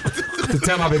podcast to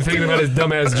tell him I've been thinking about his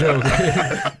dumbass joke.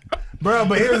 Bro,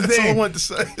 but here's the That's thing. all I wanted to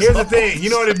say. Here's the thing.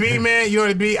 You know what it be, man? You know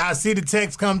what it be? I see the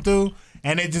text come through,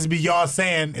 and it just be y'all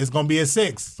saying it's going to be a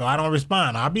 6. So I don't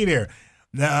respond. I'll be there.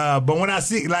 But when I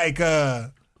see,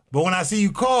 but when I see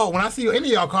you call, when I see any of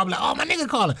y'all call, I'm like, oh, my nigga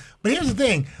calling. But here's the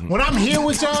thing. When I'm here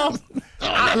with y'all,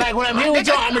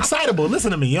 I'm excitable.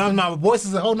 Listen to me. You know, my voice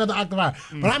is a whole nother octave higher.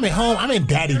 But I'm at home. I'm in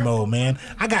daddy mode, man.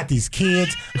 I got these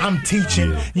kids. I'm teaching.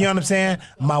 You know what I'm saying?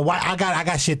 My wife, I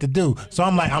got shit to do. So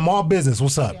I'm like, I'm all business.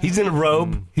 What's up? He's in a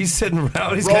robe. He's sitting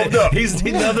around. He's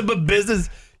nothing but business.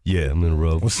 Yeah, I'm in a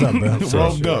robe. What's up, bro?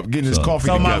 Rolled up, getting his coffee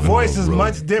So together. my voice is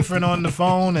much different on the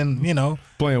phone, and you know,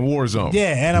 playing Warzone.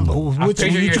 yeah. And I'm. I picture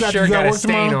your shirt got a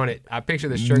stain on it. I picture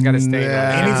the shirt got a stain on it.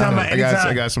 Anytime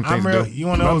I got some things to do. You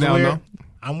want to know what's weird?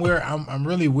 I'm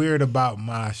really weird about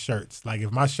my shirts. Like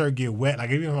if my shirt get wet, like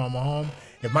even if I'm home,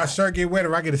 if my shirt get wet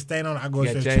or I get a stain on it, I go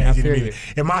change it immediately.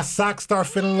 If my socks start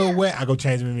feeling a little wet, I go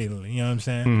change them immediately. You know what I'm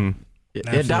saying? Mm-hmm.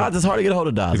 Yeah, Dodds, it's hard to get a hold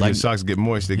of Dodds. If Like your socks get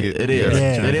moist, they get it is.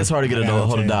 Yeah. It is hard to get a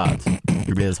hold of Dodds.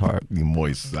 It is hard.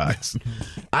 Moist socks.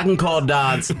 I can call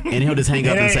Dodds and he'll just hang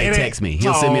up and say, "Text me."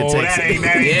 He'll send me a text.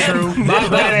 That ain't true.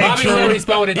 Bobby will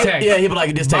respond with a text. Yeah, he'll be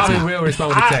like, "Just text Bobby me." will respond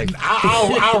with a text.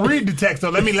 I'll read the text though.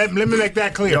 Let me make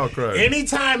that clear. Y'all crazy.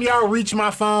 Anytime y'all reach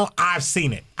my phone, I've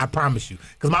seen it. I promise you.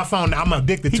 Because my phone, I'm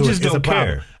addicted to it. just It's a don't problem.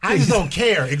 care. I just don't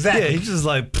care. Exactly. Yeah, he's just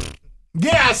like, pfft.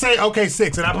 Yeah, I say, okay,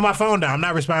 6, and I put my phone down. I'm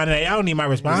not responding. Hey, I don't need my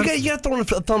response. you got to throw him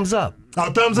a thumbs up.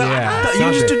 Oh, thumbs up.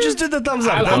 Yeah. You just did the thumbs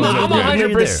up. I'm Thumbs up. You're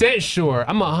there. 100% sure.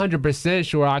 I'm 100%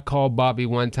 sure I called Bobby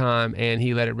one time and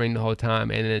he let it ring the whole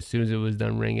time. And then as soon as it was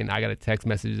done ringing, I got a text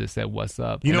message that said, "What's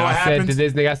up?" You know and what I happens? said to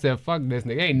this nigga, I said, "Fuck this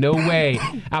nigga. Ain't no way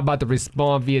I'm about to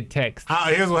respond via text."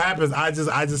 Here's what happens. I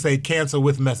just say cancel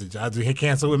with message. I just hit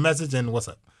cancel with message and what's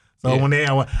up. So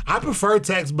Yeah. when I prefer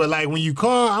text, but like when you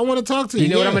call, I want to talk to you. You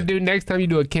know what I'm gonna do next time you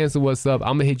do a cancel what's up?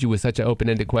 I'm gonna hit you with such an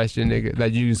open-ended question, nigga,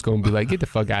 that you just gonna be like, "Get the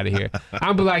fuck out of here."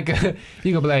 I'm be like,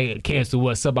 you gonna be like, "Cancel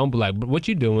what's up?" I'm be like, "What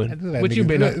you doing? What you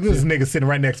been up to?" This nigga sitting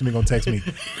right next to me gonna text me.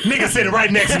 Nigga sitting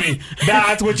right next to me.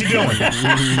 That's what you doing.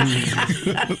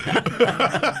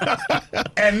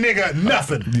 And nigga,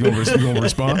 nothing. You gonna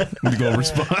respond? You gonna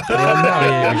respond?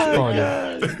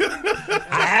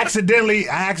 I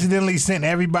accidentally sent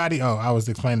everybody. Oh, I was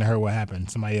explaining to her what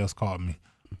happened. Somebody else called me.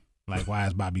 Like, why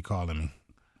is Bobby calling me?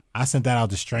 I sent that out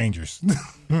to strangers.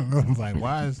 I was like,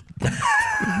 why is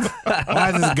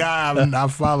this guy I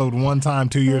followed one time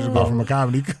 2 years ago from a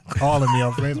comedy calling me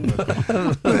on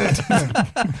Facebook?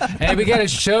 Hey, we got a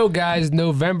show, guys,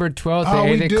 November 12th at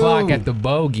 8 o'clock at the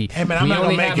Bogey. Hey, man, I'm not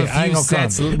gonna make it. I ain't gonna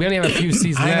sets. come. We only have a few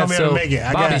seats I ain't left. gonna be able So, to make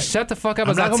it. Bobby, shut the fuck up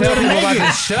as I not tell gonna people be able to about make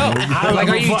this show. Like,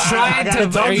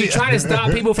 are you trying to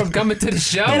stop people from coming to the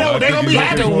show? They gonna be Like,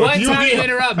 happy the for one it. time you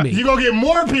interrupt me. You gonna get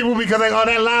more people because they that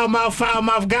loudmouth,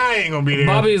 foul-mouth guy ain't gonna be there.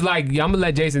 Bobby's like, "Yeah, I'm gonna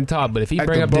let Jason talk, but if he At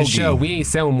bring the up this Bogey. show, we ain't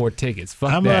selling more tickets.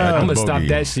 Fuck I'm, that. I'm gonna Bogey. stop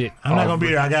that shit. I'm not gonna be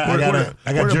there. I got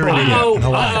jury duty Uh-oh, in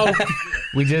Hawaii. uh-oh.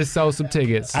 We just sold some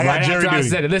tickets. I got right jury after I duty.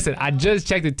 said it. Listen, I just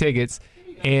checked the tickets,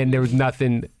 and there was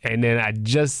nothing. And then I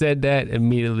just said that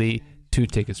immediately. 2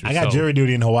 tickets were I got sold. jury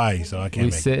duty in Hawaii, so I can't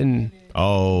We make it. sitting.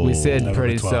 Oh, We sitting November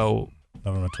pretty 12th. so.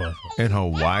 November 12th. in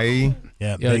Hawaii.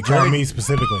 Yeah, Yeah, they called jury- me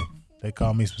specifically.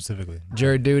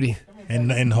 Jury duty. In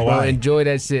Bro, Hawaii. enjoy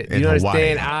that shit. In You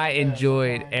understand? Hawaii. I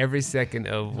enjoyed every second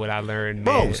of what I learned.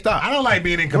 Bro, man. stop. I don't like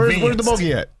being inconvenienced. Where's the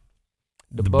bogey at?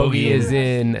 The Bogey is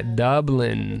in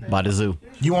Dublin By the zoo.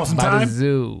 You want some by time? the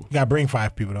zoo. You gotta bring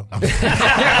 5 people though.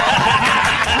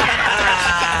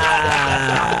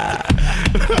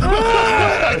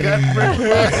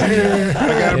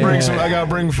 I gotta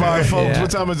bring 5 folks. Yeah.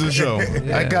 What time is the show?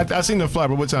 I seen the flyer,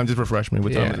 but what time? Just refresh me.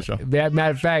 What time is the show?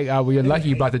 Matter of fact, you're lucky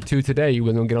you brought the 2 today. You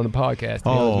wasn't gonna get on the podcast. To be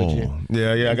honest with you.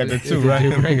 Yeah, I got the It's 2 the right.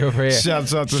 2 bring over here.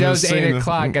 Shouts out to Show's the 8 scene.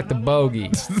 o'clock at the Bogey,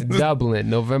 Dublin,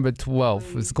 November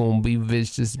 12th. It's gonna be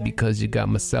vicious because you got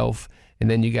myself. And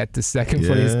then you got the second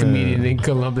funniest comedian in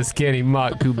Columbus, Kenny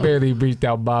Mock, who barely reached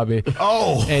out Bobby.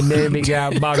 Oh. And then we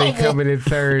got Bobby coming in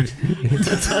third.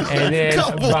 And then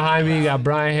behind me, you got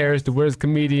Brian Harris, the worst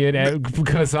comedian at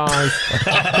Cousins.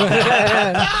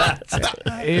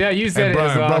 You said Hey,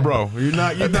 Brian, it. bro, you're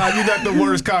not the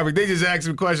worst comic. They just asked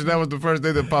me a question. That was the first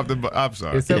thing that popped up. I'm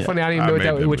sorry. It's so funny. I don't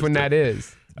even know which one that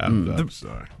is. I'm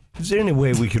sorry. Is there any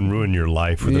way we can ruin your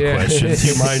life with the Yeah. questions? Do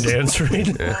you mind answering?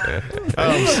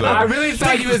 I'm sorry. I really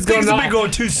thought you was Things going have been going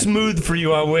too smooth for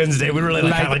you on Wednesday. We really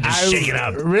like just shake it I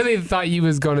up. really thought you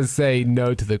was going to say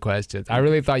no to the questions. I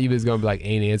really thought you was going to be like,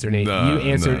 ain't answering anything. Nah, You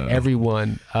answered nah.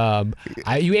 everyone.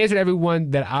 You answered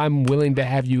everyone that I'm willing to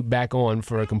have you back on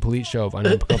for a complete show of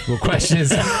uncomfortable questions.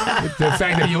 The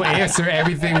fact that you'll answer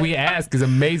everything we ask is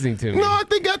amazing to me. No, I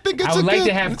think it's I would a like good,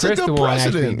 to have it's a good Crystal on,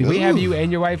 actually. precedent. Do we have Ooh. you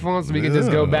and your wife on so we can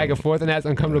just go back and forth and ask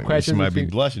uncomfortable She questions? might be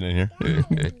blushing in here.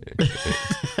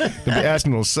 They be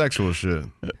asking no sexual shit.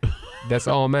 That's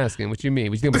all I'm asking. What you mean?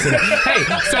 What you gonna say? Hey,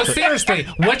 so seriously,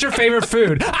 what's your favorite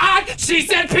food? She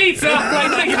said pizza.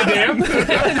 Like, they give a damn.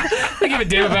 They give a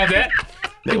damn about that.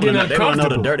 They want to know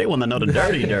the dirt. They want to know the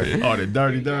dirty. Oh, the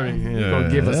dirty. Yeah. Gonna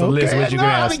give us a list of what you no,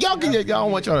 gonna I ask. mean, y'all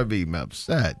don't want y'all to be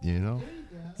upset, you know.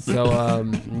 So,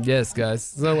 yes, guys.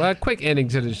 So, a quick ending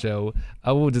to the show.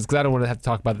 I will just, because I don't want to have to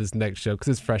talk about this next show because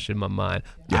it's fresh in my mind.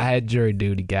 I had jury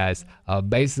duty, guys.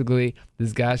 Basically,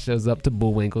 this guy shows up to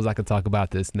Bullwinkle's. I can talk about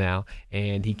this now.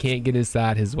 And he can't get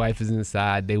inside. His wife is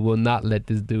inside. They will not let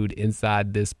this dude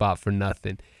inside this spot for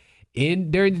nothing.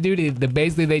 During the duty,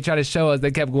 basically, they try to show us,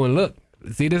 they kept going, look,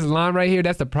 See this line right here?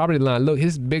 That's the property line. Look,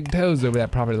 his big toes over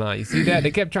that property line. You see that?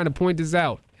 They kept trying to point this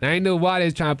out. And I didn't know why they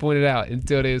was trying to point it out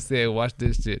until they said, watch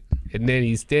this shit. And then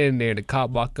he's standing there and the cop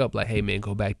walk up like, hey, man,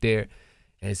 go back there.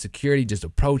 And security just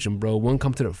approach him, bro. One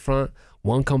comes to the front,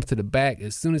 one comes to the back.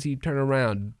 As soon as he turned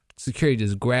around, security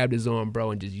just grabbed his arm,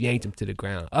 bro, and just yanked him to the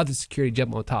ground. Other security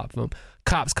jump on top of him.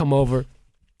 Cops come over.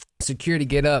 Security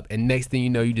get up, and next thing you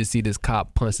know, you just see this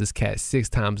cop punch this cat 6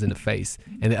 times in the face,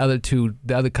 and the other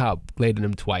cop laid on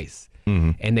him twice,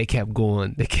 and they kept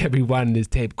going. They kept rewinding this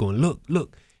tape, going,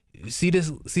 look, see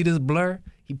this blur?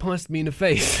 He punched me in the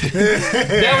face.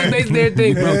 That was basically their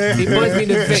thing, bro. He punched me in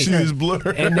the face. See this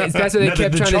blur? And that's what they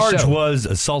kept trying to show. The charge was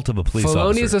assault of a police officer.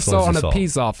 Felonious assault on a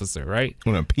peace officer, right?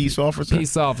 On a peace officer?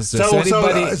 Peace officer. So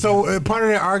part of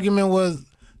their argument was.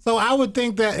 So I would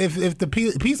think that if the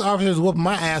peace officers whoop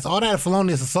my ass, all that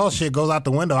felonious assault shit goes out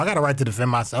the window. I got a right to defend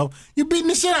myself. You beating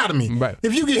the shit out of me. Right.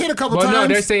 If you get hit a couple times. No,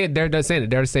 they're saying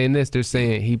this. They're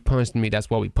saying he punched me. That's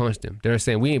why we punched him. They're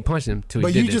saying we ain't punched him till he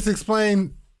did But you this. just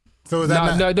explained. So is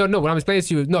that no. What I'm explaining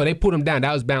to you is they pulled him down.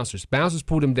 That was bouncers. Bouncers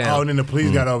pulled him down. Oh, and then the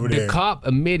police got over there. The cop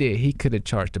admitted he could have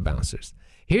charged the bouncers.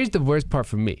 Here's the worst part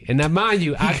for me. And now, mind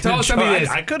you, I told somebody this.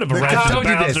 I could have arrested the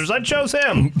bouncers. I chose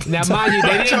him. Now, mind you,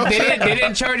 they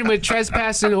didn't charge him with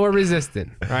trespassing or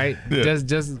resisting, right? Yeah.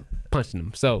 Just punching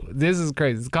him. So this is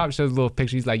crazy. The cop shows a little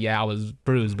picture. He's like, yeah, I was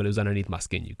bruised, but it was underneath my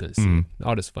skin. You couldn't see it.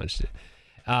 All this fun shit.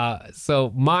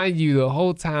 So mind you, the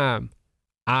whole time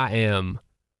I am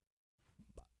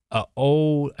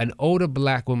an older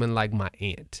black woman like my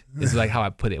aunt. This is like how I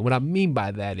put it. What I mean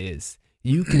by that is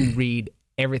you can read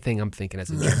everything I'm thinking as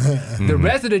a jury. The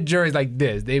rest of the jury's like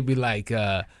this. They'd be like,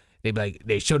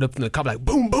 they showed up from the cop like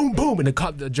boom, boom, boom, and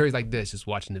the jury's like this, just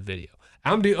watching the video.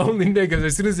 I'm the only nigga.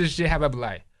 As soon as this shit happened, I'm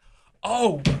like,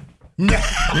 oh. The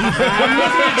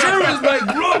jury's like,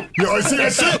 bro. Yo, see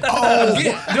that shit? Oh. We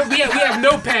have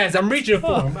notepads. I'm reaching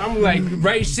for him. I'm like,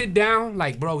 right, sit down.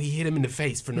 Like, bro, he hit him in the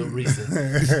face for no reason.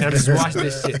 And I'm just watching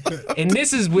this shit. And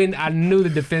this is when I knew the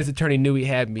defense attorney knew he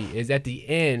had me. Is at the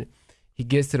end, he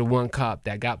gets to the one cop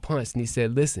that got punched and he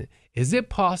said, listen, is it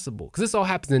possible, because this all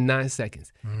happens in 9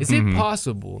 seconds, is it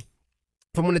possible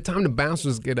from when the time the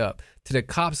bouncers get up to the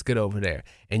cops get over there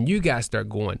and you guys start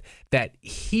going that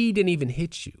he didn't even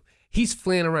hit you? He's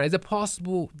flaying around. Is it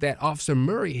possible that Officer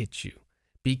Murray hit you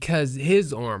because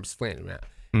his arm's flaying around?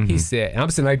 He said, and I'm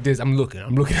sitting like this, I'm looking at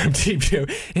him deep,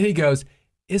 and he goes,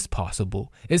 it's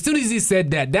possible. As soon as he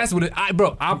said that, that's what I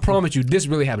promise you, this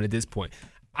really happened at this point.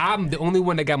 I'm the only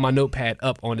one that got my notepad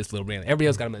up on this little railing. Everybody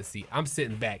else got him in the seat. I'm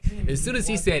sitting back. As soon as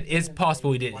he said, it's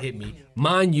possible he didn't hit me,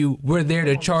 mind you, we're there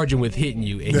to charge him with hitting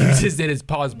you. And you just said it's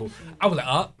possible. I was like,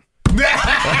 up.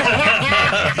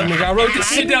 I wrote this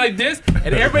shit down like this,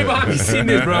 and everybody behind me seen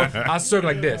this, bro. I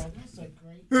circled like this.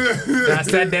 And I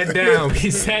sat that down.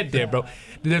 He sat there, bro.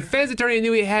 The defense attorney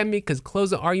knew he had me because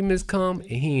closing arguments come, and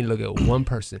he ain't look at one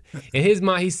person. In his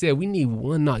mind, he said, we need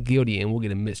one not guilty, and we'll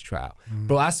get a mistrial.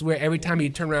 Bro, I swear, every time he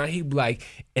turned around, he'd be like,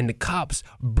 and the cops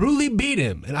brutally beat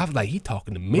him. And I was like, he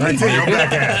talking to me. Right to your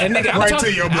black ass. And nigga, I'm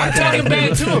talking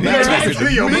back to him. Right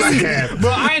to your black ass.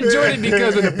 Bro, I enjoyed it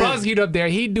because when the prosecutor up there,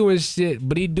 he doing shit,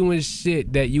 but he doing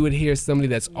shit that you would hear somebody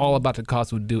that's all about the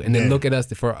cause would do, and then look at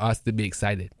us for us to be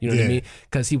excited. You know what I mean?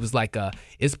 Because he was like,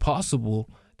 it's possible.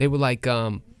 They were like,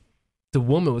 the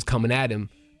woman was coming at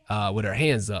him with her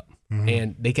hands up,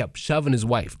 and they kept shoving his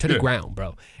wife to the ground,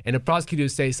 bro. And the prosecutor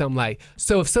would say something like,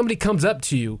 so if somebody comes up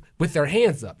to you with their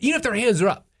hands up, even if their hands are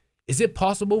up, is it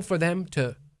possible for them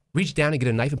to reach down and get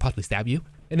a knife and possibly stab you?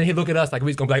 And then he'd look at us like we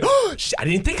was gonna be like, oh, shit, I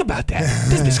didn't think about that.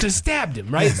 This bitch could have stabbed him,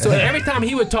 right? So every time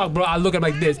he would talk, bro, I look at him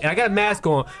like this, and I got a mask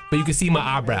on, but you can see my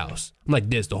eyebrows. I'm like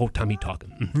this the whole time he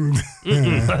talking.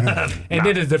 And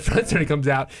then as the front attorney comes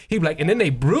out, he'd be like, and then they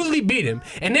brutally beat him,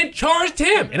 and then charged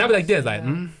him. And I'd be like this, like,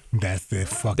 That's the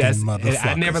fucking motherfucker.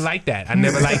 I never liked that. I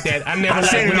never liked when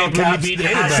they brutally beat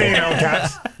anybody. I seen it on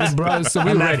Cops. Bro, so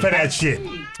we were ready. For that shit.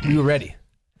 We were ready.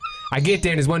 I get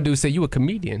there and this one dude said, you a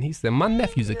comedian? He said, my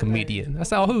nephew's a comedian. I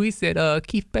said, oh, who? He said,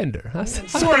 Keith Bender. I said,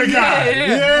 swear to God.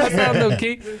 Yeah. I said, I know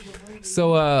Keith.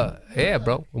 So, yeah,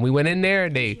 bro. When we went in there,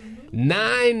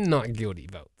 9 not guilty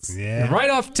votes. Yeah. Right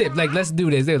off tip, like, let's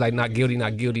do this. They were like, not guilty,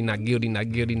 not guilty, not guilty,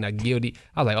 not guilty, not guilty.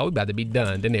 I was like, oh, we about to be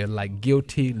done. Then they were like,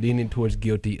 guilty, leaning towards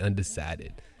guilty,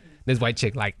 undecided. This white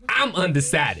chick like, I'm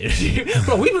undecided.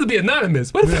 Bro, we supposed to be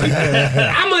anonymous. What the fuck?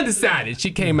 I'm undecided.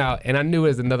 She came out, and I knew it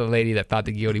was another lady that thought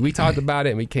the guilty. We talked about it,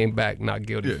 and we came back not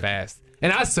guilty fast.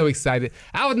 And I was so excited.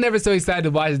 I was never so excited to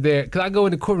watch there, because I go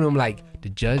in the courtroom like, the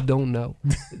judge don't know.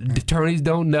 The attorneys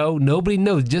don't know. Nobody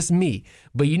knows, just me.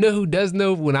 But you know who does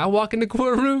know when I walk in the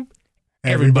courtroom?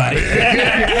 Everybody.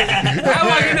 I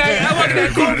walk in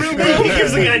that courtroom, bro. He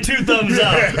gives the guy 2 thumbs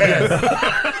up.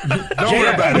 Don't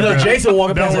worry about it. No, Jason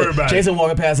walking Don't past worry about it. Jason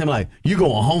walking past him like, you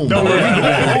going home. Don't worry man.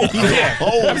 about it.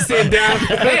 Yeah. I'm sitting down.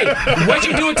 Hey, what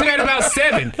you doing tonight about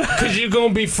 7? Because you're going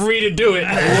to be free to do it,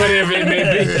 whatever it may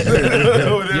be.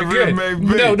 Whatever You're good. it may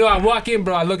be. No, I walk in,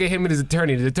 bro. I look at him and his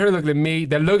attorney. The attorney looking at me.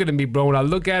 They're looking at me, bro. When I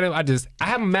look at him, I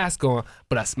have a mask on,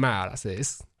 but I smiled. I said,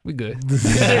 we good. He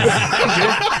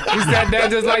sat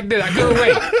down just like this. I couldn't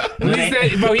wait. He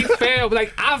said, bro, he felt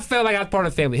like I felt like I was part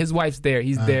of the family. His wife's there.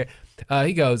 He's there.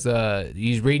 He goes,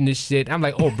 he's reading this shit. I'm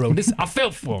like, oh, bro, this I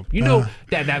felt for him. You know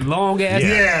that long ass.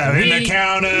 Yeah, in the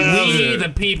count of we the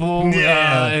people,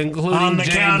 including on the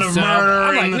James count of Sharp. murder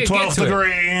I'm like, in the nigga, get 12th to it.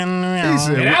 degree. And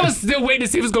I was still waiting to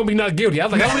see if it was gonna be not guilty. I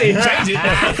was like, I wouldn't change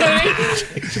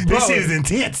it. This is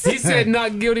intense. He said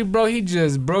not guilty, bro. He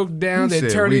just broke down. He The said,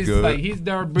 attorney's "We good." like, he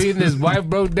started breathing. His wife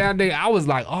broke down there. I was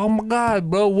like, oh my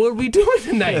God, bro, what are we doing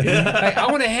tonight? Like, I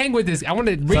want to hang with this. I want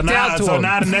to reach out to him.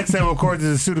 Now the next day, of course,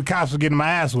 is to sue the cops for getting my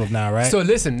ass whooped now, right? So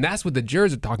listen, that's what the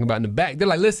jurors are talking about in the back. They're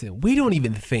like, listen, we don't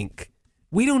even think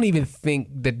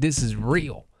that this is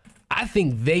real. I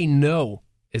think they know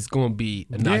it's going to be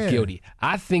not guilty.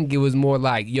 I think it was more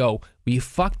like, yo, we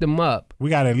fucked him up. we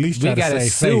got to at least try We got to to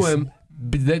save sue face. him.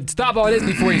 Stop all this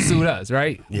before he sued us,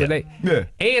 right? Yeah.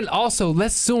 And also,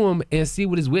 let's sue him and see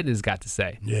what his witness got to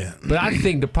say. Yeah. But I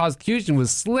think the prosecution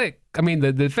was slick. I mean,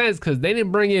 the defense, because they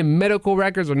didn't bring in medical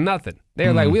records or nothing. They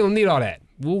were like, we don't need all that.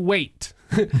 We'll wait.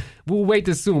 We'll wait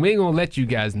to sue him. We ain't gonna let you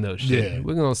guys know shit. Yeah.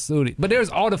 We're gonna sue it. But there's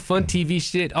all the fun TV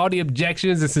shit, all the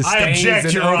objections and sustains object,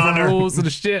 and Your Honor. overrules and the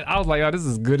shit. I was like, oh, this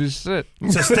is good as shit.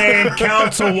 Sustain,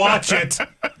 counsel, watch it.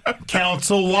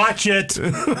 Counsel, watch it.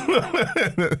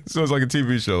 So it's like a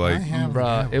TV show. Like,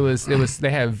 Bruh, it was. They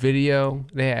had video.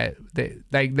 They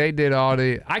did all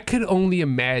the. I could only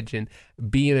imagine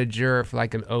being a juror for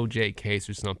like an OJ case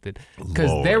or something,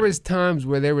 because there was times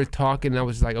where they were talking and I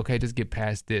was like, okay, just get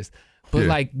past this. But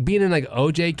like being in like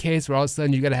OJ case where all of a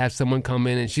sudden you gotta have someone come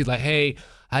in and she's like, hey,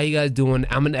 how you guys doing?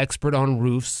 I'm an expert on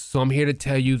roofs, so I'm here to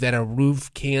tell you that a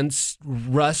roof can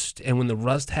rust, and when the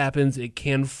rust happens, it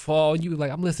can fall. You like,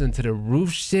 I'm listening to the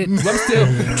roof shit. I'm still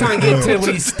trying to get to when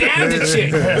he stabbed the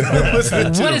chick.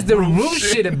 What is the roof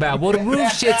shit about? Well, the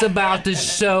roof shit's about to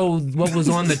show what was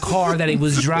on the car that he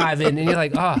was driving, and you're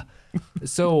like,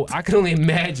 So I can only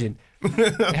imagine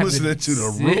listening to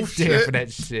the sit roof there shit. for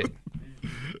that shit.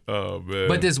 Oh man.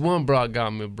 But this one broad got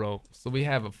me, bro. So we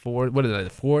have a Ford, what is it, a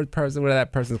Ford person, whatever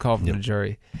that person's called from the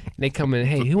jury. And they come in,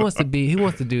 hey, who wants to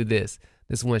do this?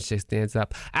 This one chick stands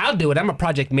up. I'll do it. I'm a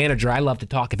project manager. I love to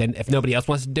talk if nobody else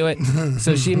wants to do it.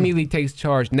 So she immediately takes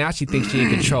charge. Now she thinks she's in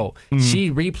control.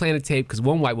 She replaying the tape because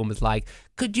one white woman's like,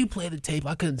 could you play the tape?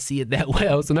 I couldn't see it that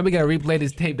well. So now we got to replay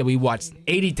this tape that we watched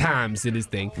 80 times in this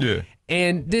thing. Yeah.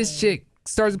 And this chick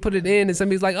starts to put it in and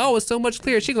somebody's like, oh, it's so much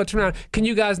clearer. She gonna turn around. Can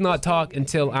you guys not talk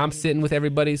until I'm sitting with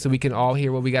everybody so we can all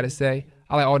hear what we gotta say?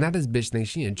 I'm like, oh, now this bitch thinks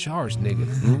she in charge,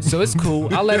 nigga. So it's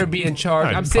cool. I'll let her be in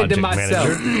charge. I'm sitting to Project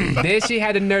myself. Then she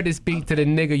had the nerve to speak to the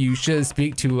nigga you should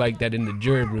speak to like that in the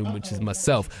jury room, which is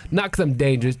myself. Not because I'm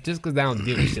dangerous, just because I don't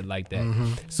deal with shit like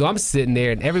that. So I'm sitting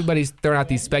there and everybody's throwing out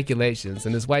these speculations.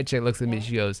 And this white chick looks at me,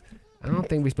 she goes, I don't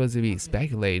think we're supposed to be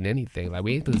speculating anything. Like,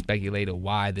 we ain't supposed to speculate on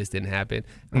why this didn't happen.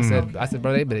 I said,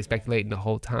 bro, they've been speculating the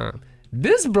whole time.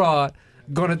 This broad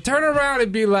gonna turn around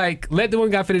and be like, let the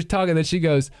one guy finish talking. Then she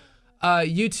goes,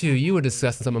 you two, you were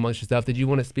discussing something amongst yourself. Did you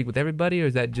want to speak with everybody, or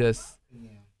is that just...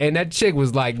 And that chick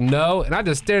was like, no. And I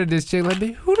just stared at this chick like,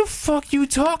 who the fuck you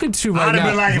talking to right I'd have now?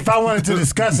 been like, if I wanted to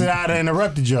discuss it, I'd have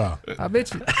interrupted y'all. I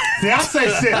bet you. See, I say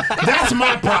shit. That's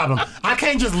my problem. I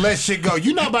can't just let shit go.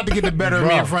 You're not about to get the better of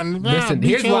me in front of me. Listen,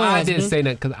 here's why I didn't say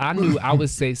that, because I knew I would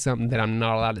say something that I'm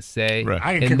not allowed to say Right.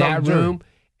 I can in kick off that the jury. room.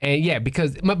 And yeah,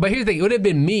 because, but here's the thing, it would have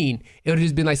been mean. It would have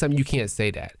just been like something you can't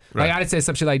say that. Right. Like I'd say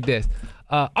some shit like this.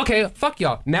 Okay, fuck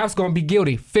y'all. Now it's gonna be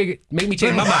guilty. Make me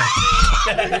change my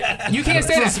mind. You can't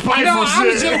say that. spiteful No,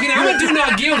 I'm shit. joking. I'm gonna do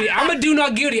not guilty. I'm gonna do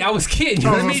not guilty. I was kidding. You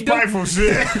know what I mean? spiteful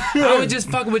shit. I was just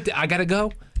fucking with I gotta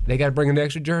go. They gotta bring an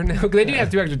extra juror now. 'Cause they do have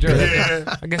 2 extra jurors.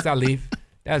 I guess I'll leave.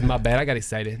 That was my bad. I got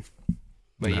excited.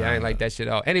 But yeah, I ain't like that shit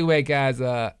at all. Anyway, guys,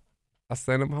 I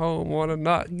sent him home on a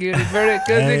not guilty verdict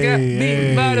because they got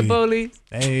beaten by the police.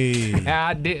 Hey.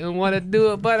 I didn't want to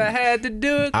do it, but I had to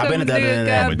do it I've because been the at that- nigga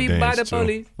that- got beat by the dance, too.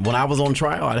 police. When I was on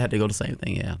trial, I had to go the same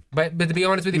thing, yeah. But to be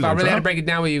honest with you, if was I on really had to trial? break it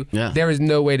down with you, Yeah. there is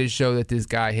no way to show that this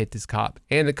guy hit this cop.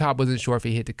 And the cop wasn't sure if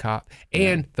he hit the cop.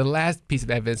 And the last piece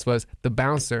of evidence was the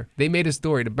bouncer. They made a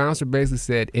story. The bouncer basically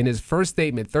said in his first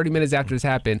statement, 30 minutes after this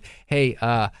happened, hey,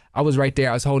 I was right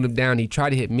there. I was holding him down. He tried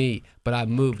to hit me, but I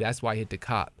moved. That's why I hit the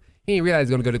cop. He didn't realize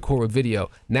he was going to go to court with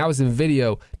video. Now it's in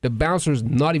video. The bouncer's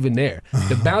not even there.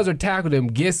 The bouncer tackled him,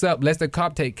 gets up, lets the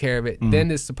cop take care of it. Then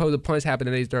this supposed punch happened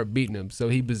and they start beating him. So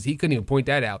he couldn't even point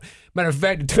that out. Matter of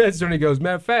fact, the defense attorney goes,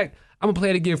 matter of fact, I'm going to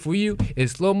play it again for you in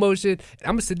slow motion. I'm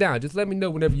going to sit down. Just let me know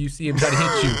whenever you see him try to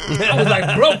hit you. I was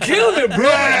like, bro, kill him,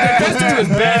 bro. This dude was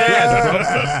badass, bro.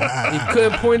 He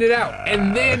couldn't point it out.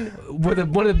 And then one of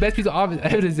the best pieces of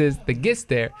evidence is that gets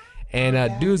there.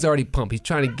 And dude's already pumped. He's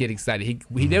trying to get excited.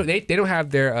 They don't have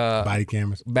their body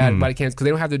cameras, body cams, because they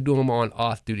don't have to do them on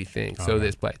off-duty things. So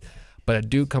this place, but a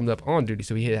dude comes up on duty,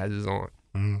 so he has his on.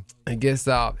 And gets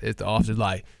out. It's the officer's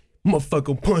like,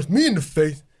 motherfucker punched me in the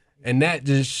face, and that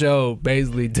just showed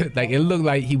basically like it looked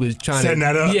like he was trying setting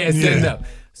that up. Yeah, setting up.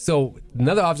 So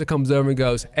another officer comes over and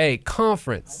goes, "Hey,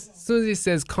 conference." As soon as he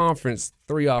says conference,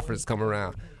 3 officers come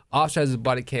around. Officer has his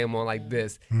body cam on like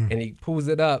this, and he pulls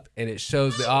it up, and it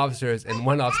shows the officers, and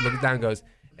one officer looks down and goes,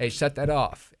 "Hey, shut that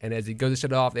off." And as he goes to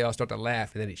shut it off, they all start to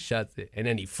laugh, and then he shuts it, and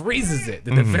then he freezes it.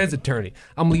 The defense attorney.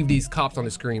 I'm gonna leave these cops on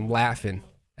the screen laughing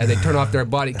as they turn off their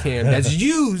body cam that's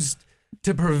used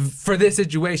for this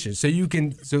situation. So you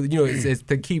can, it's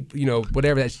to keep,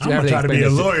 whatever that. I'm gonna try to be a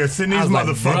lawyer. Send these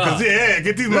motherfuckers. Like,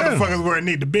 get these motherfuckers where it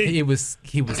need to be. He was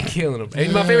killing them.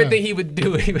 And my favorite thing he would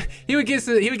do, he would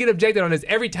get objected on this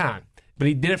every time, but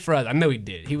he did it for us. I know he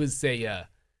did. He would say,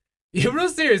 "You're real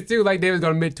serious too." Like they was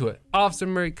gonna admit to it. Officer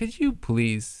Murray, could you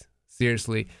please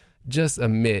seriously just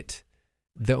admit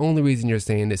the only reason you're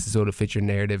saying this is sort of fit your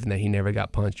narrative and that he never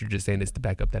got punched? You're just saying this to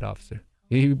back up that officer.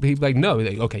 He'd be like, no. He's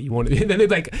like, okay, you want it? Then he'd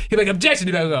be like, objection.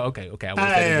 He'd be like, oh, okay, I want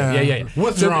to say yeah.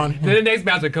 What's wrong? Then the next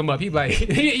bouncer would come up. He'd be like,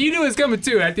 you knew it was coming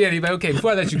too. At the end, he'd be like, okay,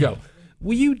 before I let you go,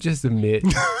 will you just admit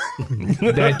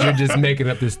that you're just making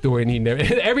up this story? And he never,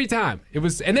 every time it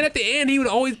was, and then at the end, he would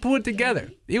always pull it together.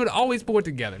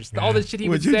 Just all the shit he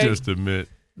would say. Would you just admit?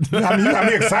 I'm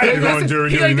excited to go on jury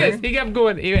duty. He kept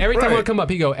going. Every time I would come up,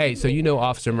 he'd go, hey, so you know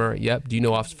Officer Murray? Yep. Do you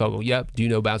know Officer Fogel? Yep. Do you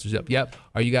know bouncers? Yep.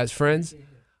 Are you guys friends?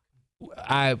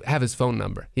 I have his phone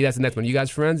number. That's the next one. You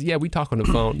guys friends? Yeah, we talk on the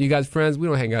phone. You guys friends? We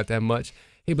don't hang out that much.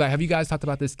 He'd be like, have you guys talked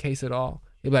about this case at all?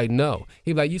 He'd be like, no.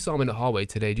 He'd be like, you saw him in the hallway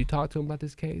today. Did you talk to him about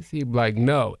this case? He'd be like,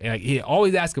 no. And he'd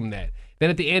always ask him that. Then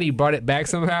at the end, he brought it back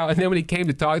somehow. And then when he came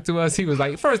to talk to us, he was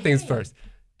like, first things first.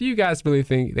 Do you guys really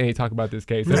think they ain't talk about this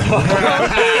case? It was like,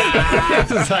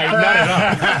 not at all.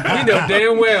 We know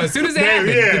damn well. As soon as it happened,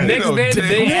 the next day, the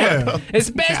day after,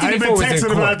 especially before it was in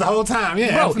court. About it the whole time.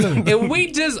 Yeah, bro, and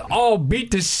we just all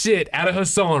beat the shit out of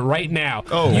Hassan right now.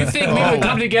 You think we would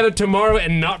come together tomorrow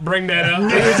and not bring that up?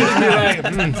 It would just be like,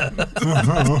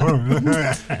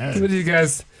 what do you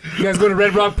guys go to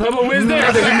Red Rock Pub on Wednesday?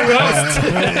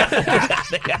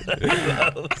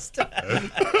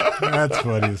 That's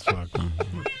funny as fuck.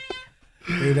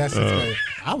 Dude, that's I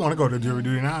want to go to jury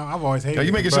duty now. I've always hated it.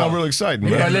 You make it sound real exciting,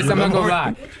 man. Yeah, listen, I'm not gonna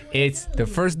lie. It's the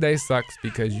first day sucks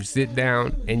because you sit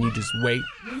down and you just wait.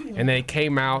 And then it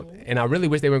came out, and I really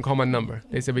wish they wouldn't call my number.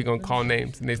 They said we're gonna call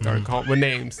names, and they started calling with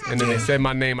names. And then they said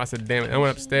my name. I said, damn it. I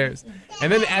went upstairs,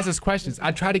 and then they asked us questions.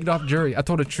 I tried to get off jury. I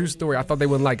told a true story. I thought they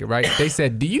wouldn't like it, right? They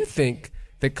said, do you think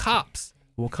the cops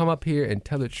will come up here and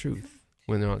tell the truth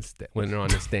when they're on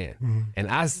the stand? And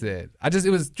I said, it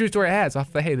was a true story I had, so I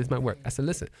thought, hey, this might work. I said,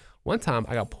 listen, one time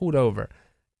I got pulled over.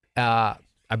 I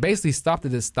basically stopped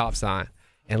at this stop sign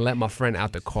and let my friend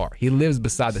out the car. He lives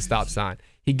beside the stop sign.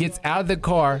 He gets out of the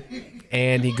car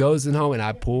and he goes in home, and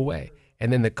I pull away.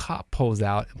 And then the cop pulls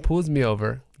out and pulls me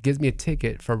over, gives me a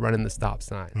ticket for running the stop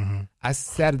sign. I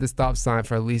sat at the stop sign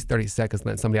for at least 30 seconds,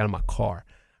 letting somebody out of my car,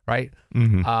 right?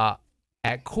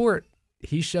 At court,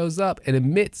 he shows up and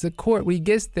admits to court when he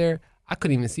gets there, I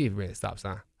couldn't even see if he ran a stop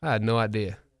sign. I had no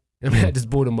idea. I mean, I just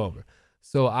pulled him over.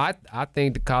 So I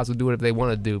think the cops will do whatever they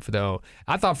want to do for their own.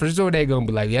 I thought for sure they're going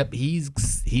to be like, yep, he's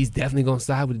definitely going to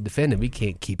side with the defendant. We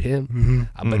can't keep him.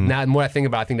 But now the more I think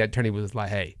about it, I think that attorney was like,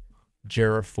 hey,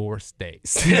 juror 4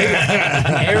 stays.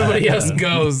 Everybody else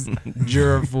goes,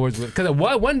 juror 4's with. Because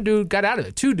one dude got out of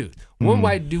it, 2 dudes. One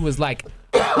white dude was like,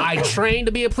 I trained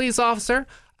to be a police officer.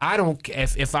 I don't,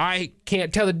 if I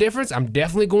can't tell the difference, I'm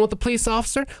definitely going with the police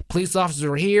officer. Police officers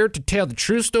are here to tell the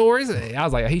true stories. I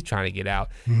was like, he's trying to get out.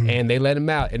 And they let him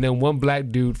out. And then one black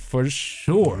dude for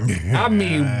sure. I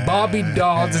mean, Bobby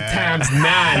Dodds times 9.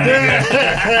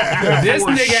 Nigga. This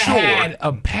nigga had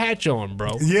a patch on, bro.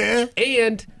 Yeah.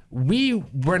 And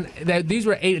these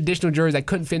were 8 additional jurors that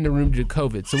couldn't fit in the room due to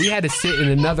COVID. So we had to sit in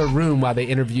another room while they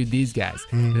interviewed these guys.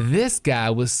 This guy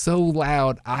was so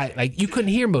loud, you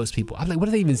couldn't hear most people. I'm like, what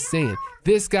are they even saying?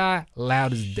 This guy,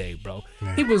 loud as day, bro.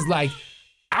 He was like,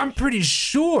 I'm pretty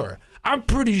sure I'm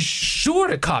pretty sure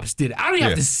the cops did it. I don't even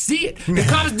have to see it. The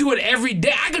cops do it every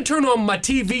day. I can turn on my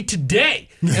TV today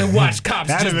and watch cops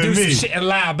just do some shit and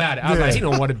lie about it. I was like, he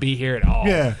don't want to be here at all.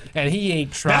 Yeah. And he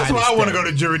ain't trying. That's why I want to go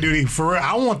to jury duty for real.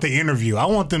 I want the interview. I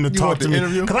want them to talk to me.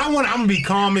 Because I'm going to be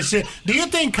calm and shit. Do you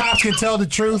think cops can tell the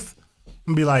truth?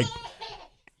 And be like,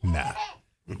 nah.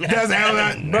 Bro,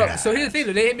 so here's the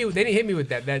thing. They didn't hit me with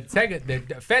that. That second, the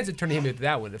defense attorney hit me with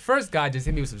that one. The first guy just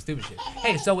hit me with some stupid shit.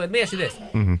 Hey, so let me ask you this: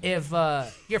 if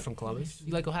you're from Columbus,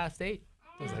 you like Ohio State?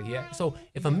 I was like, yeah. So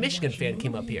if a Michigan fan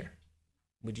came up here,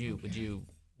 would you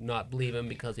not believe him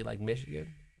because he liked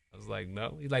Michigan? I was like,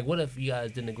 no. He's like, what if you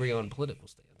guys didn't agree on political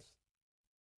stance?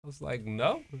 I was like,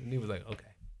 no. And he was like, okay,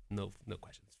 no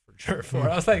questions for sure.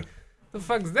 I was like, the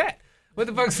fuck is that? What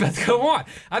the fuck's about to go on?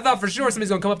 I thought for sure somebody's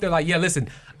gonna come up there like, yeah, listen,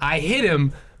 I hit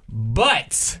him,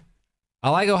 but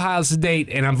I like Ohio State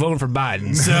and I'm voting for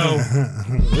Biden. So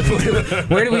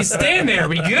where do we stand there?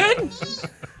 We good?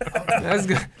 That's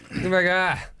good.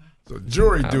 Like, So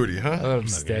jury duty, huh?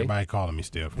 Everybody calling me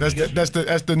still. That's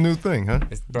the new thing, huh?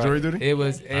 Jury duty.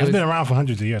 It's been around for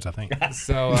hundreds of years, I think.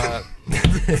 So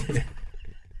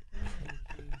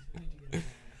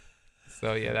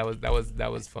so yeah, that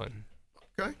was fun.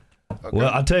 Okay.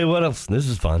 Well, I'll tell you what else. This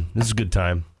is fun. This is a good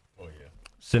time. Oh, yeah.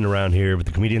 Sitting around here with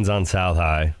the comedians on South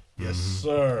High. Yes,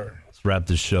 sir. Let's wrap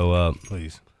this show up.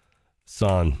 Please.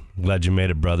 Son, glad you made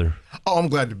it, brother. Oh, I'm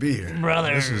glad to be here.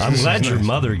 Brother. I'm glad your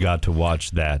mother got to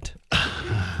watch that.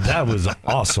 That was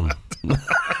awesome.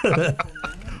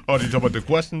 Oh, did you talk about the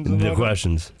questions? The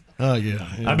questions. Oh, yeah.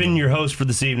 I've been your host for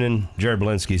this evening, Jared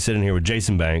Belinsky, sitting here with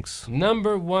Jason Banks.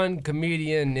 Number one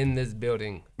comedian in this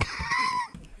building.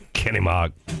 Kenny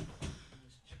Mock.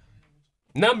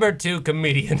 Number two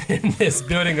comedian in this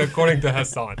building, according to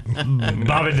Hassan.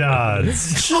 Bobby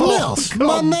Dodds. Else?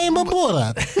 My name is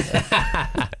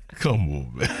Borat. Come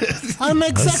on, man. I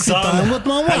make sexy time with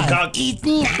my wife. Hancock,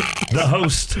 the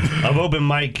host of Open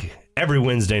Mic every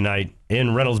Wednesday night in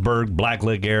Reynoldsburg,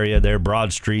 Blacklick area there,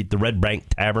 Broad Street, the Red Bank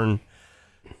Tavern.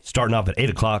 Starting off at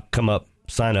 8 o'clock. Come up,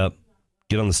 sign up,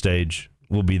 get on the stage.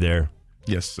 We'll be there.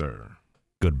 Yes, sir.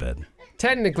 Good bed.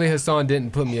 Technically, Hassan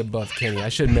didn't put me above Kenny. I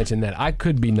should mention that. I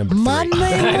could be number 3. My name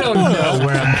I is don't know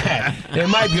where I'm at. It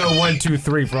might go 1, 2,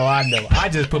 3 for all I know. I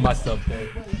just put myself there.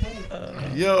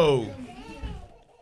 Yo.